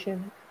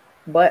situation.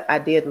 But I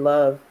did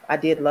love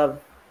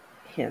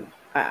him.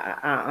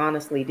 I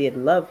honestly did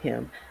love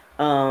him.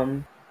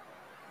 Um,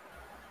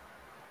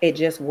 it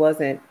just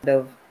wasn't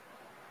of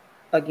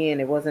again,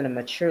 it wasn't a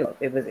mature love.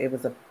 It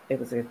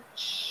was a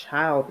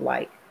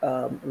childlike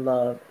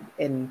love,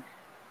 and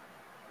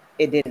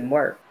it didn't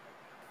work.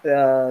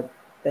 The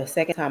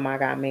second time I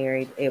got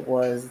married, it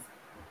was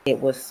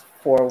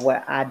for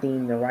what I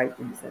deemed the right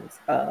reasons.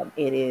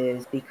 It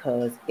is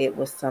because it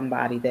was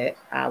somebody that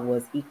I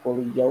was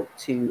equally yoked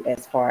to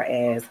as far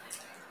as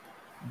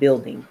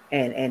building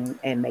and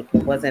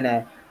making. It wasn't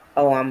a,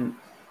 oh,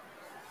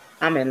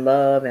 I'm in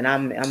love and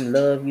I'm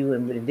love you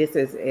and this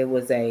is, it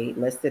was a,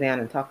 let's sit down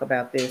and talk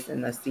about this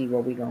and let's see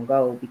where we gonna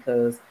go,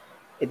 because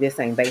this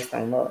ain't based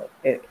on love.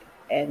 It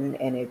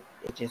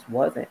just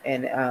wasn't.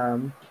 And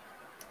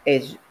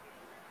it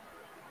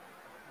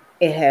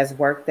it has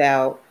worked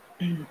out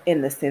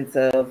in the sense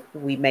of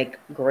we make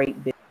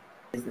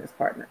business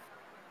partners,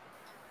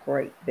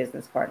 great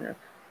business partners.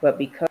 But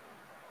because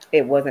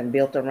it wasn't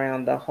built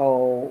around the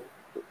whole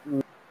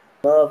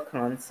love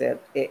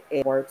concept, it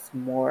works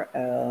more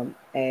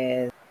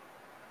as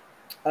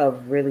a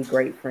really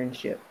great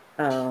friendship.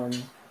 And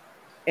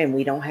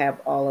we don't have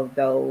all of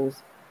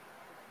those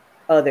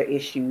other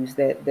issues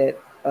that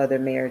other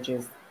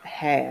marriages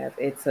have.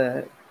 It's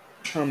a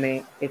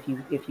coming, if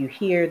you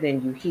hear,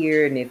 then you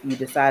hear, and if you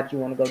decide you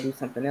want to go do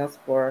something else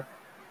for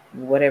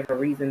whatever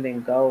reason,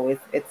 then go.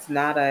 It's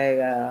not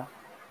a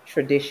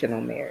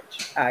traditional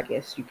marriage, I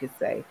guess you could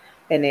say,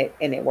 and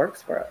it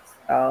works for us.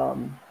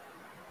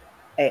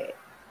 It,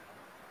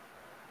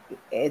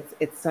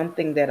 it's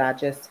something that I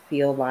just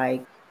feel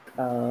like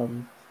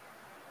um,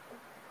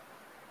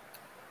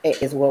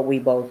 it is what we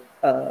both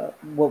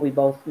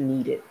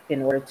needed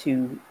in order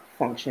to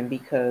function,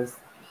 because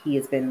he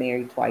has been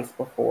married twice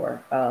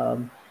before,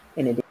 and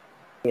it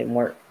didn't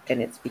work, and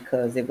it's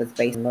because it was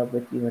based in love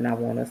with you and I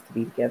want us to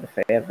be together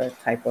forever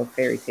type of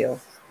fairy tale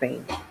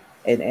thing,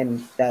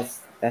 and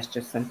that's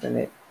just something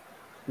that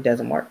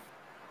doesn't work.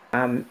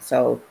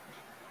 So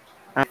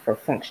I'm for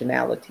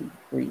functionality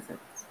reasons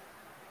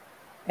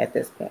at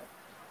this point.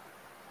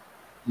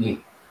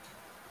 Mm.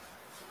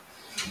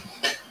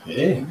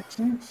 Yeah, Makes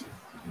sense.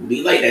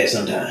 be like that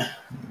sometime.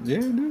 Yeah,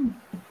 I do.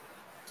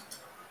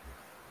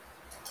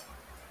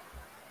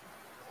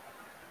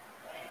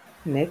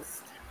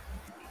 Next.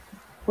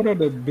 What are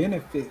the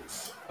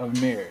benefits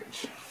of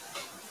marriage?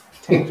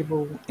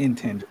 Tangible,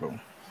 intangible.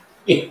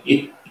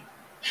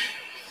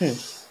 Hmm.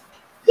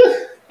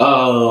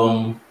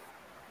 um,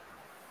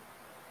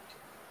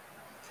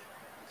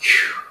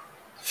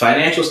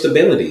 Financial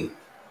stability.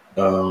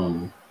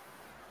 Um,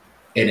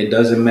 and it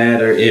doesn't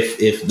matter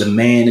if the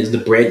man is the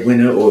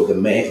breadwinner or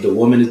the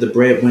woman is the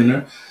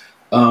breadwinner.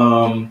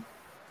 Um,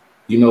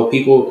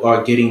 people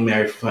are getting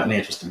married for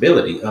financial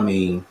stability. I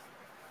mean,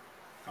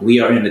 we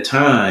are in a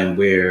time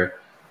where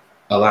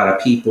a lot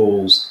of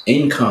people's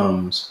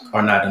incomes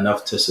are not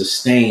enough to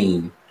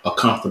sustain a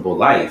comfortable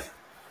life.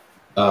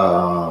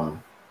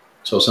 Um,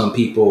 so some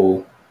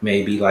people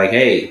may be like,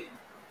 hey,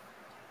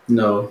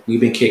 we've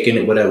been kicking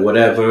it, whatever,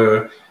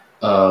 whatever.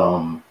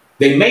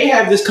 They may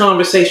have this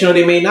conversation or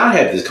they may not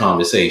have this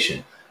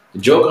conversation. The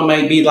joker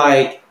might be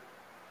like,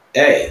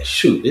 hey,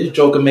 shoot, this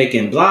joker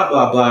making blah,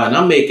 blah, blah, and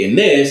I'm making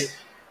this.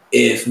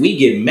 If we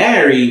get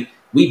married,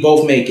 we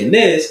both making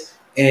this,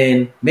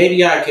 and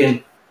maybe I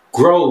can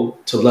grow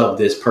to love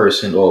this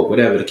person or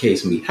whatever the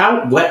case may be.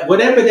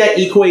 Whatever that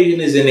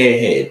equation is in their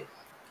head.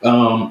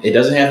 It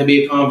doesn't have to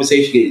be a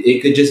conversation.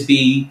 It could just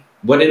be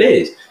what it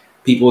is.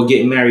 People are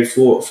getting married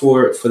for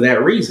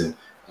that reason.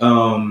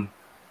 Um,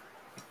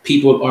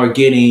 People are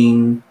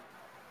getting.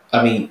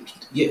 I mean,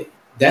 yeah,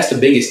 that's the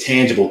biggest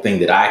tangible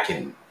thing that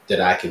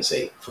that I can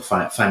say for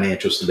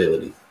financial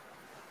stability.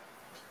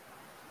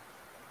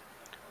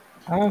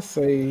 I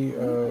say,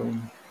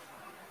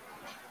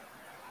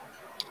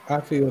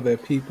 I feel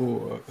that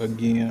people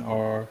again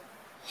are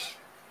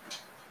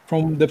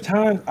from the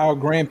time our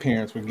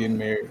grandparents were getting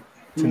married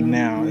to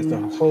now. It's a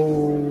Mm-hmm.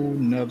 whole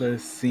nother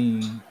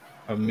scene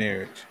of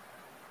marriage.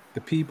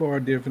 The people are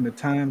different. The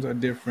times are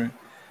different.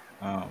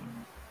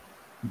 Um,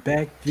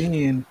 Back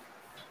then,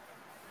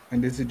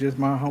 and this is just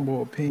my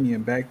humble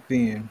opinion. Back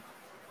then,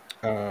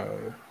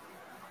 uh,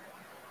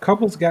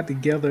 couples got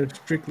together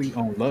strictly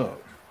on love.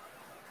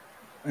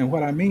 And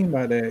what I mean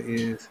by that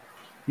is,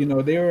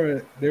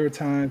 there were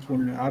times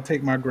when I'll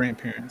take my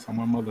grandparents on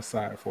my mother's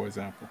side, for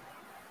example.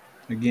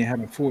 Again,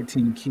 having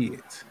 14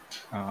 kids.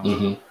 Um,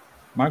 Hmm.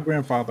 my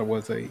grandfather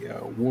was a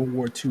World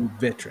War II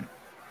veteran.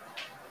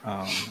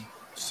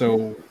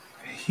 So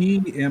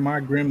he and my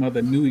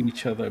grandmother knew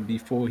each other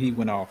before he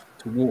went off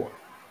to war.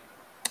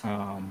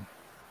 Um,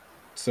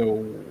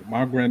 so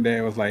my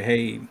granddad was like,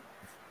 "Hey,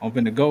 I'm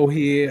gonna go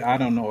here. I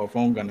don't know if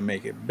I'm gonna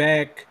make it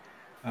back.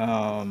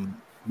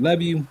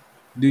 Love you.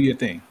 Do your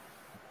thing.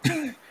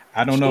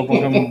 I don't know if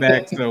I'm coming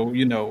back. So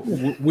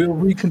we'll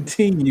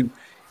recontinue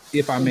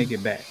if I make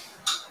it back."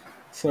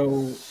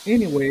 So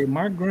anyway,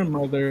 my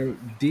grandmother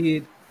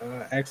did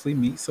actually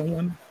meet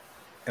someone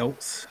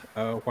else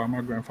while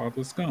my grandfather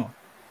was gone.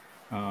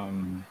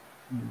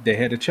 They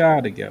had a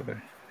child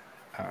together.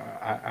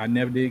 I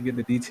never did get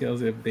the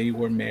details if they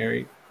were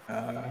married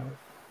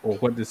or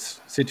what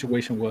this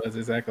situation was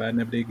exactly. I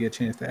never did get a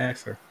chance to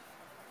ask her.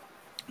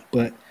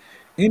 But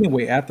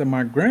anyway, after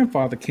my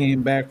grandfather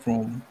came back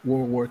from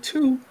World War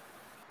II,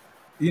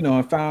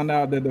 and found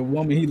out that the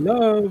woman he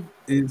loved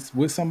is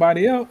with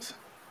somebody else,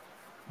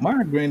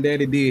 my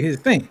granddaddy did his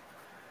thing.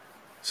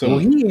 So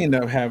Mm. he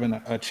ended up having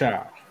a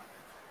child.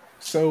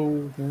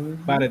 So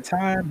by Mm-hmm. the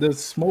time the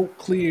smoke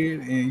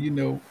cleared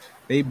and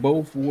they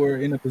both were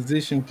in a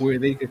position where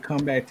they could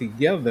come back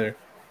together,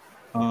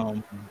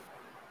 um,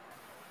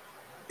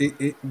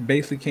 it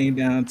basically came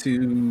down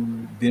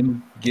to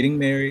them getting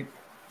married,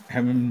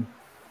 having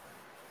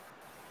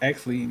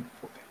actually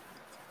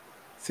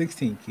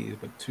 16 kids,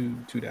 but two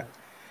died.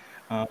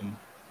 Um,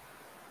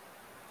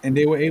 and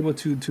they were able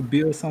to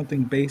build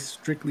something based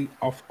strictly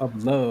off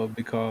of love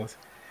because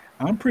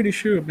I'm pretty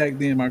sure back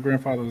then my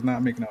grandfather was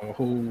not making a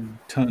whole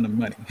ton of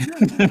money.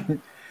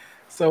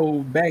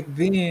 So back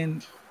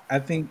then, I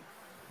think,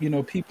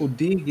 people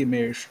did get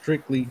married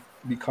strictly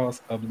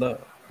because of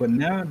love. But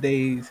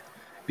nowadays,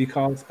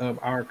 because of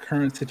our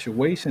current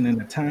situation and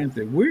the times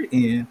that we're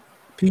in,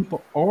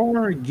 people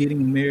are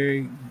getting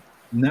married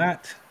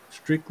not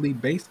strictly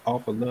based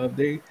off of love.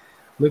 They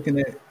looking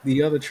at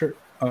the other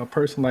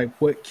person like,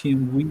 what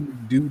can we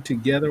do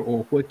together,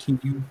 or what can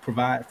you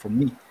provide for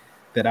me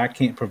that I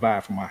can't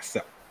provide for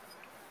myself?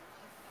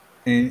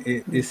 And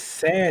it's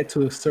sad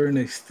to a certain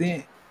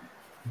extent,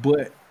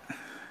 but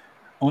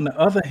on the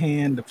other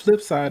hand, the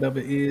flip side of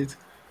it is,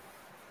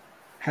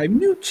 have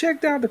you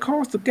checked out the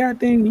cost of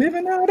goddamn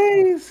living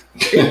nowadays?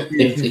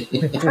 It is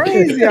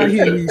crazy out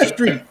here in these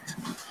streets.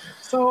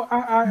 So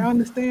I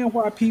understand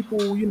why people,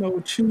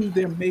 choose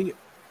their mate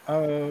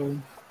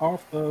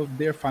off of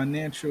their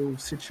financial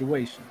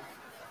situation.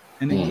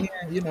 And Mm.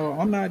 again,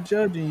 I'm not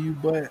judging you,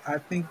 but I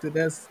think that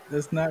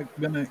that's not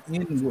gonna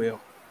end well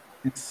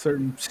in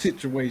certain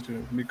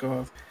situations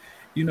because,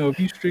 if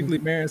you strictly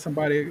marry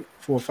somebody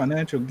for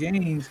financial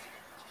gains,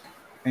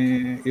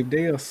 and if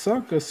they a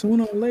sucker,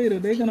 sooner or later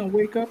they're gonna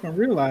wake up and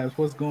realize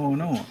what's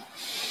going on.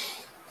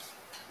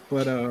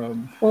 But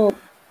Well,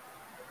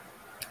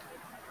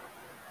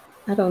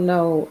 I don't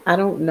know. I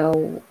don't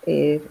know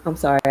if I'm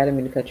sorry. I didn't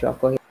mean to cut you off.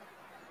 Go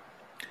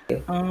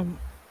ahead. um,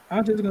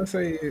 I'm just gonna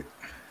say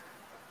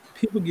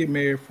people get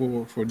married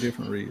for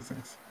different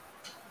reasons.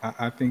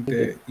 I think They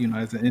do. that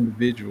as an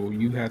individual,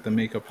 you have to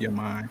make up your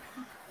mind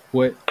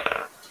what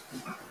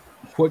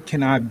what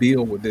can I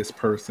build with this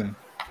person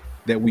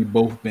that we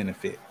both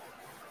benefit.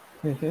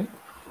 Mm-hmm.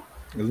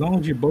 As long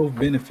as you're both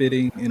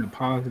benefiting in a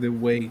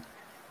positive way,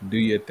 do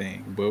your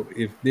thing. But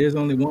if there's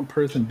only one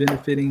person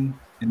benefiting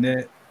in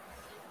that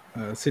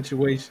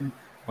situation,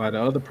 while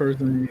the other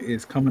person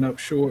is coming up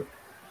short,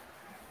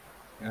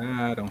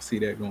 I don't see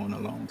that going a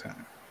long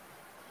time.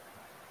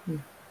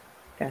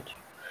 Gotcha.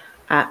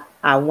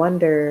 I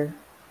wonder,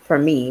 for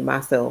me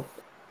myself,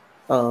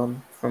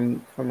 from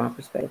my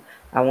perspective,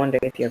 I wonder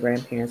if your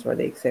grandparents were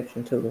the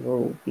exception to the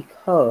rule,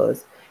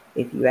 because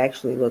if you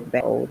actually look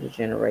back at the older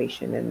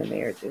generation in the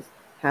marriages,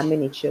 how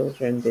many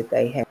children did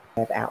they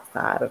have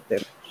outside of their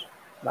marriage?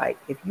 Like,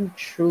 if you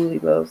truly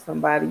love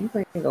somebody, you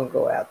ain't gonna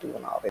go out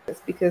doing all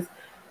this, because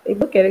if you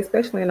look at it,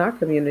 especially in our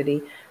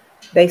community,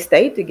 they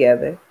stayed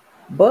together,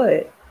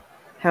 but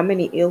how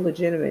many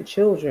illegitimate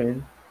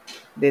children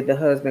did the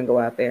husband go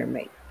out there and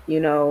make?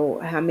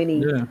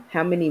 Yeah.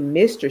 How many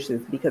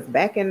mistresses? Because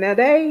back in that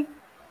day,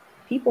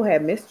 people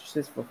had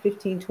mistresses for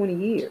 15, 20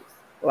 years.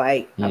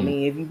 Like, I Mm.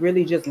 mean, if you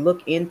really just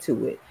look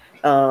into it,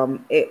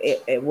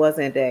 it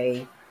wasn't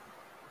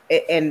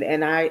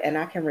and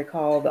I can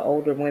recall the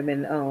older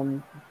women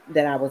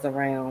that I was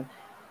around.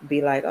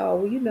 be like, oh,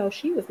 well,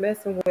 she was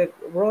messing with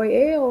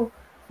Roy L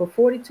for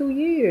 42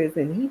 years,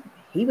 and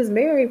he was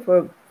married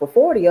for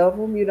 40 of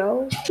them.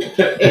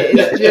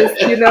 It's just,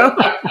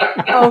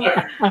 so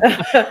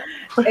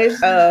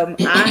it's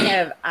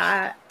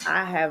I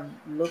have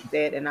looked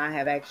at, and I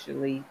have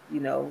actually,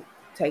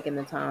 taken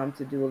the time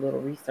to do a little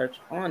research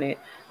on it.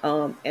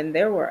 And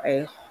there were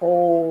a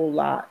whole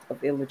lot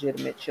of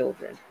illegitimate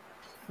children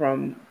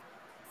from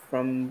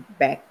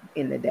back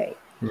in the day.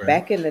 Right.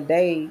 Back in the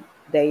day,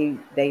 they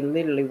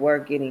literally were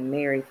getting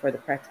married for the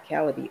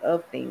practicality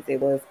of things. It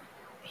was,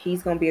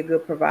 he's gonna be a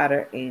good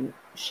provider, and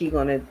she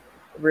gonna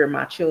rear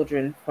my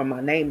children for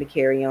my name to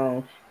carry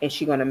on, and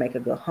she gonna make a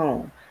good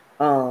home.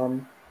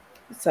 Um,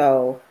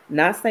 so,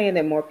 not saying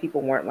that more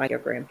people weren't like your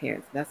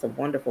grandparents. That's a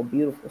wonderful,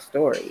 beautiful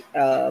story.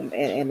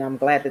 And I'm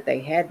glad that they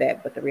had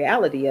that. But the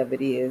reality of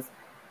it is,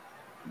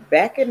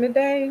 back in the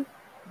day,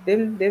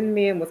 them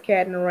men was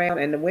catting around,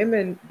 and the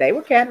women, they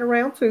were catting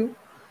around too.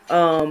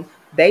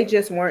 They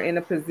just weren't in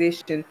a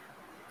position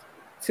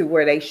to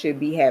where they should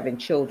be having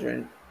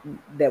children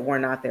that were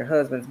not their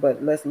husbands.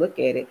 But let's look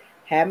at it.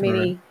 How Right.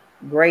 many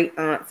great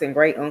aunts and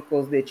great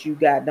uncles that you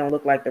got don't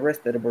look like the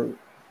rest of the brood?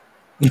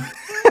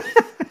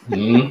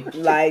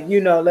 Mm-hmm. Like,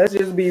 let's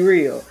just be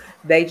real.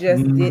 They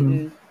just Hmm.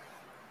 didn't.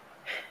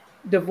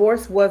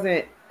 Divorce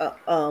wasn't.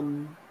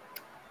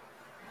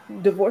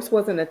 Divorce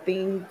wasn't a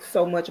thing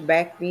so much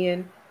back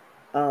then,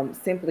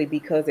 simply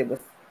because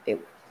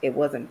it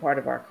wasn't part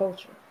of our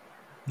culture.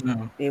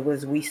 No, It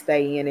was, we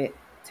stay in it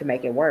to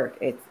make it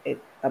work.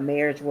 A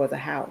marriage was a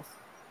house.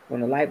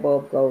 When the light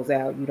bulb goes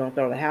out, you don't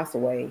throw the house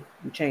away.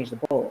 You change the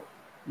bulb.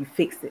 You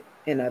fix it.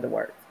 In other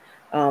words,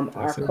 our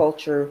that's it.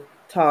 culture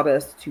taught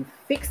us to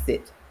fix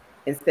it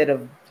instead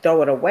of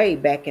throw it away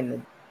back in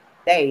the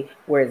day.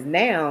 Whereas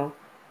now,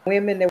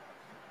 women that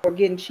were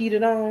getting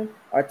cheated on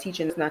are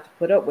teaching us not to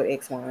put up with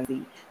X, Y, and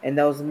Z. And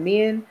those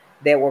men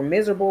that were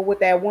miserable with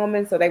that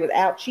woman, so they was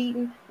out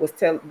cheating,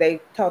 they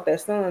taught their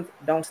sons,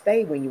 don't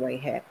stay when you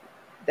ain't happy.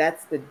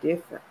 That's the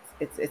difference.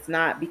 It's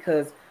not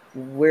because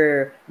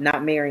we're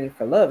not marrying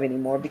for love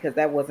anymore, because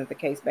that wasn't the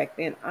case back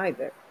then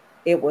either.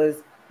 It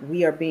was,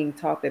 we are being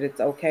taught that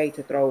it's okay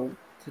to throw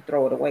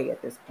it away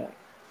at this point.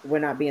 We're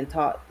not being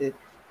taught that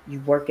you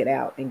work it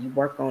out and you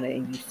work on it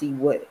and you see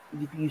what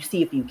you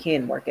see if you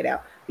can work it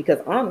out. Because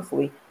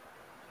honestly,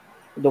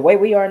 the way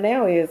we are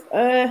now is,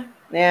 nah,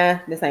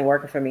 this ain't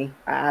working for me.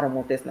 I don't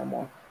want this no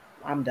more.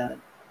 I'm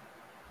done.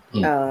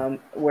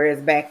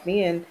 Whereas back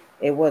then,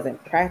 it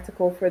wasn't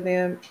practical for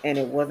them, and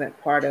it wasn't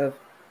part of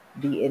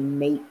the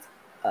innate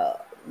uh,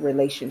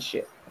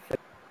 relationship for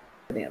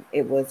them.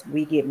 It was,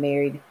 we get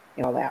married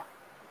and all out.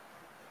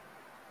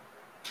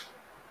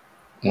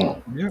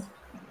 Mm. Yep,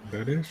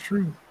 that is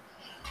true.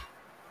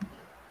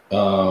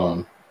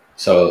 Um,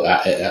 so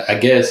I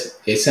guess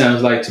it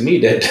sounds like to me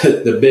that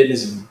the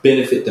business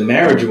benefit the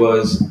marriage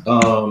was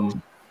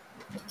um,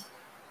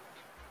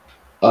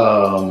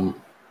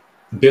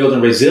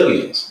 building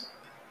resilience.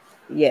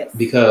 Yes,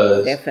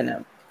 Because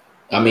definitely.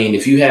 I mean,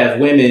 if you have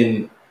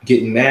women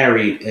getting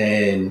married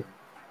and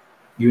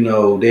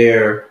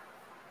they're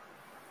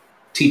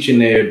teaching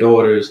their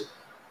daughters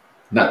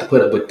not to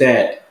put up with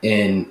that,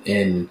 and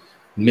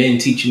men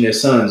teaching their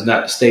sons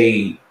not to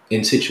stay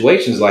in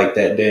situations like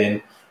that,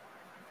 then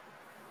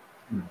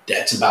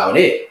that's about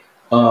it.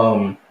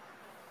 Um,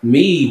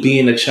 Me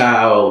being a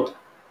child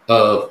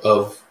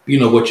of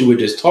what you were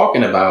just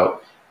talking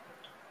about,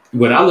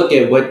 when I look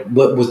at what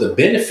was the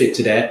benefit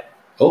to that,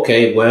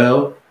 okay,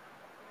 well,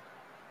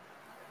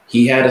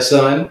 he had a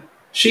son,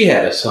 she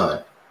had a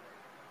son.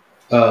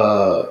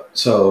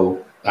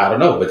 So I don't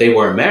know, but they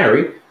weren't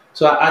married.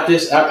 So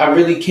I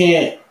really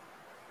can't.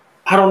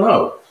 I don't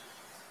know.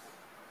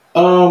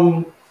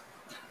 Um,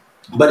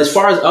 but as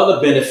far as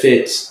other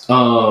benefits,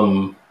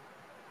 hell,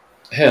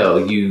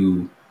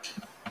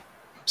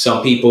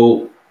 some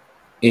people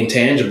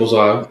intangibles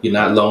are you're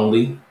not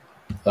lonely.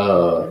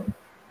 Uh, Hmm.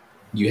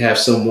 you have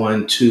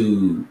someone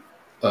to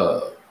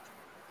uh,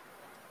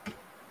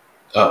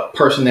 a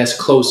person that's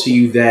close to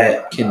you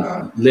that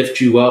can lift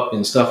you up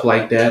and stuff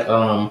like that.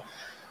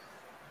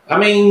 I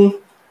mean,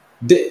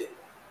 the,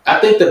 I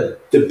think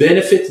the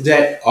benefits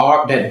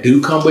that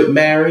do come with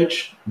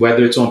marriage,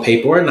 whether it's on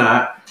paper or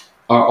not,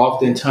 are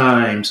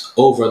oftentimes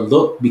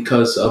overlooked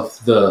because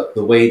of the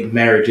way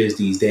marriage is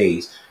these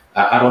days.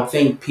 I don't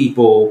think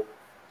people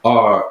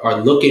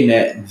are looking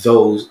at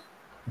those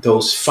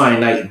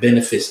finite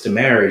benefits to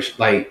marriage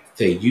like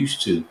they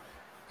used to.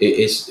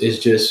 It's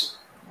just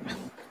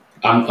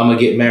I'm gonna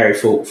get married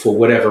for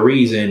whatever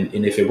reason,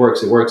 and if it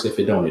works, it works. If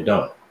it don't, it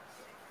don't.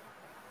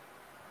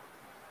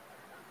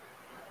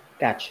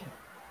 Gotcha.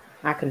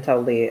 I can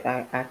totally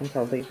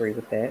agree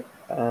with that.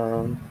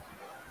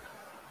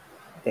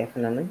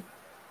 Definitely.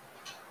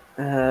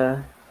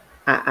 Uh,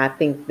 I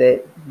think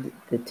that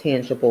the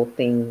tangible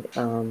thing,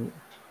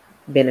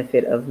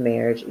 benefit of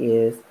marriage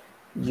is,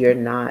 you're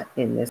not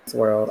in this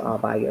world all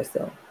by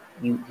yourself.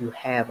 You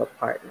have a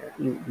partner.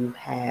 You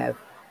have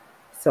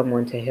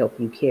someone to help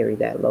you carry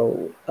that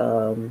load.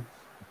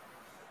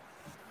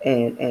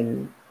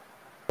 And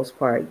most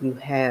part, you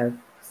have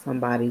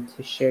somebody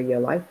to share your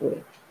life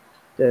with.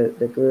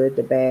 The good,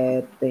 the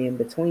bad, the in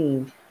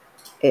between.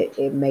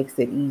 It makes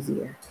it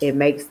easier. It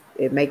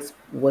makes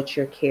what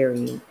you're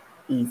carrying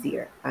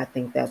easier. I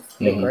think that's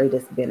the Hmm.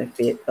 greatest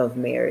benefit of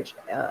marriage.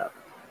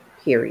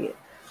 Period,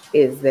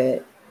 is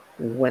that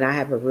when I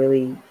have a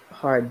really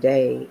hard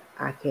day,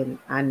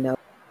 I know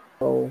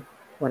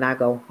when I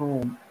go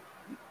home,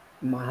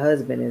 my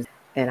husband is,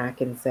 and I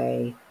can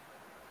say,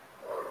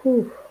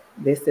 whew,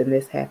 this and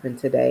this happened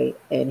today,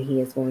 and he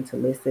is going to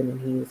listen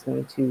and he is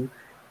going to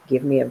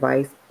give me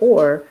advice,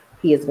 or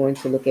he is going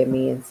to look at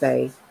me and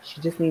say, she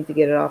just needs to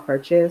get it off her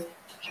chest.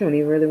 She don't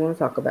even really want to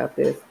talk about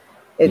this.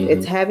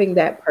 It's Hmm. having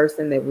that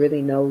person that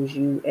really knows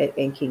you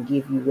and can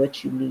give you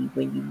what you need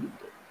when you need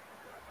it.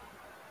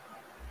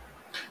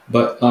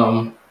 But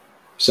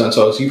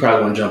Santos, you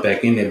probably want to jump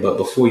back in there, but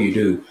before you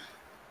do,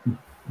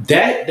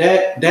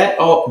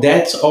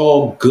 that's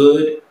all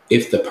good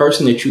if the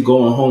person that you're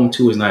going home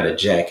to is not a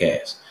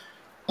jackass.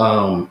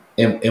 And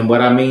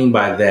what I mean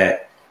by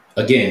that,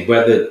 again,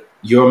 whether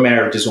your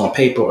marriage is on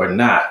paper or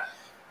not,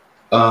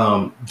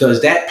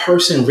 does that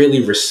person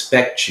really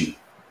respect you?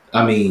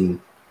 I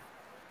mean,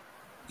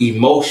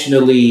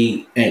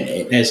 emotionally and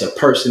as a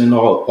person and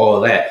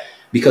all that.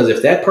 Because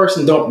if that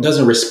person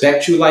doesn't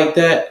respect you like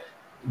that,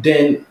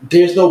 then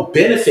there's no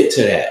benefit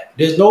to that.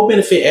 There's no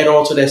benefit at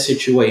all to that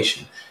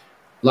situation.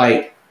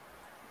 Like,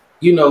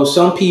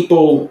 some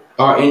people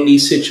are in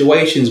these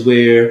situations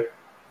where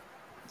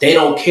they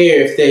don't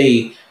care if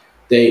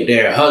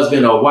their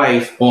husband or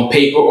wife, on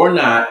paper or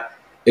not,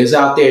 is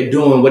out there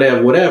doing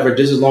whatever,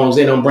 just as long as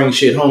they don't bring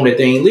shit home that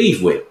they ain't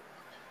leave with.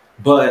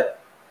 But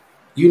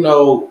you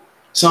know,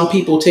 some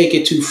people take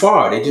it too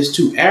far. They're just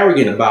too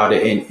arrogant about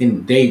it,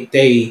 and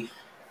they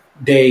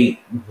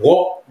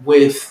walk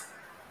with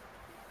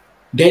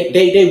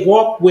they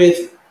walk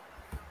with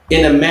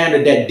in a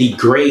manner that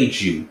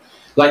degrades you.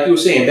 Like you were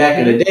saying back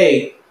in the Hmm.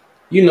 day,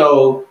 you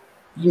know,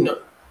 you know,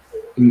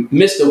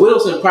 Mr.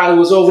 Wilson probably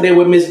was over there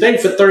with Miss Betty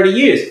for 30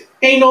 years.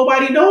 Ain't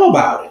nobody know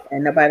about it.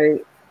 And nobody,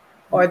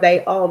 or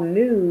they all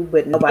knew,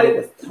 but nobody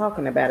was But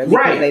talking about it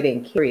because right, they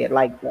didn't carry it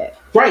like that.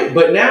 right.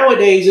 But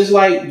nowadays it's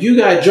like you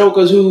got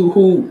jokers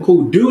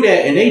who do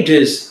that and they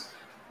just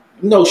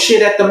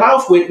shit at the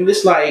mouth with, and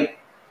it's like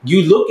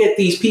you look at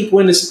these people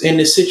in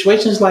this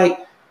situation, it's like,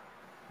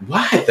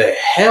 why the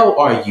hell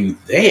are you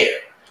there?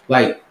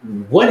 Like,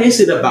 what is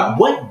it about? Hmm.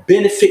 What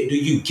benefit do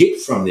you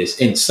get from this?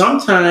 And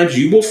sometimes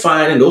you will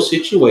find in those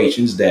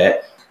situations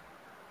that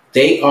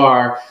they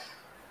are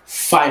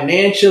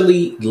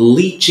financially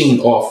leeching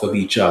off of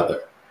each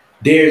other.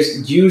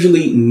 There's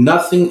usually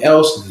nothing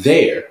else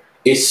there,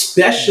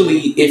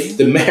 especially if Hmm.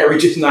 the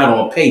marriage is not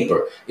on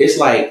paper. It's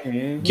like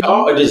Hmm.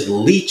 y'all are just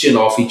leeching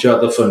off each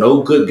other for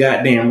no good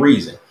goddamn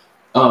reason.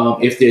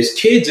 If there's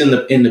kids in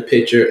the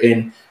picture,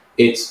 and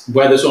it's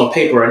whether it's on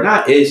paper or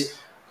not, is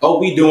oh,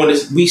 we doing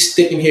this, we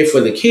sticking here for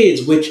the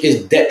kids, which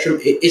is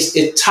detriment.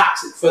 It's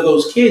toxic for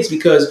those kids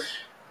because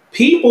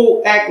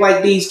people act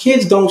like these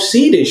kids don't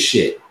see this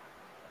shit.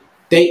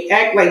 They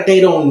act like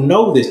they don't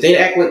know this. They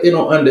act like they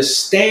don't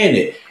understand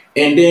it.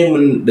 And then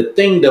when the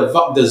thing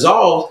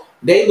dissolves,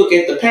 they look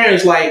at the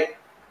parents like,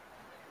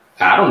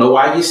 I don't know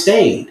why you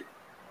stayed.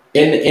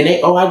 And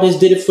they, oh, I just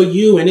did it for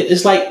you. And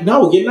it's like,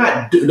 no, you're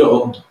not.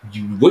 No,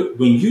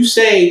 when you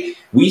say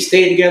we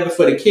stay together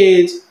for the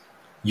kids,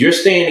 you're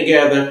staying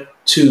together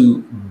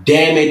to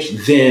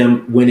damage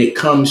them when it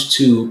comes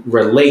to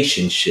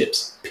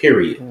relationships,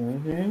 period.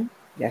 Hmm.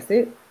 That's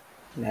it.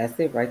 That's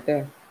it right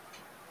there.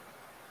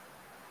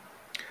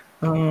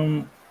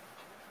 Um,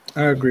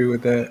 I agree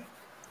with that.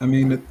 I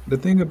mean, the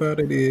thing about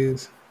it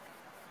is,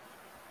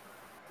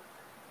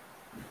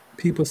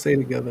 people stay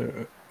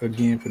together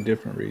again for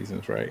different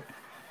reasons, right?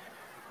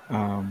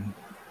 Um,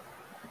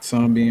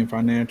 some being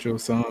financial,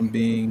 some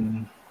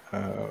being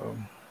uh,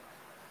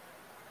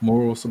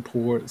 moral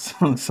support,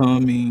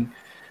 some being,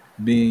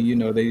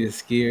 they just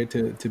scared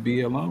to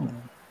be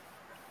alone.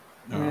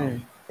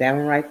 Um, That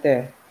one right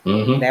there.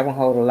 Mm-hmm. That one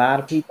hold a lot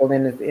of people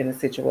in a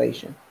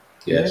situation.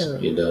 Yes,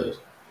 yeah, it does.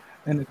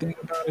 and the thing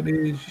about it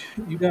is,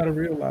 you got to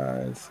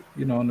realize,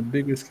 on the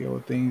bigger scale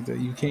of things, that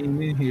you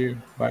came in here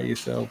by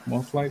yourself.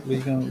 Most likely,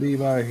 you're gonna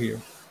leave out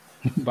here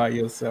by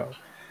yourself.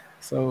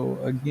 So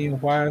again,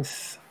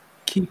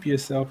 keep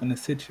yourself in a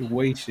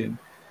situation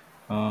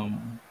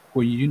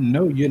where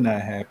you're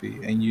not happy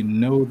and you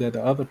know that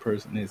the other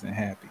person isn't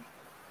happy,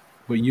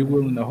 but you're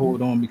willing to Hmm.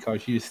 hold on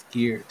because you're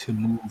scared to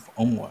move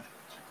on.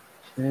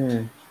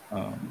 Mm.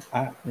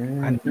 I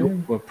know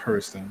Hmm. of a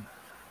person.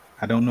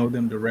 I don't know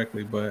them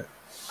directly, but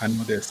I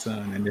know their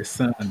son, and their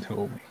son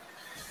told me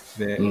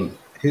that Mm.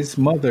 his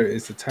mother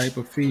is the type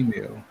of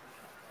female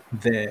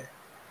that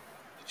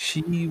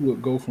she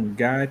would go from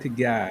guy to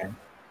guy,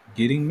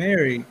 getting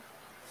married,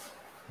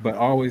 but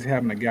always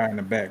having a guy in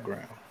the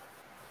background.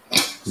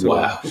 So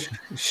Wow.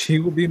 she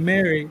will be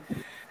married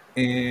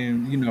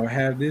and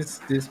have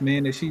this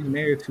man that she's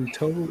married to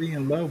totally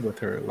in love with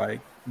her,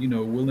 like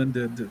willing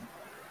to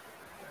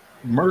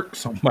murk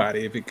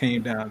somebody if it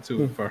came down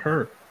to it for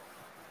her.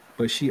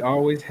 But she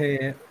always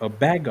had a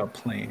backup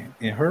plan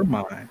in her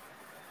mind.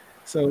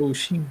 So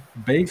she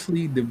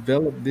basically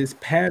developed this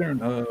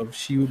pattern of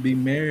she would be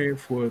married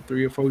for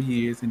 3 or 4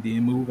 years and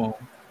then move on,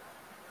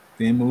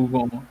 then move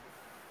on.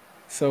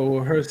 So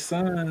her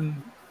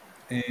son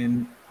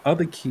and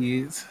other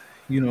kids,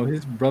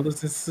 his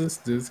brothers and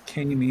sisters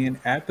came in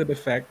after the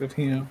fact of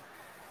him,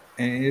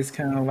 and it's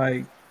kind of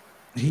like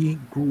he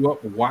grew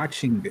up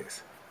watching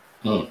this.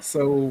 Mm.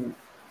 So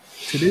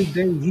to this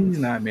day, he's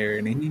not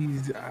married,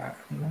 and I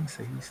want to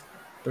say he's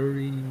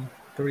 30,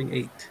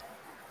 38,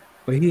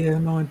 but he has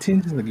no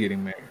intentions of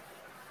getting married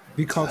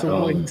because I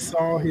of what he don't.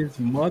 saw his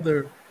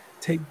mother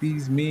take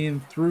these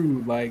men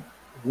through. Like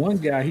one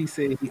guy, he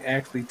said he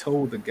actually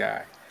told the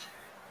guy,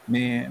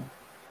 "Man,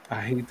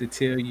 I hate to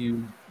tell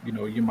you,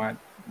 you're my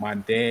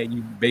dad.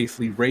 You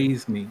basically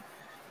raised me,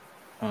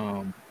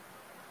 um,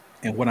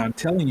 and what I'm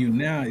telling you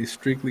now is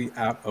strictly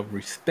out of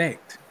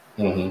respect."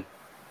 Hmm.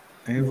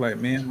 And he's like,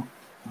 "Man,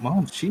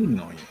 mom's cheating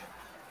on you."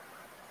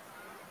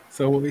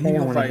 So They he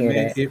don't was want to like, hear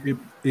 "Man, that.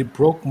 it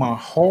broke my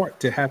heart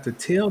to have to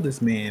tell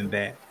this man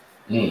that."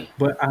 Mm.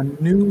 But I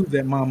knew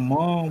that my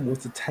mom was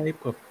the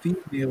type of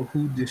female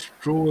who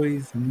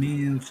destroys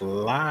men's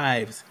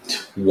lives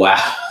Wow.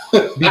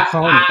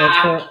 because of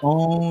her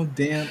own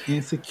damn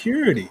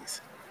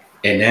insecurities.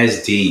 And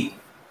that's deep.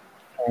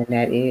 And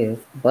that is.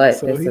 But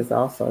So this he, is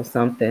also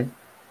something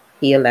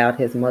he allowed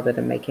his mother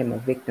to make him a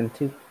victim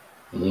too.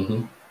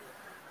 Hmm.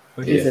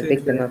 but he He's Yeah. a said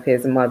victim that, of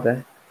his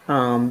mother,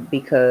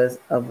 because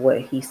of what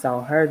he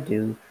saw her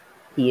do.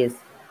 He is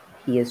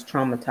he is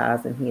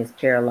traumatized and he is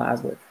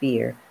paralyzed with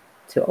fear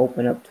to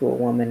open up to a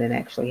woman and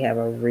actually have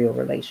a real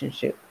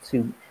relationship,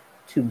 to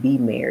be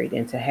married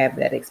and to have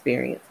that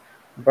experience.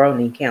 Bro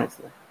need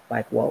counseling.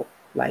 Like whoa,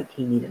 like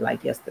he needed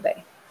like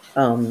yesterday.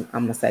 I'm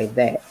gonna say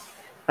that.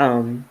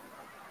 Um,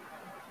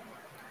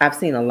 I've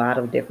seen a lot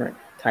of different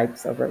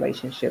types of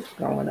relationships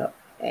growing up.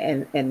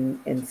 And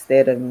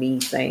instead of me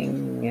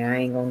saying, yeah, I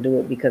ain't gonna do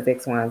it because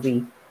X, Y, and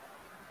Z,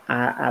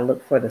 I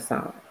look for the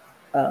signs.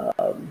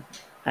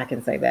 I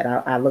can say that.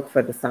 I look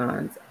for the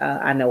signs.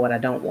 I know what I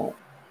don't want,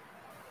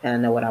 and I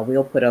know what I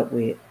will put up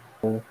with,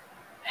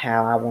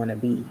 how I want to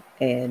be.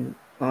 And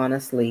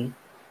honestly,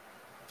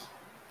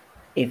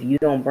 if you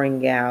don't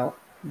bring out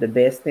the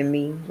best in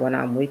me when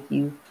I'm with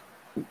you,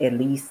 at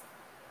least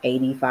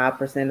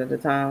 85% of the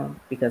time,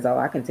 because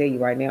I can tell you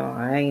right now,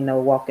 I ain't no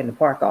walk in the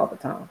park all the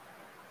time.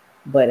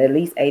 But at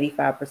least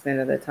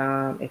 85% of the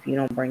time, if you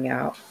don't bring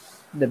out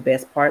the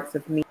best parts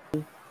of me,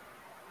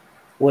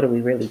 what are we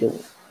really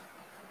doing?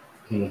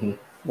 Hmm.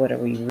 What are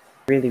we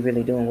really,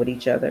 really doing with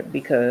each other?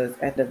 Because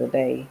at the end of the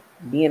day,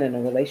 being in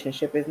a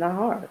relationship is not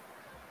hard.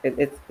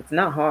 It's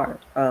not hard.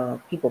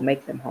 People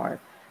make them hard.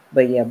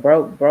 But yeah,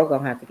 bro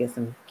gonna have to get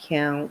some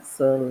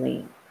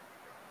counseling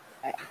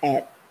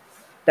at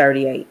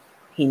 38.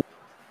 He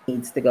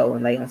needs to go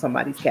and lay on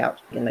somebody's couch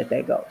and let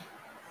that go.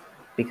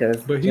 Because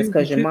but just here's the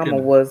because your kicker mama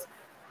now. was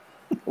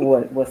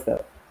what's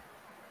up?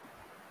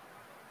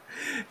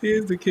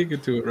 Here's the kicker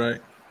to it,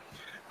 right?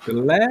 The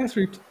last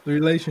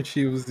relationship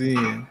she was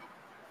in,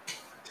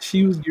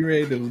 she was getting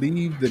ready to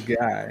leave the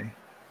guy,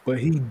 but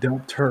he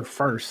dumped her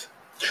first.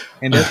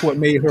 And that's what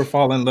made her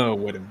fall in love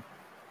with him.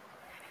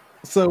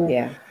 So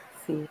Yeah.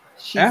 See,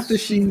 after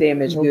she's she,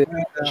 damaged good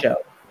found out show.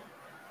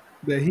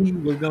 that he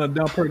was gonna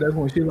dump her, that's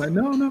when she was like,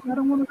 "No, no, I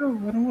don't want to go.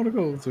 I don't want to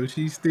go." So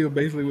she's still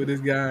basically with this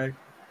guy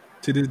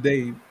to this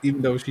day,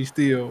 even though she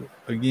still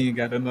again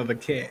got another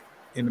cat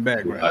in the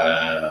background.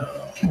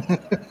 Wow.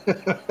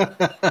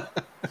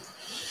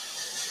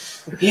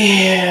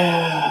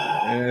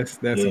 Yeah.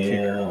 That's a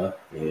kicker.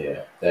 Yeah.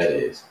 Yeah. That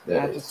is.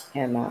 That I is. just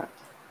cannot.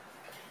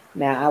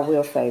 Now I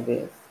will say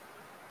this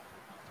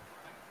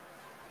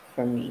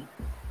for me.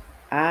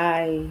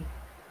 I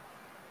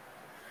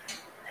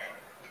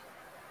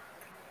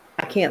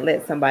I can't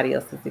let somebody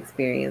else's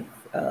experience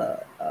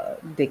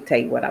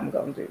dictate what I'm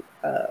gonna do.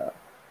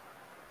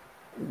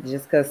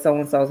 Just because so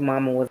and so's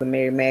mama was a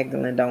Mary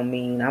Magdalene don't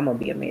mean I'm gonna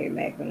be a Mary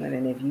Magdalene.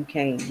 And if you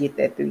can't get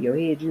that through your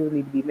head, you don't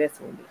need to be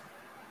messing with me.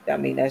 I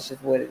mean, that's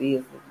just what it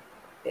is.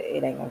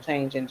 It ain't gonna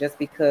change. And just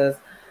because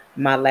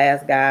my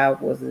last guy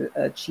was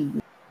a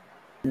cheating,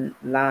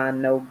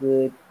 lying, no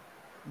good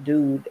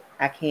dude,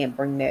 I can't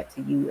bring that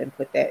to you and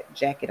put that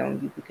jacket on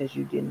you because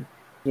you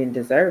didn't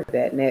deserve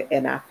that.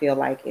 And I feel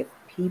like if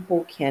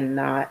people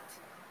cannot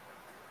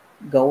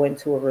go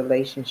into a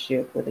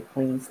relationship with a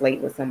clean slate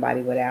with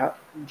somebody without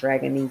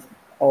dragging these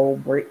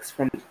old bricks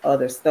from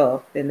other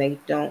stuff, then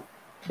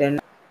they're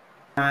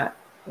not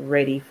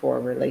ready for a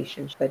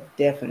relationship, but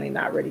definitely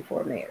not ready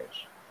for a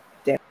marriage.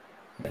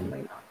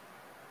 Definitely not.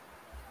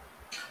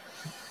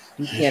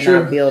 It's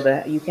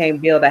true. You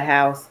can't build a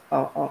house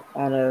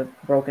on a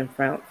broken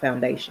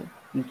foundation.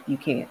 You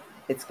can't.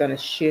 It's gonna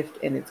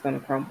shift and it's gonna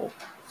crumble.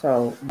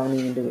 So don't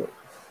even do it.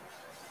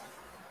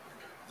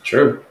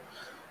 True.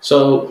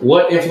 So,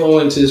 what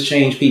influences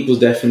change people's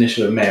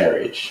definition of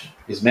marriage?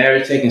 Is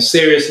marriage taken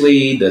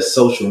seriously? Does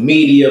social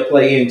media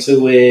play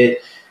into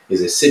it?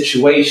 Is it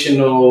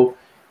situational?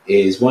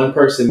 Is one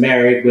person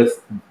married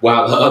with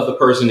while the other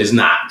person is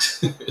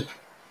not?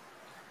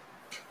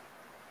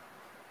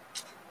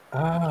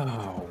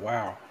 Oh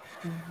wow.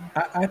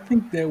 Mhm. I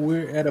think that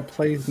we're at a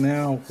place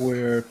now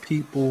where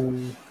people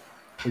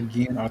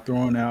again are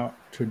throwing out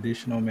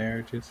traditional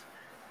marriages.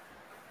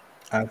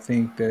 I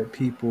think that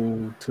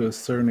people, to a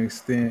certain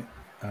extent,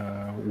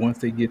 once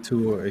they get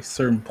to a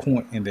certain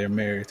point in their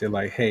marriage, they're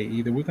like, "Hey,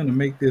 either we're going to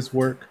make this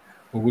work,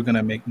 or we're going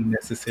to make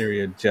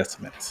necessary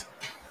adjustments."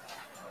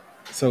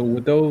 So,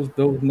 with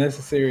those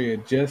necessary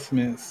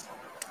adjustments,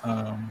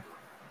 um,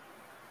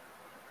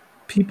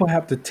 people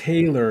have to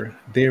tailor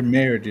their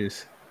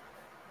marriages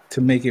to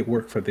make it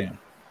work for them.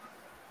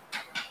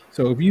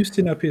 So, if you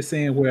sitting up here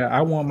saying, "Well,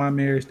 I want my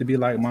marriage to be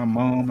like my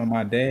mom and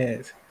my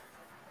dad's,"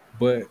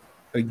 but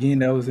again,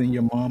 that was in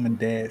your mom and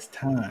dad's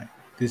time.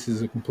 This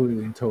is a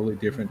completely and totally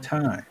different Mhm.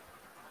 time.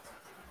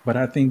 But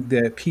I think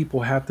that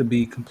people have to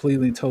be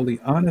completely and totally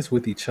honest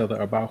with each other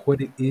about what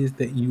it is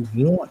that you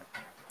want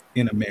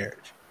in a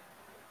marriage.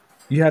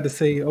 You have to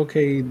say,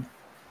 okay,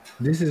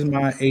 this is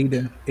my A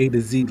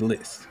to Z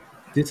list.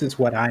 This is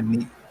what I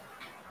need.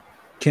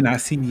 Can I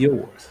see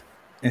yours?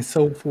 And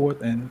so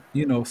forth, and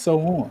so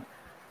on.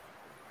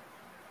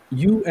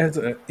 You as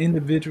an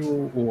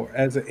individual or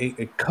as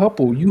a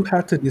couple, you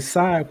have to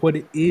decide what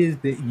it is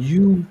that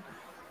you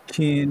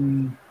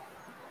can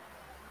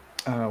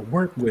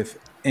work with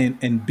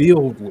and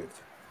build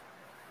with.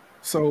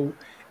 So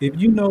if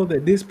you know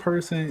that this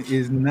person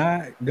is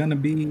not gonna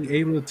be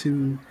able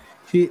to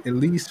hit at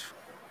least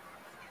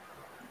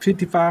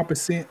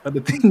 55% of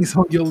the things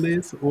on your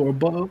list or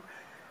above,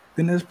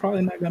 then that's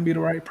probably not gonna be the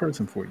right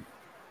person for you.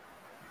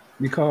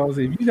 Because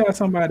if you got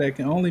somebody that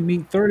can only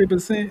meet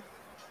 30%,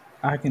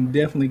 I can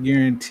definitely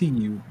guarantee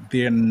you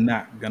they're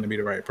not gonna be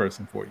the right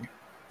person for you.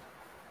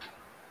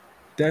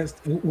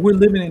 We're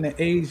living in an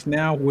age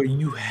now where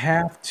you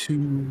have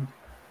to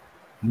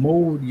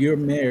mold your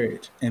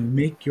marriage and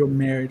make your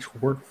marriage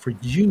work for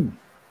you.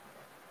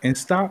 And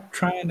stop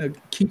trying to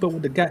keep up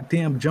with the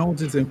goddamn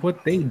Joneses and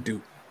what they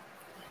do.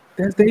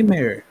 That's their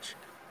marriage.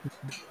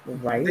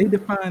 Right. They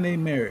define their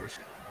marriage.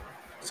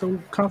 So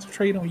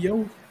concentrate on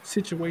your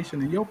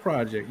situation and your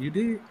project. You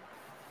did.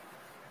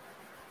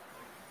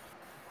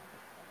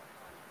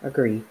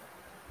 Agreed.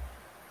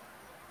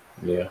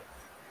 Yeah.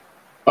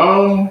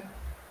 Um,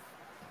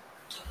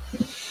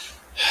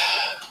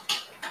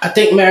 I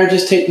think marriage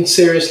is taken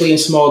seriously in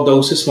small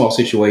doses, small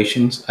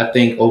situations. I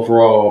think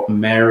overall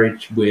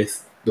marriage,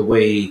 with the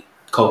way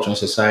culture and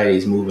society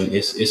is moving,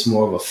 it's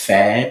more of a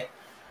fad.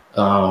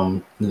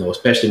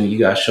 Especially when you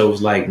got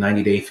shows like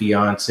 90 Day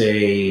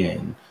Fiance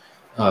and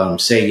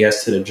Say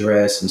Yes to the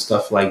Dress and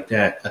stuff like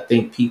that. I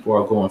think people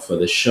are going for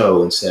the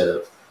show instead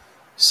of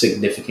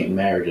significant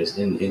marriages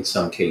in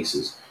some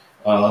cases.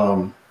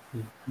 Um,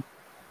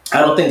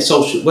 I don't think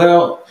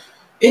well,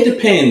 it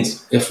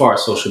depends as far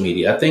as social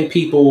media. I think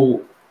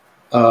people,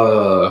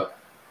 uh,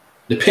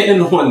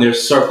 depending on their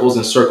circles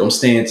and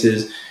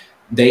circumstances,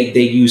 they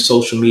use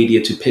social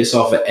media to piss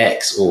off an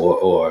ex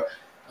or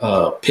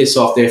piss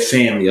off their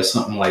family or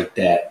something like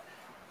that.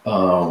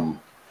 Um,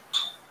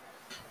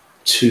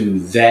 to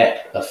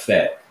that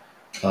effect.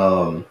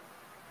 Um,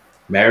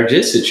 Marriage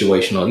is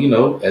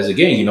situational, as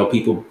again,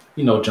 people,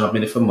 jump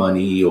in it for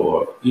money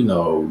or,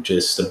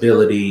 just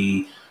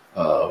stability,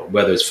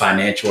 whether it's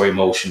financial or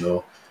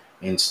emotional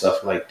and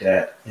stuff like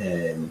that.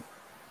 And,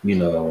 you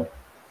know,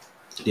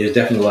 there's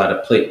definitely a lot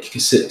of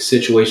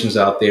situations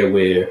out there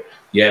where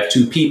you have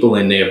two people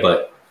in there,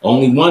 but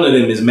only one of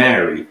them is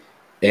married.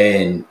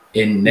 And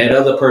that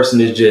other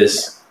person is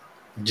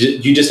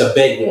you just a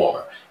bed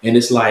warmer. And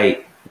it's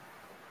like,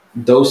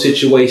 those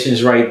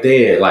situations right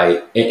there, like,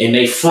 and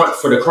they front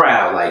for the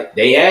crowd, like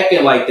they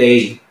acting like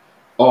they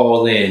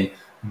all in,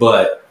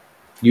 but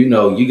you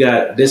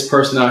got this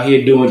person out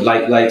here doing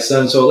like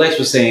Son So Lex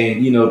was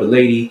saying, the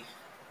lady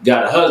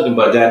got a husband,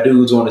 but got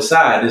dudes on the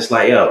side. It's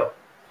like, yo,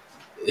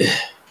 it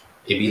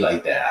be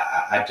like that.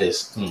 I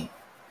just, Yeah.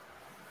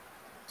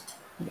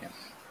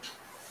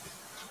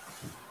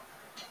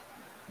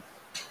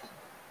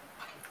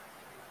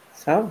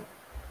 So,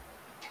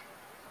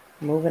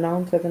 moving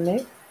on to the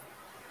next.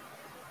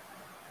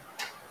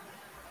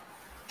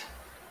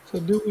 So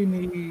do we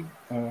need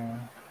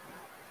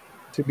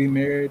to be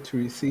married to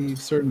receive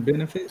certain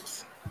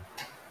benefits?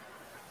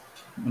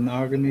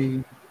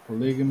 Monogamy,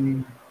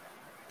 polygamy?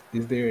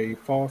 Is there a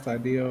false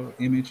ideal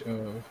image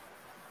of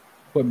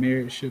what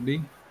marriage should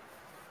be?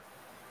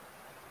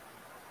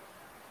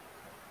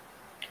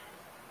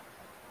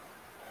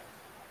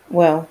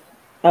 Well,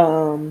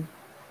 um,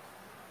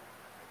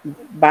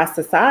 by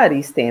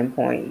society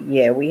standpoint,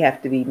 yeah, we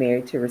have to be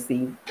married to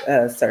receive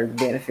certain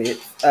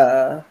benefits.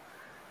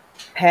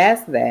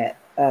 Past that,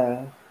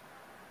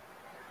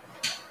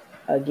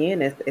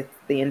 again, it's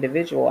the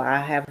individual. I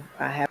have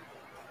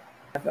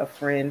a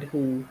friend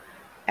who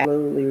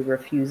absolutely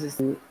refuses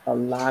to do a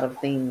lot of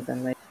things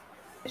unless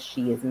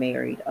she is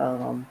married.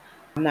 I'm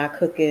not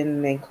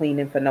cooking and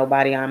cleaning for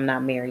nobody I'm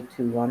not married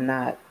to. I'm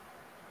not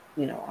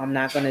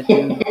gonna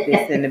do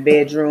this in the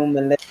bedroom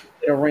unless you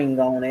put a ring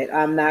on it.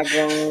 I'm not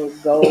gonna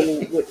go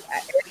with.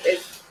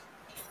 It's,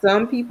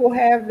 some people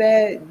have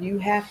that you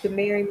have to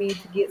marry me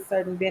to get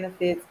certain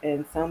benefits,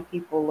 and some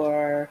people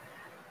are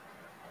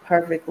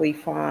perfectly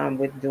fine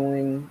with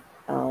doing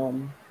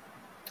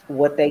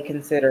what they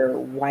consider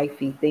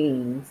wifey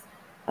things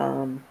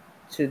um,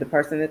 to the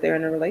person that they're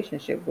in a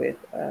relationship with.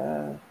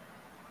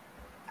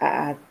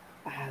 I,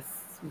 I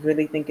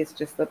really think it's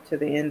just up to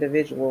the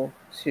individual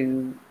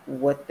to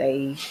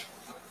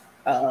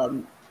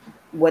um,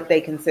 what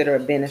they consider a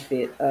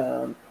benefit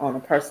on a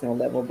personal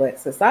level. But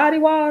society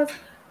wise,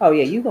 oh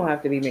yeah, you're gonna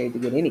have to be married to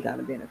get any kind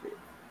of benefit,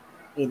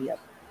 any of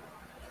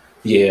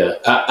Yeah,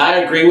 I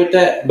agree with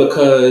that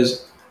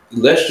because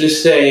let's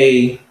just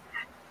say,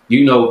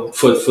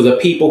 for the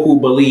people who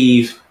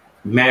believe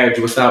marriage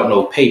without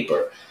no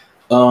paper,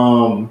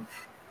 um,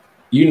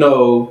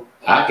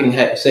 I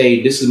can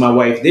say this is my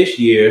wife this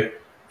year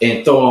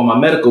and throw on my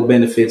medical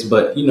benefits,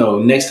 but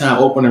next time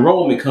open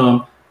enrollment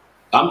come,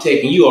 I'm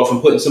taking you off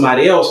and putting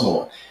somebody else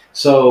on.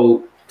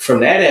 So from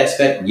that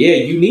aspect, yeah,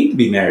 you need to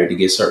be married to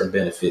get certain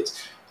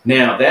benefits.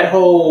 Now that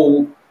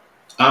whole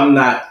I'm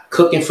not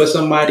cooking for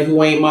somebody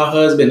who ain't my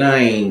husband, I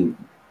ain't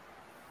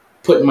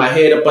putting my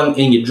head up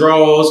in your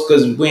drawers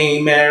because we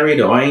ain't married,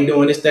 or I ain't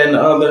doing this, that, and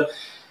the other.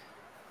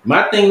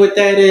 My thing with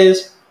that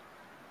is,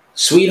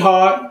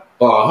 sweetheart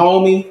or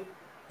homie,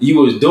 you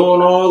was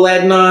doing all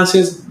that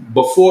nonsense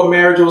before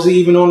marriage was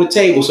even on the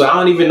table. So I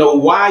don't even know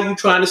why you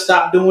trying to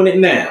stop doing it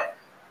now.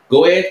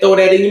 Go ahead and throw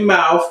that in your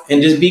mouth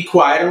and just be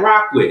quiet and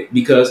rock with it.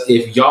 Because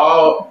if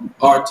y'all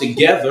are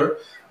together,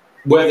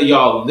 whether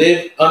y'all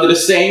live under the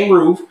same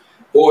roof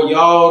or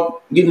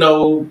y'all,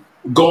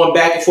 going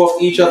back and forth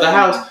to each other's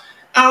house,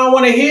 I don't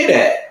want to hear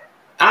that.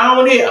 I don't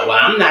want to hear, well,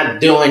 I'm not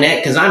doing that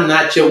because I'm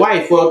not your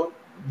wife. Well,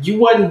 you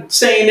wasn't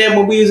saying that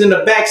when we was in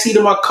the back seat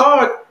of my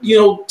car,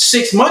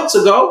 6 months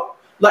ago.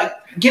 Like,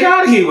 get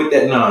out of here with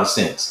that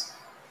nonsense.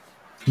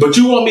 But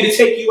you want me to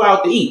take you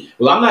out to eat.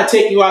 Well, I'm not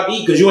taking you out to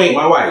eat because you ain't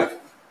my wife.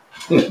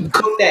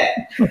 Cook that.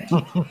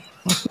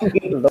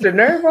 the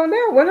nerve on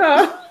that one,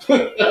 huh?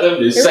 I'm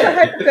just It's a saying.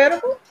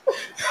 hypothetical.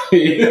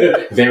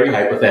 Very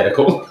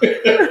hypothetical.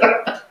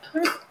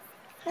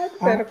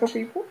 Hypothetical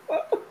people.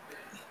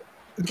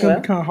 It's gonna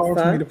be Well, kind of hard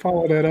for me son. to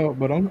follow that up,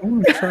 but I'm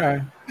gonna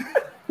try.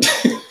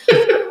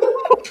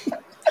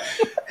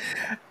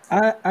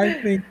 I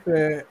think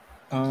that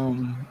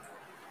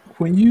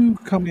when you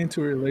come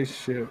into a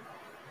relationship,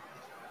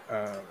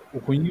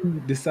 when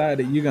you decide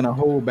that you're gonna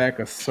hold back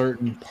a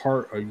certain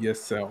part of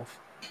yourself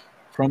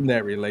from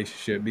that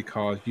relationship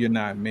because you're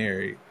not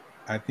married,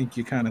 I think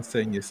you're kind of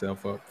setting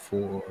yourself up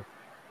for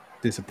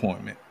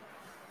disappointment.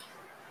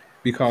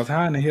 Because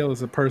how in the hell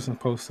is a person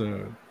supposed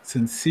to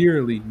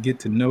sincerely get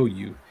to know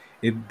you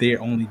if they're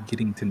only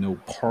getting to know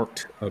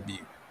part of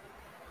you?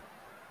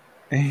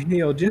 And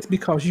hell, just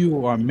because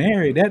you are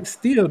married, that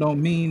still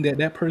don't mean that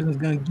that person's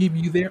gonna give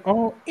you their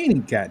all any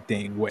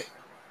goddamn way.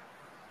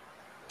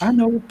 I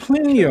know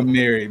plenty of True.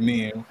 married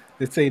men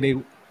that say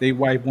they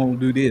wife won't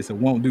do this or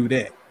won't do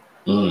that.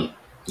 Mm,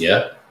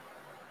 yeah.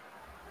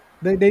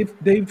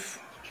 They've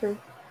True.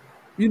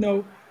 you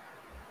know,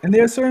 and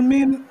there are certain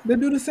men that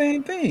do the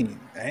same thing.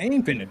 I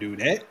ain't finna do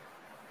that.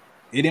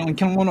 It don't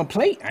come on a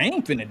plate. I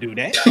ain't finna do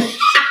that.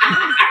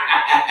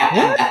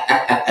 What?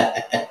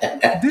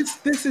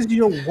 This is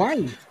your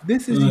wife.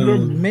 This is your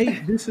Mm,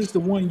 mate. This is the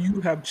one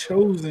you have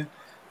chosen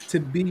to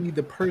be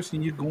the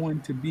person you're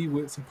going to be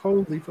with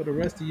supposedly for the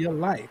rest of your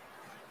life.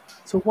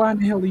 So why in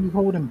the hell are you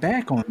holding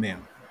back on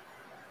them?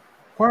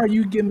 Why are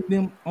you giving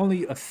them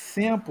only a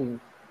sample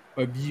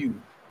of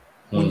you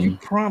when you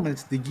mm,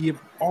 promise to give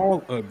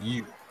all of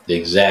you?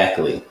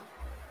 exactly.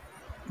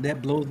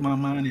 That blows my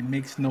mind. It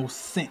makes no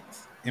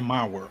sense in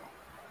my world.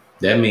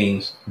 That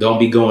means don't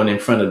be going in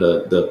front of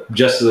the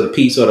justice of the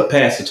peace or the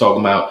pastor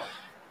talking about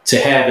to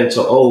have and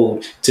to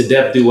old, to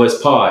death do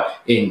us part.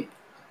 And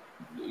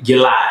you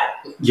lied.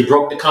 You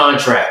broke the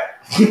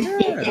contract.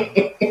 Yeah.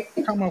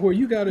 Come on, where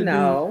you got to do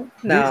No,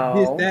 this,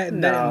 no, that,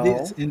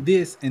 no, and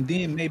this, and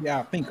then maybe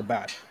I'll think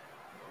about it.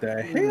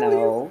 The hell you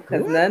no,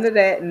 because what? none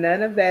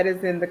of that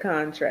is in the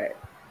contract.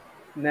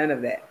 None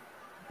of that.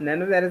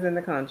 None of that is in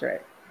the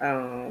contract.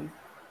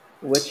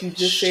 What you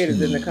just said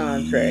is in the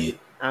contract. Shit.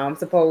 I'm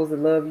supposed to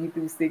love you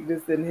through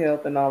sickness and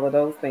health and all of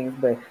those things,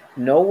 but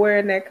nowhere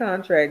in that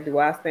contract do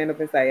I stand up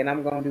and say, and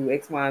I'm going to do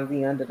X, Y, and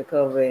Z under the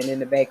cover and in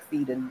the back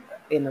seat and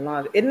in the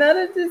laundry. None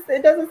of this.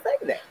 It doesn't say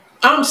that.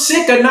 I'm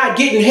sick of not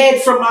getting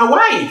head from my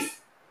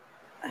wife.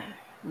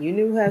 You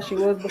knew how she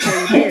was before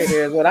you married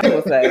her. Is what I'm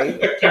gonna say.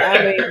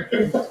 I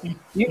mean,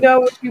 you know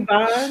what you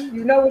buying.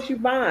 You know what you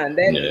buying.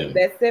 Yeah.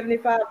 That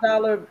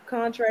 $75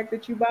 contract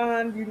that you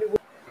buying. You knew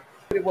what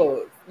it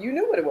was. You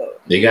knew what it was.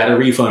 They got a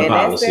refund And that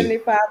policy.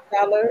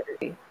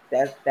 $75,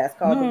 that's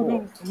called No,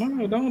 divorce.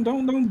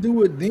 don't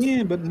do it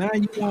then. But now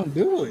you won't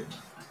do it.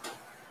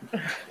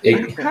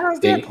 It, How's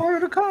that it, part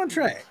of the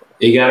contract?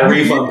 it got a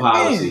You did refund it then.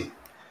 policy.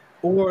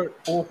 Or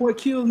what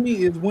kills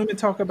me is women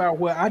talk about,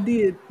 well, I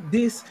did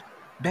this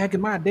back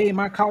in my day, in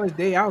my college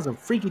day. I was a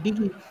freaky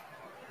deaky,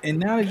 and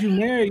now that you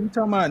married, you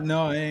talking about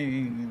no, I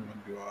ain't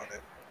gonna do all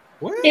that.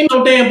 What? Ain't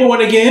no damn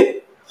born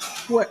again.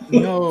 What?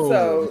 No,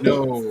 So,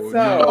 no,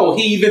 Oh,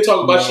 he so even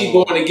talked about she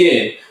born no,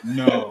 again.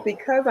 no,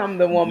 because I'm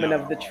the woman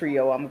of the no.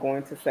 trio, I'm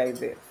going to say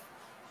this.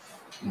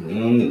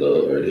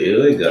 Lord,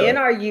 here we In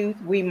go. our youth,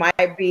 we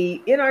might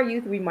be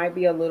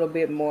a little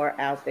bit more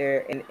out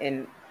there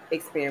and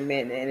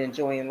experimenting and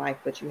enjoying life,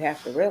 but you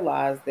have to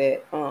realize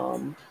that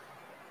some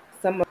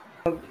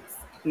of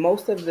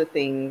most of the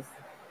things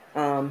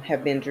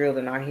have been drilled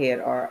in our head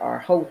are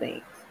whole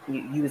things.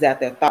 You was out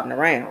there thoughting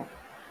around.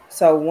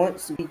 So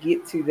once we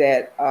get to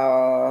that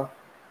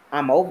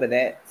I'm over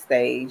that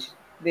stage,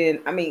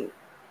 then I mean,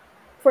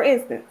 for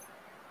instance,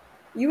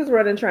 you was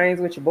running trains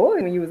with your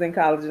boys when you was in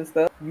college and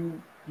stuff.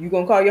 You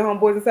gonna call your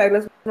homeboys and say,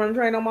 "Let's run a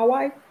train on my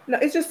wife"? No,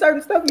 it's just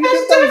certain stuff you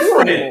just That's don't do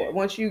different. anymore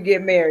once you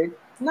get married.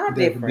 It's not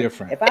That's different.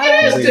 different. If I don't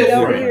It want is to be That is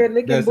over different. here different.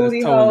 licking That's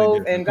booty totally holes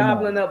different. and Come on.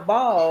 gobbling up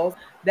balls,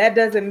 that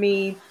doesn't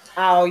mean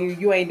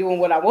you ain't doing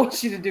what I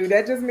want you to do.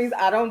 That just means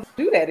I don't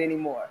do that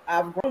anymore.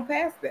 I've grown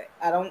past that.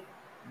 I don't.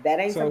 That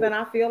ain't something So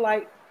I feel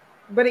like.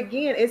 But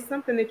again, it's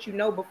something that you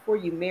know before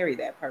you marry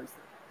that person.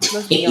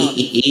 Let's be honest.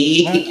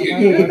 It's my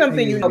thing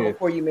something you is know this.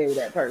 before you marry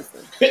that person.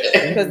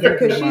 This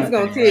Because is she's my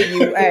gonna thing, tell right?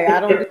 you, hey, I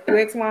don't do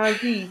X, Y, and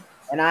Z,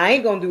 and I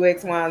ain't gonna do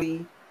X, Y, and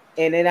Z,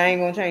 and then I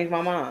ain't gonna change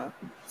my mind.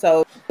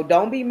 So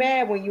don't be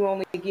mad when you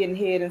only getting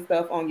head and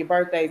stuff on your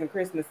birthdays and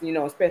Christmas,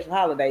 special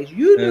holidays.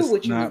 You knew That's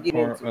what you was not getting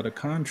part of into. the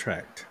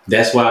contract.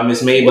 That's why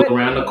Miss Mabel What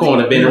around the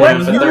corner we been what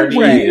around When for you 30 contract?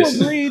 when you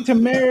years. agree to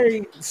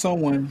marry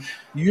someone,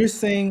 you're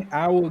saying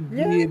I will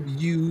Yeah. give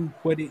you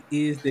what it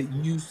is that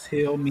you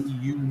tell me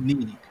you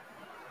need.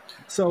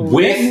 So that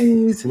With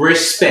means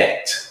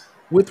respect.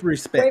 with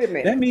respect. Wait a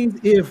That minute. means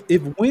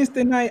if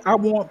Wednesday night I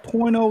want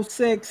point oh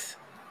sex,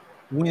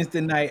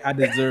 Wednesday night I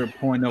deserve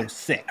point oh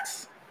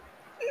sex.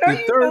 No, If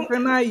you don't.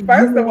 Thursday night you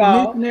First of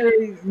want all, I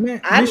need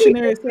to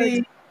missionary sex,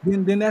 see.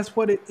 then that's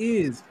what it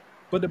is.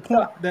 But the So,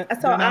 point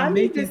that so that I I'm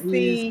need to making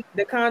is see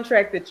the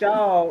contract that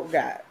y'all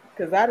got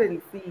because I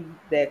didn't see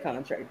that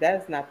contract.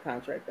 That's not the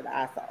contract that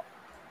I saw.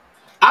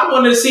 I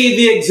want to see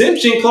the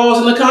exemption clause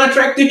in the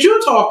contract that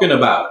you're talking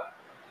about.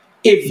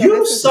 So this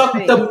is the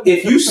thing.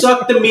 If you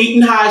suck the meat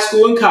in high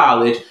school and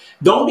college,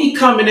 don't be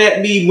coming at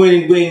me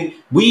when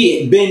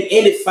we been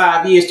in it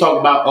 5 years talking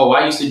about, oh,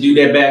 I used to do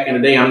that back in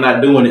the day. I'm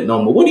not doing it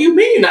no more. What do you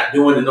mean you're not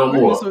doing it no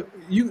right. more? So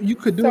you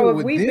could do So it if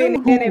with we've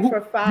them been in it who for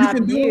you five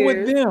can do it with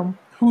years, them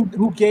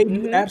who gave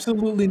you mm-hmm,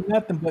 absolutely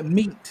nothing but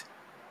meat.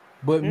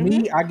 But mm-hmm.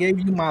 me, I gave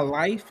you my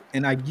life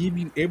and I give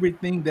you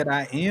everything that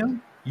I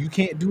am. You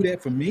can't do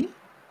that for me?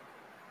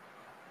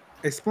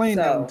 Explain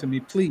that one So to me,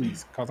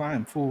 please, because I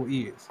am full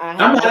ears. I I'm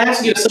have not no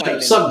asking you problem to explaining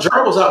it. suck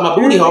gerbils out my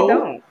booty Surely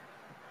hole.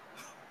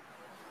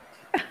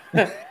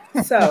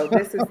 don't. So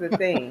this is the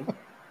thing.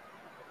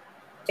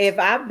 If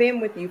I've been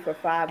with you for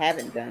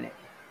haven't done it,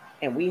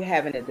 and we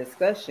having a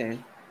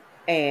discussion,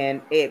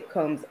 and it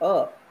comes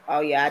up, oh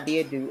yeah, I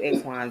did do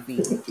X, Y, and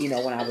Z,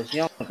 when I was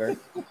younger.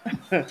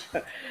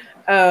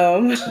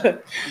 um,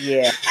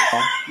 yeah,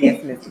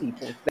 yes, Miss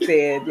People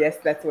said yes.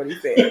 That's what he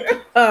said.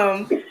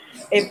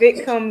 If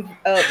it comes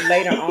up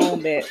later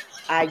on that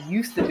I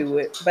used to do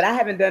it, but I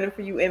haven't done it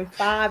for you in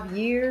 5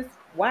 years,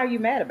 why are you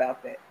mad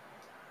about that?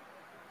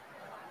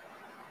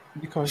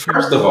 Because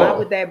First of Why all,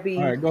 would that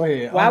all right, be? go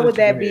ahead. Why I'll would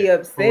let you go that ahead. be Or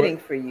upsetting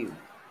for you?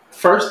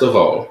 first of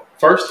all,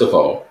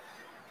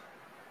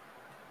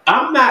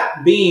 I'm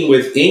not being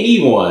with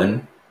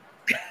anyone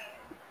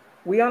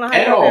We on a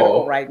at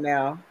hypothetical all. right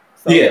now,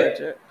 Soul Yeah,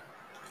 Searcher.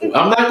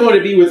 I'm not going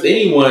to be with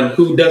anyone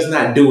who does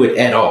not do it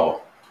at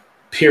all.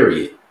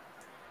 Period.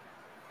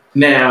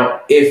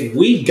 Now, if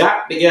we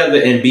got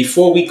together and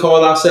before we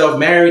call ourselves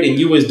married and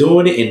you was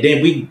doing it, and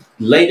then we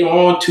later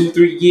on 2,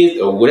 3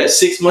 years or whatever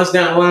 6 months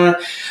down the line,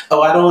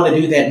 oh, I don't want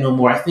to do that no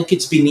more. I think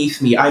it's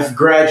beneath me. I've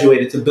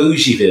graduated to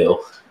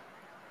Bougieville.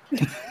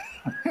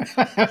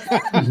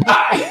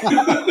 Bye.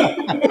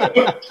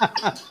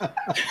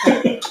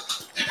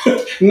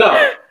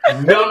 No,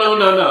 no, no,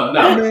 no, no,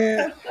 no.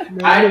 man,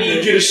 I look need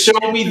at you to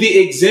show me the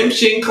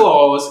exemption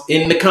clause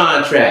in the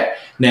contract.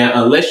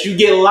 Now, unless you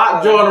get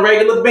lockjaw So on a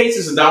regular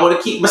basis, and I want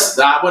to keep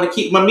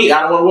my meat.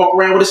 I don't want to walk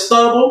around with a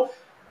stubble.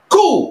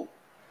 Cool.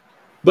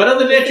 But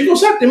other than this that, you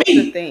is gonna suck the the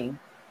meat. thing,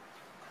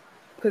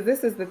 because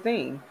this is the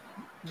thing.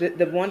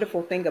 The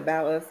wonderful thing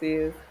about us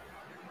is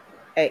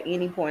at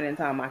any point in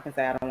time, I can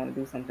say I don't want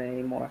to do something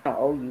anymore. I don't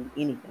owe you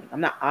anything.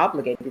 I'm not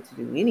obligated to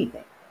do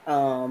anything.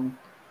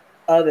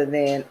 Other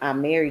than I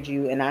married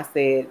you and I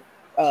said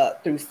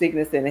through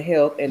sickness and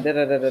health and da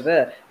da da da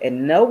da.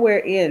 And nowhere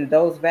in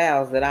those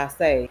vows that I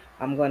say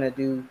I'm gonna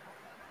do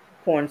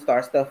porn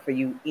star stuff for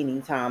you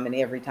anytime and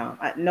every time.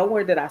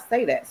 Nowhere did I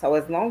say that. So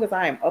as long as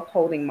I am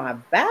upholding my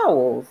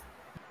vows,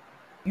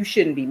 you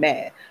shouldn't be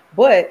mad.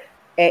 But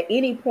at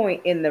any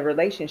point in the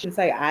relationship,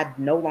 say I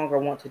no longer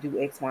want to do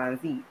X, Y, and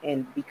Z,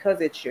 and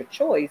because it's your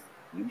choice,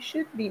 you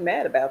shouldn't be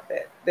mad about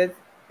that. That's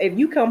if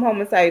you come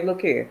home and say,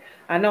 "Look here,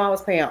 I know I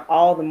was paying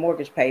all the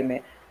mortgage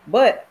payment,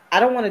 but I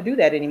don't want to do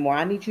that anymore.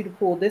 I need you to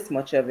pull this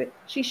much of it."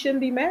 She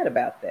shouldn't be mad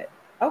about that.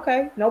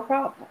 Okay, no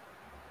problem.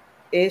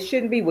 It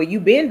shouldn't be, well,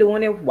 you've been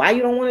doing it. Why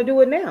you don't want to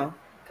do it now?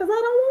 Because I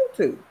don't want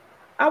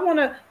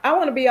to. I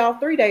want to be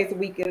off 3 days a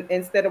week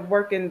instead of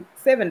working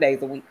 7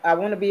 days a week. I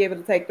want to be able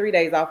to take 3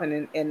 days off,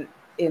 and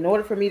in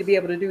order for me to be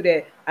able to do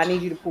that, I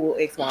need you to pull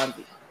X, Y, and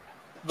Z.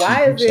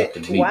 Why You is it?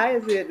 sucking meat. Why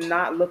is it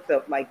not looked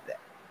up like that?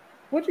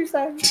 What'd you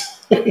say?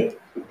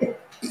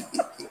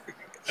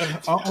 I'm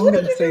What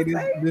gonna did you say just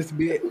say? this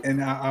bit,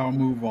 and I'll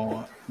move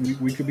on.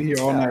 We could be here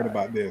all night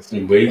about this,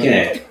 We but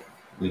can.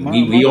 my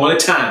We on a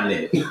time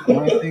limit.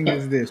 my thing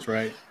is this,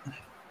 right?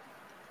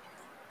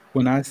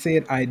 When I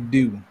said I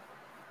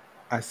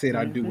said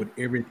I do Mm-hmm. with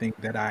everything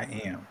that I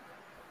am.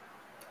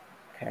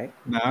 Okay.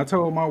 Now I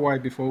told my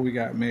wife before we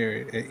got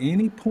married, at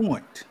any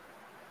point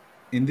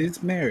in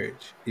this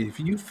marriage, if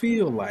you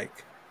feel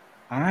like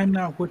I'm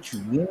not what you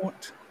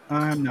want,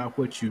 I'm not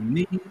what you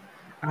need,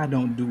 I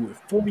don't do it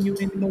for you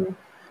anymore,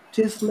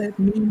 just let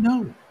me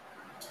know.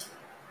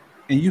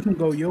 And you can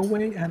go your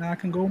way and I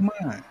can go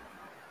mine.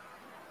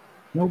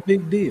 No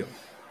big deal.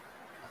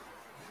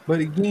 But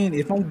again,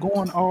 if I'm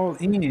going all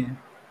in,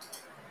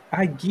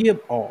 I give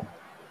all.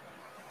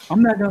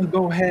 I'm not gonna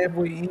go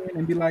halfway in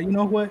and be like, you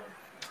know what?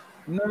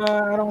 No,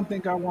 I don't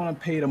think I want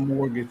to pay the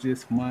mortgage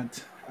this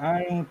month.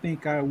 I don't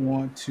think I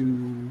want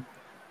to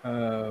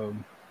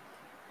um,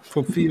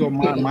 fulfill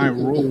my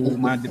role,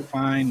 my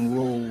defined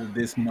role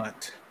this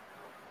month.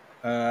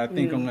 I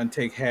think I'm Mm. going to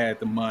take half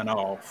the month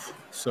off.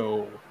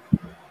 So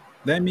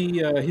let me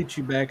hit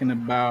you back in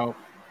about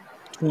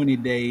 20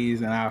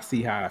 days and I'll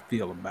see how I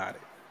feel about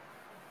it.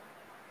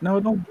 No,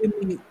 don't give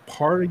me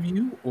part of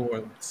you or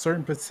a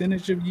certain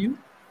percentage of you.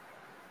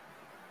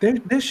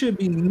 There should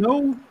be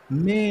no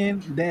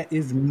man that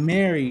is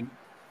married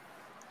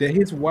that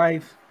his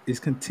wife is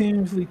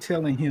continuously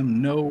telling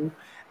him, no,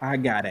 I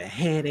got a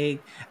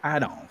headache. I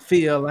don't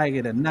feel like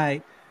it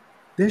tonight.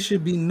 There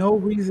should be no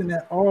reason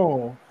at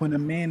all when a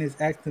man is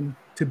acting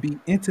to be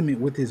intimate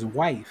with his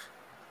wife,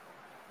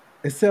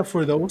 except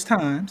for those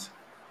times.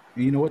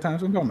 And you know what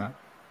times I'm talking about.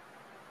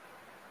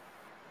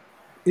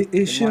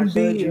 It The Mark shouldn't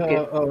Blood, be you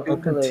get a two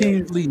bloods.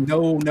 continuously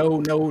no, no,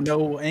 no,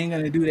 no, ain't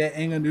gonna do that,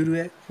 ain't gonna do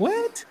that.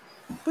 What?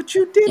 But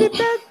you did it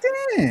back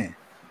then.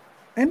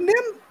 And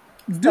them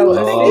So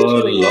dudes ain't Oh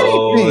giving you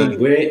Lord, essentially, anything.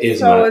 where is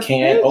so my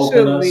can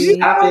opener? You essentially,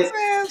 know Stop what I'm it!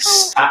 saying?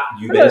 So Stop!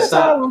 You better look. that's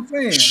all stop. I'm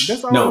saying.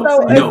 That's all I'm No,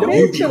 So saying. no,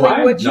 you Don't be essentially,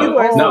 quiet. what you you No,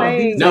 are all no,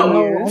 be saying saying, no.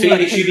 no, is, I'm not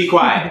Phoenix, you taking be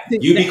quiet. 50%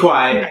 You be back.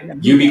 I'm quiet. not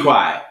gonna do You be that.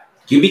 quiet.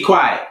 You be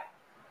quiet.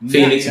 Not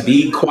Phoenix, gonna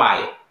do be that.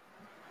 quiet.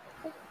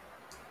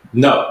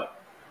 No.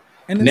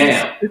 And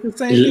Now, it's the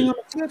same thing on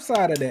the flip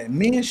side of that.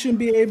 Men shouldn't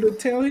be able to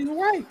tell his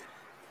wife,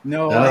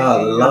 no, I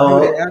oh ain't gonna do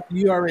that Lord, after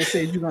you already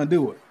said you're gonna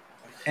do it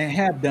and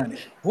have done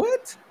it.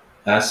 What?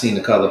 I seen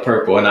the color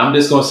purple, and I'm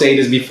just gonna say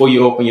this before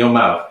you open your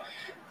mouth.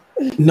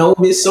 No,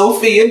 Miss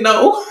Sophia,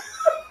 no.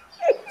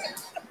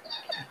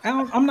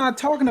 I'm not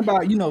talking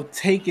about,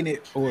 taking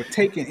it or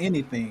taking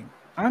anything.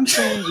 I'm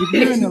saying if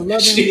you're in a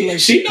loving She know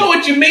relationship,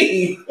 what you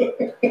mean.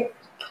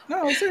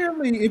 no,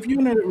 seriously, if you're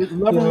in a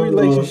loving Oh,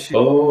 relationship,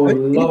 oh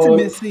Lord.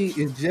 intimacy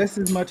is just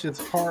as much as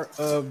part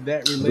of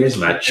that Where's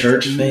my relationship as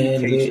church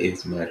fan? Where communication.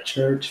 is my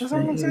church That's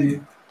all I'm saying.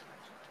 fan?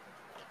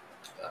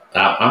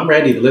 I'm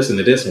ready to listen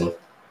to this one.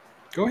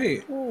 Go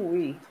ahead. ooh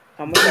wee.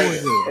 I'm The gonna say floor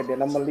is this, yours. and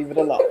then I'm gonna leave it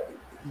alone.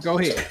 Go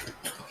ahead.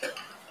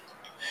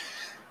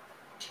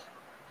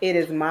 It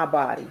is my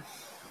body,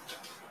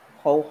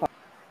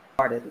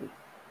 wholeheartedly,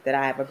 that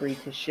I have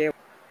agreed to share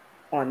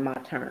on my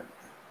terms.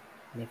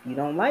 And if you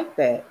don't like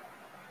that,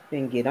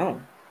 then get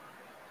on.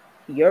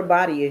 Your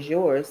body is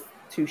yours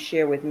to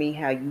share with me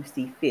how you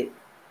see fit.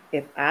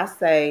 If I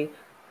say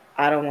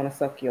I don't want to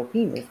suck your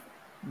penis,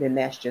 then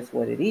that's just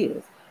what it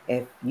is.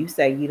 If you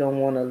say you don't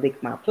want to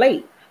lick my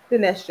plate,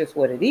 then that's just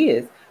what it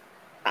is.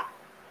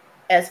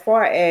 As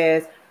far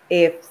as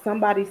if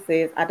somebody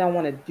says, I don't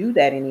want to do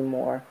that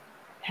anymore,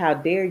 how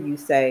dare you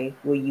say,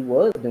 well, you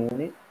was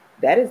doing it?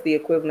 That is the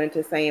equivalent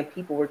to saying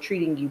people were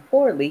treating you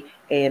poorly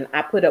and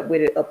I put up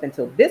with it up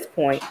until this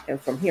point, and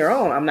from here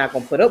on, I'm not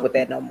going to put up with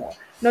that no more.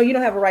 No, you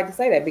don't have a right to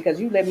say that because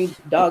you let me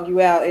dog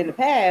you out in the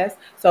past,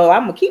 so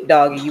I'm going to keep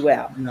dogging you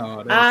out.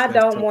 No, I that's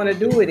don't want totally to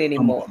do it different.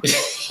 Come anymore. on.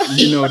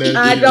 You know that's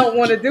I don't different.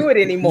 want to do it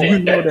You anymore.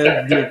 know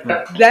that's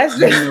different. That's You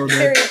just know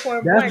period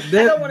point that's blank.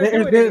 I that don't want to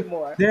do it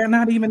anymore. they're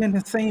not even in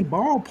the same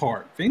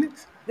ballpark,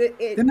 Phoenix. They're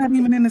It, not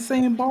even in the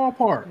same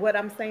ballpark what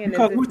I'm saying is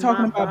because we're it's my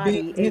talking about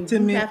being body and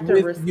you intimate have to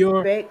with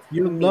respect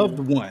your loved me.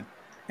 one.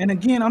 And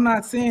again, I'm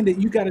not saying that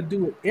you got to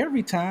do it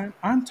every time.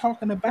 I'm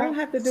talking I about don't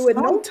have to do it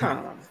no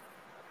sometimes. times.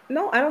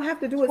 No, I don't have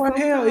to do it Well,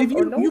 hell, sometimes if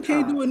or you no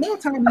can't do times. it no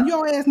time, then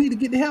your ass need to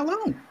get the hell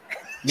on.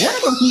 One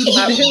of us need to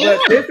get the hell But on.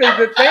 this is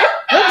the thing.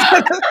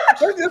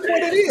 That's just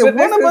what it is. But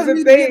One this of is us the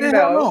need to get thing the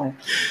hell though. on.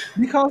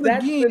 Because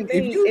That's the again,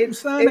 if thing. you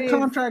sign It a is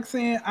contract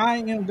saying I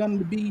am going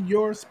to be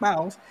your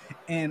spouse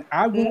and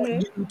I want mm-hmm.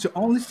 you to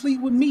only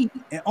sleep with me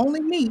and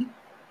only me,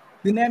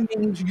 then that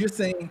means you're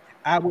saying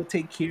I will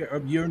take care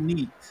of your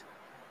needs.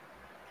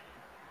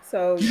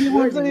 So You get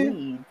what your I'm saying?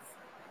 needs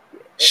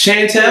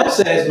Chantel is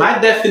says, my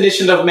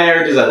definition of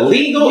marriage is a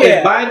legal and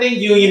yeah. binding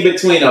union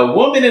between a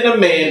woman and a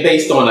man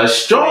based on a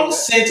strong Nigga.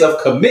 sense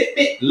of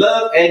commitment,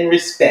 love, and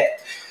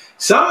respect.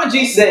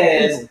 Samaji It's not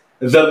says, legal.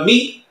 the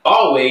meat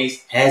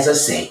always has a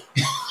say.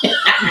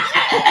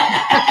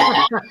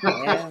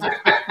 Yeah.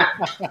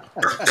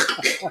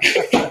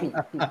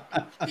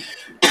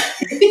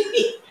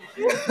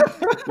 Yes. I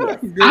Good.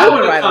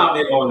 want to Right on.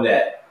 comment on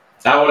that.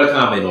 I want to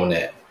comment on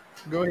that.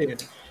 Go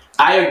ahead.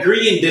 I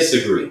agree and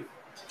disagree.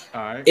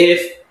 All right.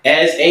 If,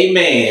 as a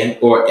man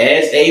or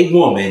as a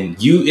woman,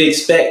 you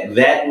expect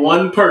that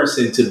one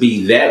person to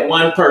be that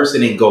one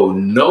person and go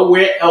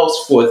nowhere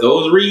else for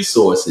those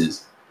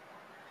resources,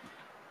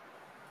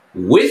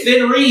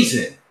 within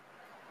reason,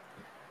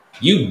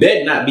 you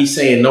better not be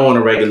saying no on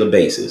a regular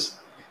basis.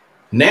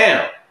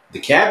 Now, the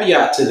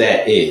caveat to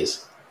that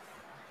is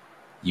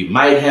you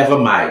might have a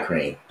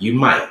migraine. You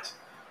might.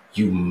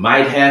 You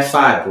might have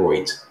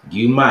fibroids.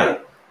 You might.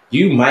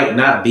 You might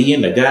not be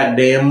in the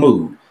goddamn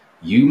mood.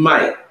 You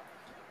might.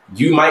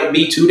 You might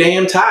be too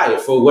damn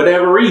tired for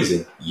whatever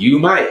reason. You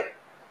might.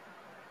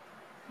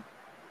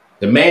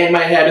 The man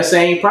might have the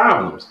same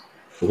problems.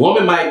 The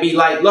woman might be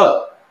like,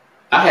 look,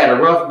 I had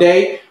a rough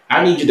day.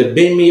 I need you to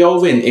bend me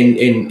over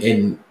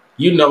and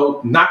you know,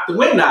 knock the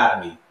wind out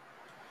of me.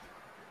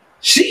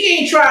 She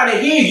ain't trying to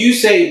hear you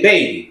say,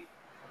 baby,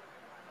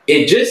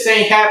 it just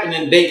ain't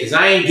happening today because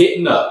I ain't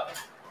getting up.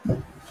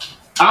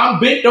 I'm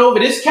bent over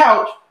this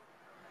couch.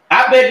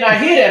 I better not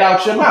hear that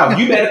out your mouth.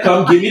 You better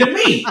come give me the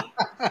meat.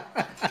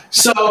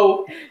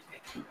 So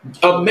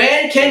a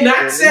man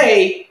cannot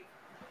say,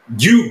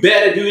 you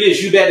better do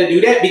this, you better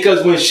do that,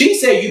 because when she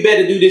say you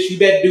better do this, you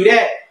better do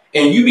that,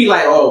 and you be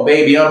like, oh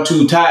baby, I'm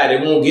too tired,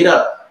 it won't get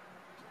up.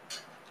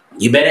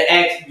 You better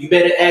ask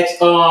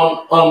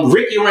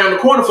Ricky around the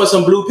corner for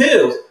some blue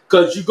pills,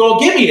 because you gonna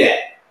give me that.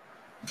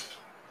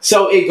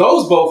 So it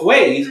goes both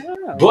ways,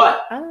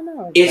 but I don't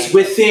know. it's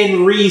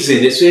within reason.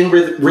 It's in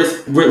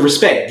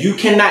respect. You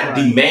cannot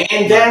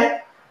demand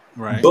that,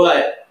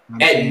 but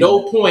at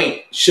no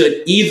point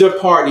should either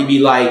party be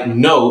like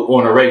no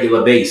on a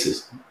regular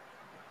basis.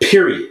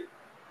 Period.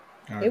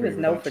 It was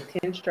no for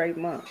 10 straight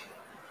months.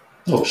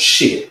 Oh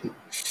shit.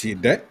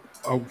 Shit, that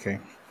okay.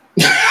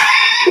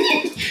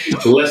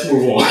 Let's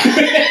move on.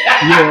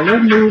 Yeah,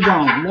 let's move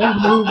on.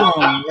 Let's move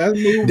on.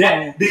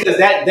 Because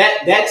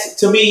that's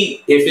to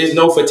me, if it's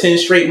no for 10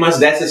 straight months,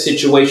 that's a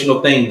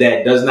situational thing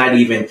that does not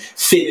even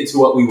fit into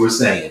what we were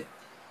saying.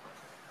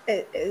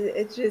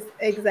 It's just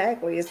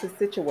exactly, it's a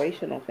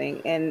situational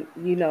thing. And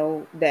you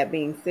know, that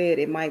being said,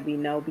 it might be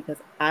no because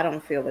I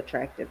don't feel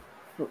attractive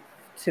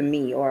to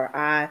me, or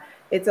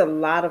it's a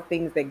lot of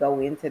things that go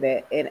into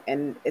that,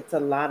 and it's a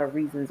lot of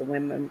reasons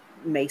women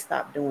may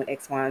stop doing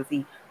X, Y, and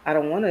Z. I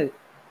don't want to.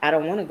 I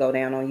don't want to go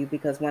down on you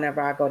because whenever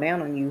I go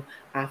down on you,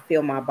 I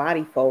feel my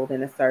body fold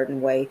in a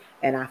certain way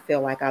and I feel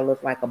like I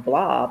look like a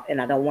blob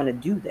and I don't want to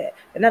do that.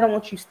 And I don't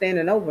want you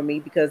standing over me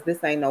because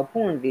this ain't no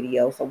porn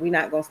video. So we're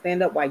not going to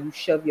stand up while you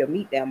shove your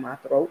meat down my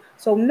throat.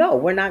 So no,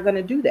 we're not going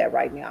to do that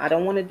right now. I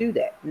don't want to do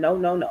that. No,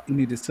 no, no. You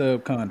need to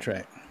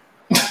subcontract.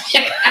 You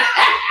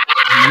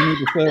need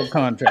to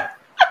subcontract.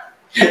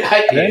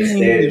 I can't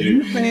stand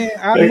you.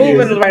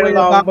 Moving right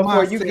along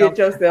before you get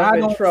yourself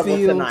in trouble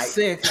tonight.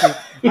 Sexy.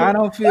 I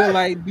don't feel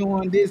like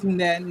doing this and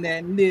that and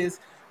that and this.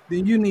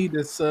 Then you need to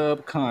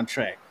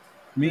subcontract.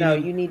 Meaning, no,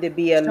 you need to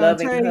be a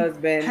loving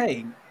husband.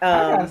 Hey,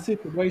 I got a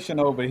situation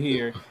over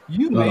here.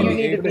 You may you be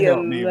need able to to be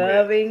help me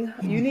with.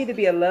 you need to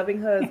be a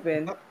loving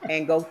husband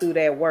and go through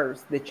that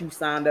worst that you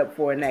signed up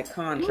for in that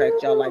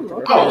contract y'all like to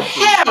refer Oh to.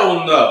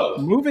 hell no.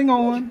 Moving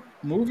on.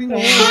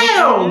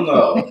 Hell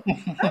no.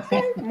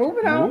 Okay,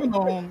 moving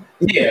on.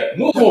 Yeah,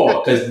 move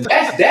on. Cause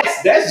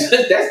that's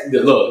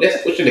look,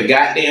 that's pushing the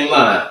goddamn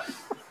line.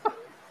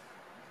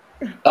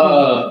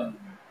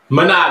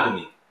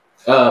 Monogamy.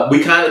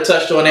 We kind of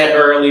touched on that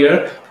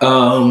earlier.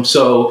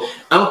 So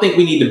I don't think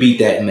we need to beat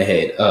that in the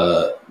head.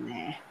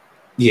 Nah.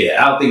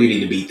 Yeah, I don't think we need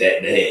to beat that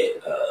in the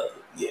head.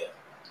 Yeah.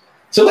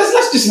 So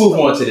let's just move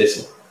on to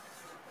this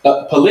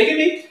one.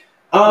 Polygamy.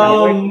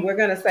 We're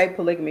gonna say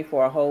polygamy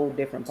for a whole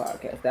different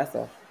podcast. That's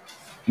a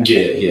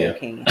yeah.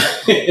 Hey,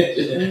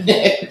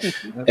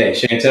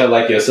 Chantel,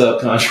 like your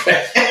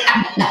subcontract.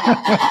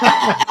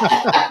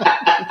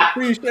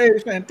 Appreciate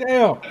it,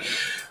 Chantel.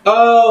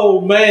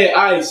 Oh man!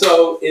 All right.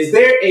 So, is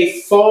there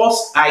a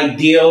false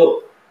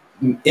ideal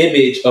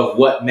image of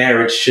what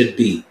marriage should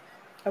be?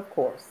 Of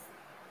course.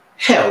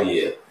 Hell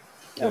yeah.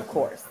 Of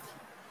course.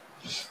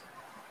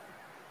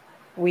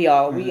 We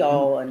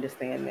all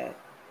understand that.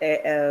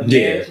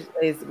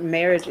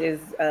 Marriage is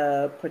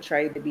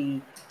portrayed to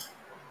be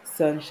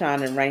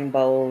sunshine and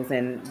rainbows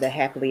and the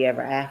happily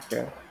ever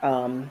after.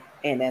 And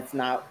that's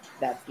not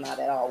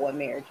at all what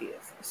marriage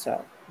is.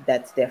 So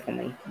that's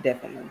definitely.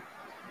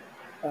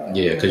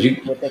 Yeah, because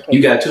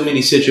you got too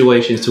many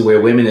situations to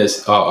where women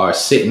are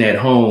sitting at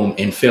home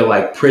and feel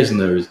like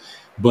prisoners,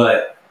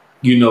 but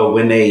you know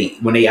when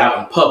they out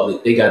in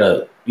public they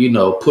gotta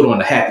put on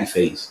the happy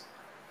face.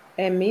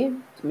 And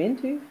men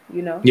too,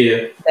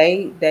 Yeah,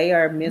 they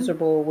are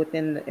miserable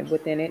within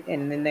it,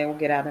 and then they will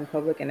get out in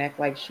public and act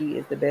like she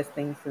is the best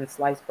thing since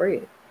sliced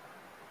bread.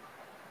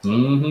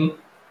 Mm-hmm.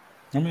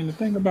 I mean, the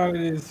thing about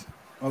it is,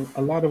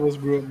 a lot of us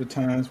grew up at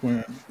times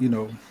when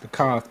the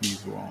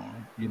Cosbys were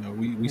on.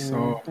 We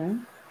saw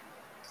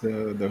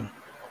the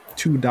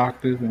two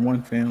doctors in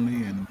one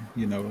family, and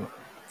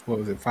what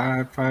was it,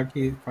 five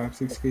kids, 5,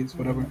 6 kids,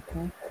 whatever.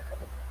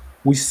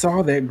 We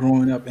saw that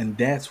growing up, and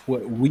that's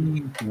what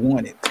we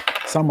wanted.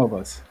 Some of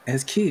us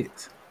as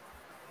kids,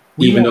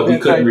 we Even want though we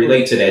that couldn't type of.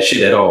 relate to that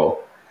shit at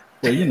all.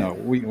 Well,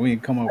 we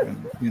ain't come up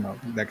in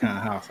that kind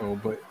of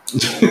household, but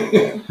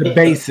the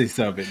basis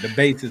of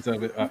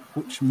it,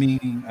 which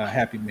meaning a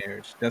happy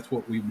marriage. That's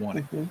what we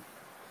wanted. Hmm.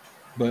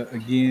 But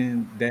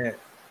again,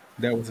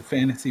 that was a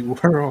fantasy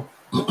world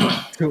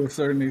to a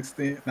certain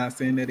extent. Not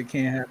saying that it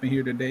can't happen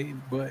here today,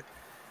 but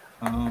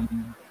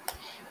um,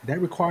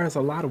 that requires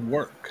a lot of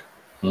work.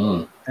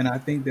 Mm, And I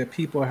think that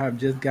people have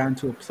just gotten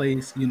to a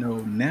place,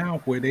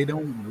 now where they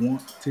don't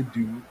want to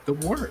do the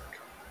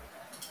work.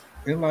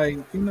 They're like,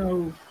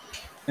 and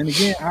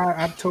again,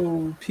 I've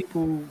told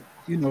people,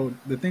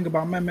 the thing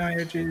about my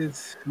marriage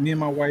is me and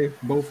my wife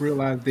both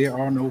realize there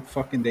are no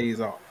fucking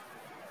days off.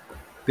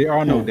 There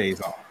are no Hmm.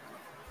 days off.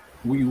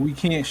 We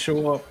can't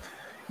show up,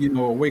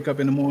 or wake up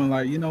in the morning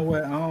like, you know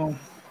what,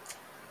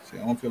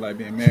 shit, I don't feel like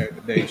being married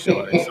today,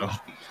 shorty. So,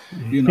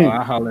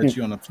 I holler at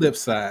you on the flip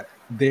side.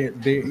 There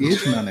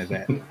is none of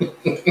that.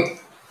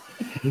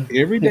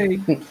 Every day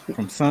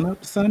from sun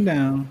up to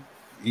sundown,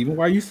 even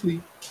while you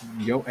sleep,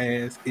 your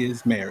ass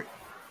is married.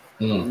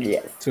 mm,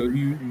 Yes, So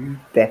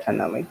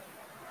definitely.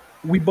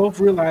 we both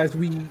realize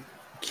we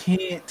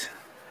can't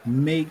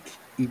make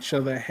each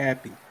other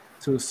happy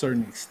to a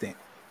certain extent.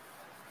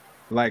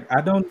 Like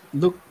I don't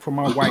look for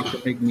my wife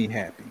to make me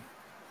happy.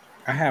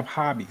 I have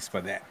hobbies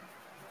for that.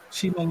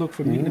 She don't look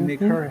for me to make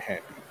Hmm. her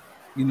happy.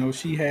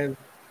 She has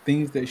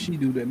things that she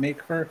do that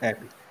make her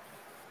happy.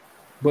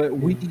 But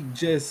we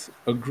just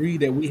agree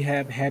that we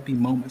have happy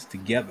moments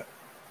together.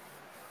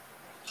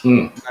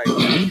 mm. Like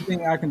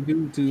anything I can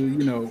do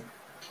to,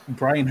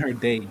 brighten her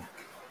day.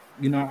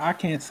 I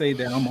can't say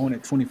that I'm on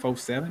it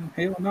 24/7.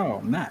 Hell no,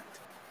 I'm not.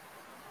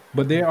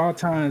 But there are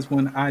times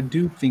when I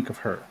do think of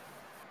her,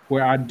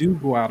 where I do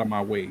go out of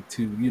my way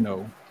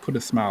to, put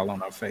a smile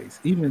on her face.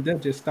 Even if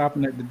that's just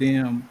stopping at the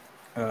damn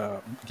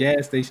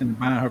gas station and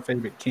buying her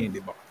favorite candy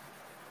bar.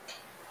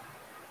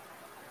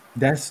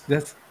 That's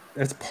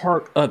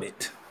part of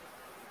it.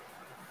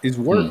 Is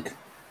Hmm. work.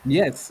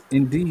 Yes,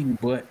 indeed.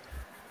 But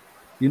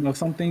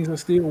some things are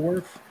still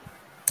worth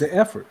the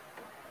effort.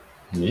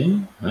 Yeah,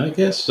 I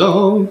guess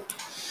so.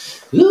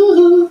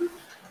 Woo-hoo.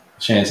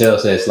 Chantel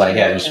says it's like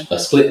having a Definitely.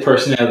 split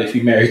personality if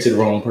you married to the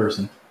wrong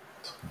person.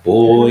 Hell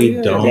Boy,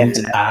 yeah. don't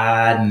Definitely.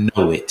 I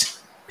know it.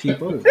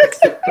 People.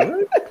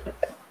 What?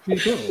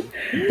 People.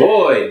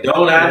 Boy,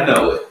 don't I Yeah.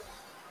 know it.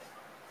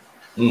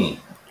 Mm,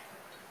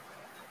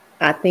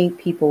 I think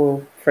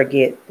people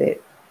forget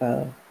that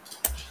uh,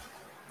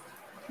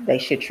 they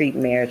should treat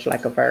marriage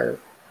like a verb.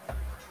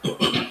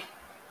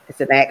 It's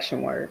an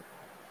action word,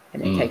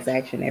 and it mm. takes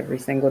action every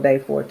single day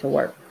for it to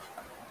work.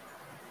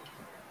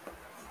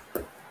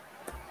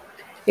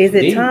 Is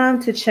it Indeed.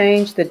 time to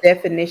change the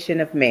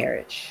definition of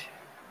marriage?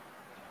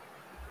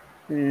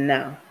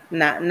 No,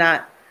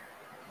 not.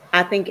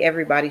 I think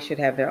everybody should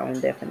have their own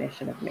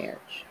definition of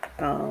marriage.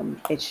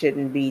 It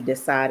shouldn't be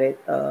decided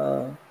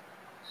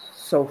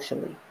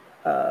socially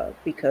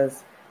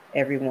because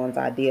everyone's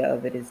idea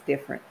of it is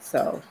different.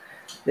 So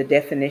the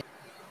definition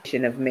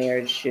of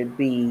marriage should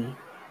be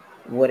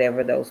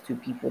whatever those two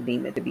people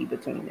deem it to be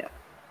between them.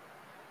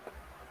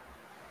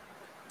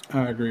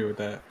 I agree with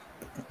that.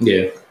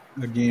 Yeah.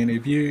 Again,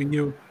 if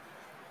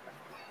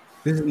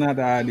this is not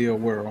the ideal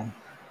world.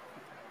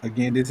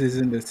 Again, this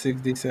isn't the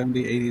 60s,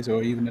 70s, 80s,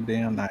 or even the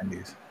damn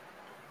 90s.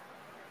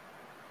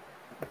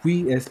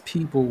 We as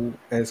people,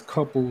 as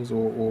couples,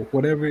 or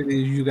whatever it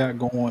is you got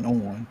going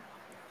on,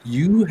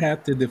 you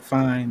have to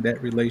define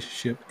that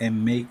relationship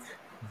and make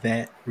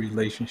that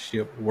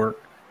relationship work.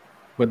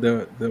 But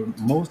the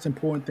most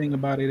important thing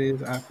about it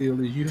is, I feel,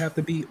 is you have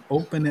to be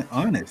open and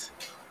honest.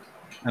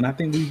 And I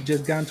think we've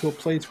just gotten to a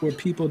place where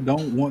people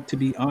don't want to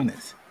be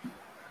honest.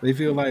 They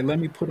feel like, let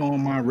me put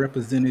on my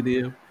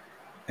representative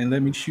and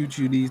let me shoot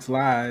you these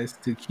lies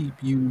to keep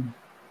you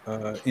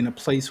in a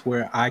place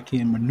where I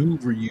can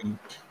maneuver you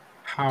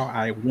how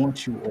I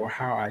want you or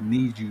how I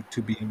need you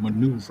to be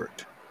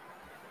maneuvered.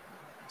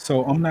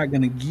 So I'm not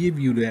gonna give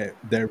you that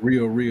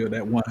real,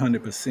 that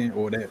 100%,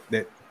 or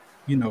that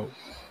you know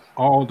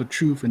all the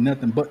truth and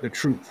nothing but the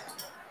truth.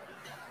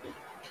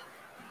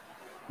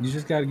 You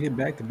just got to get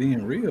back to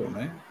being real,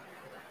 man.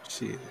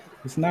 Shit,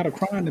 it's not a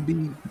crime to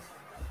be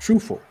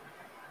truthful.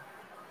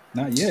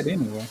 Not yet,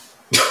 anyway.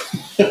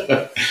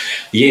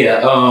 Yeah.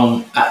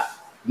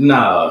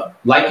 Nah.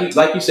 Like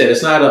you said,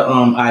 it's not a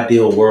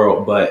ideal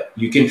world, but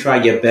you can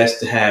try your best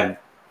to have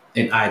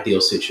an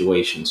ideal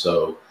situation.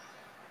 So,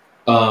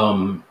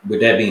 with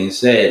that being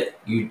said,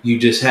 you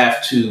just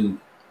have to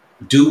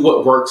do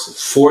what works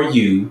for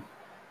you.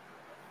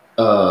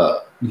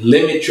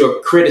 Limit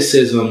your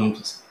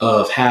criticisms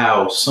of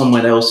how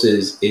someone else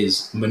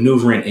is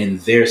maneuvering in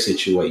their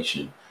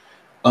situation.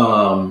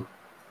 Um,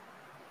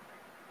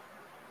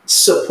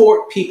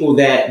 Support people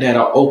that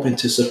are open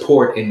to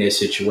support in their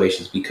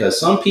situations, because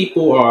some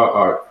people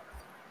are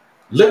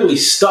literally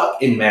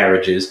stuck in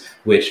marriages,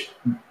 which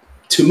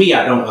to me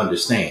I don't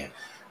understand.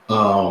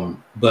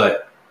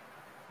 But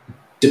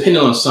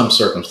depending on some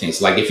circumstances,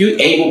 like if you're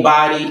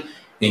able-bodied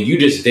and you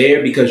just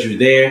there because you're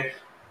there,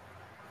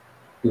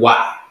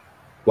 why?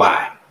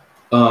 Why?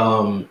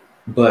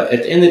 But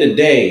at the end of the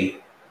day,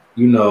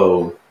 you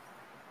know,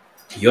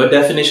 your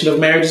definition of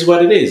marriage is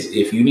what it is.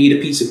 If you need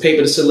a piece of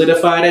paper to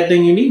solidify that,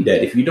 then you need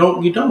that. If you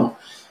don't, you don't.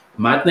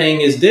 My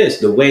thing is this: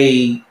 the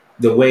way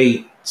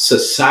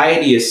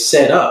society is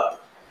set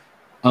up,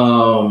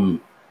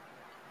 um,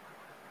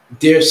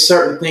 there's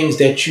certain things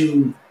that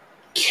you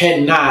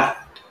cannot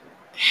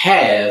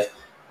have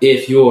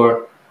if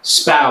your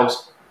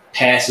spouse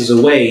passes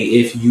away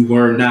if you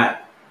were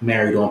not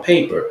married on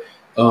paper.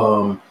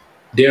 Um,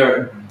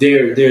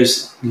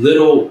 there's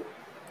little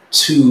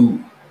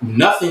to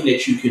nothing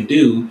that you can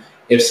do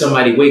if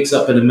somebody wakes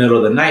up in the middle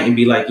of the night and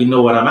be like, you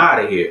know what, I'm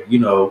out of here. You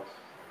know,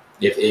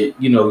 if it,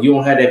 you know, you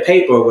don't have that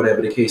paper or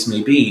whatever the case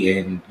may be,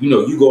 and you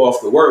know, you go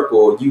off to work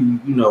or you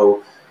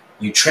know,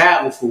 you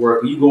travel for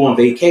work or you go on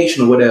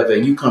vacation or whatever,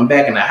 and you come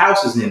back and the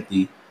house is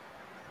empty.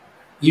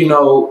 You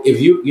know,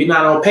 if you're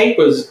not on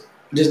papers,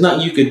 there's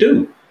nothing you could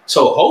do.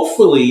 So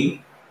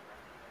hopefully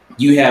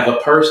you have a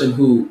person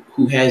who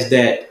has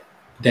that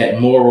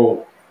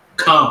moral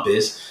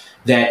compass,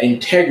 that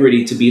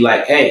integrity to be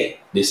like, hey,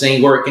 this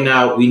ain't working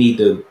out. We need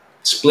to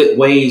split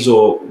ways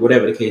or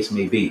whatever the case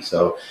may be.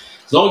 So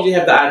as long as you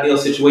have the ideal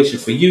situation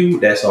for you,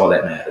 that's all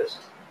that matters.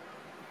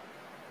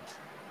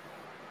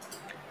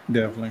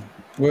 Definitely.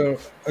 Well,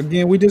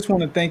 again, we just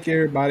want to thank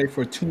everybody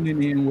for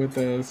tuning in with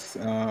us.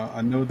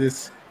 I know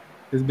this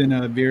has been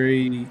a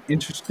very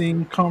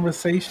interesting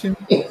conversation,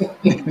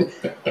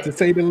 to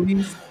say the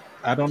least.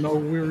 I don't know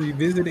if we'll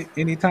revisit it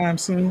anytime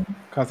soon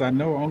because I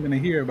know I'm going to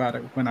hear about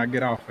it when I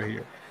get off of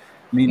here.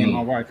 Meaning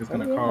my Mm. wife is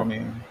going Oh to call yeah.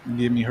 me and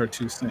give me her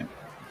 2 cents.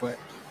 But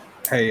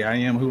hey, I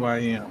am who I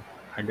am.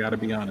 I got to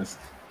be honest.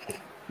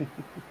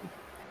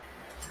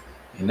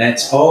 And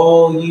that's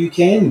all you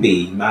can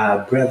be, my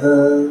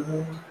brother.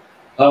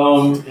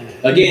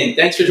 Again,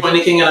 thanks for joining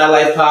the King of Our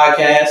Life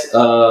podcast.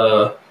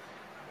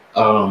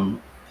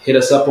 Hit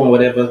us up on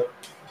whatever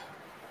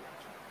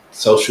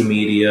social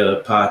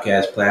media,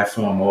 podcast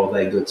platform, all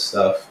that good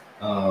stuff.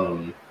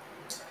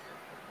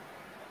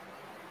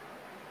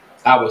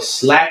 I was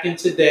slacking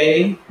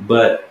today,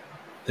 but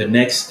the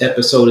next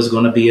episode is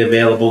going to be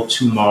available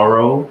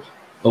tomorrow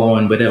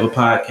on whatever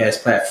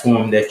podcast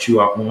platform that you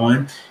are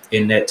on.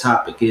 And that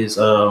topic is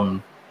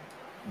the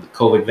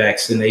COVID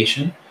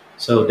vaccination.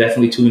 So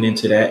definitely tune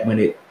into that when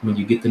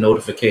you get the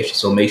notification.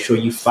 So make sure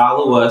you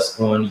follow us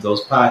on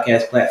those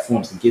podcast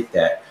platforms to get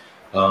that.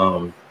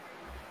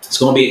 It's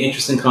going to be an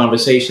interesting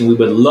conversation. We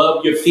would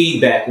love your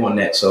feedback on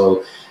that.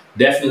 So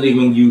definitely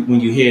when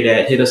you hear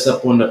that, hit us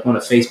up on a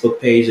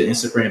Facebook page or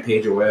Instagram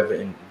page or wherever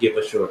and give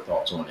us your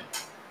thoughts on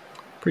it.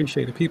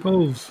 Appreciate it,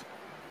 peoples.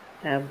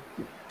 I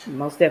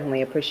most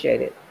definitely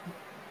appreciate it.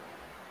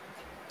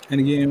 And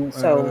again,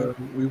 So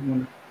we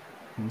want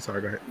to. I'm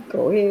sorry, go ahead.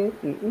 go ahead.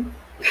 Mm-mm.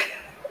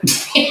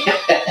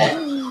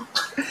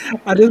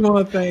 I just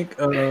want to thank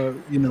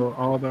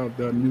all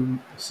the new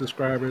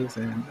subscribers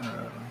and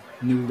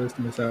new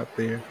listeners out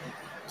there.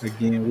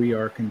 Again, we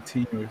are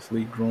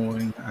continuously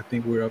growing. I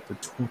think we're up to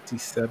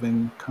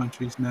 27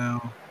 countries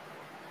now,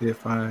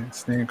 if I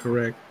stand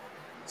correct.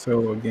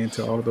 So again,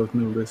 to all those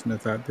new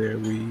listeners out there,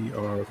 we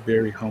are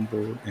very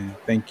humbled and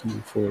thank you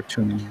for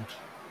tuning in.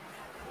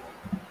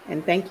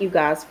 And thank you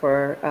guys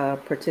for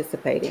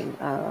participating,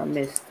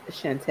 Miss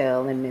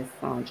Chantel and Miss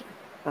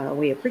Sandra.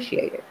 We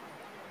appreciate it.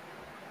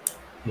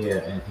 Yeah,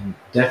 and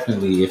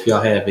definitely if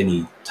y'all have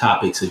any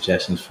topic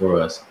suggestions for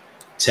us,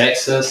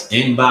 text us,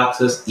 inbox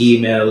us,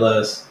 email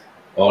us,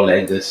 all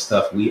that good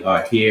stuff. We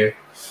are here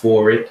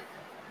for it.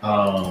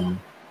 Um,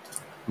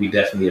 we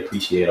definitely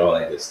appreciate all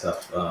that good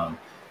stuff.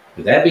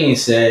 With that being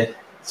said,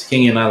 it's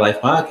King and I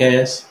Life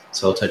podcast.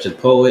 So touch of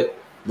the poet.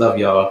 Love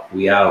y'all.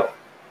 We out.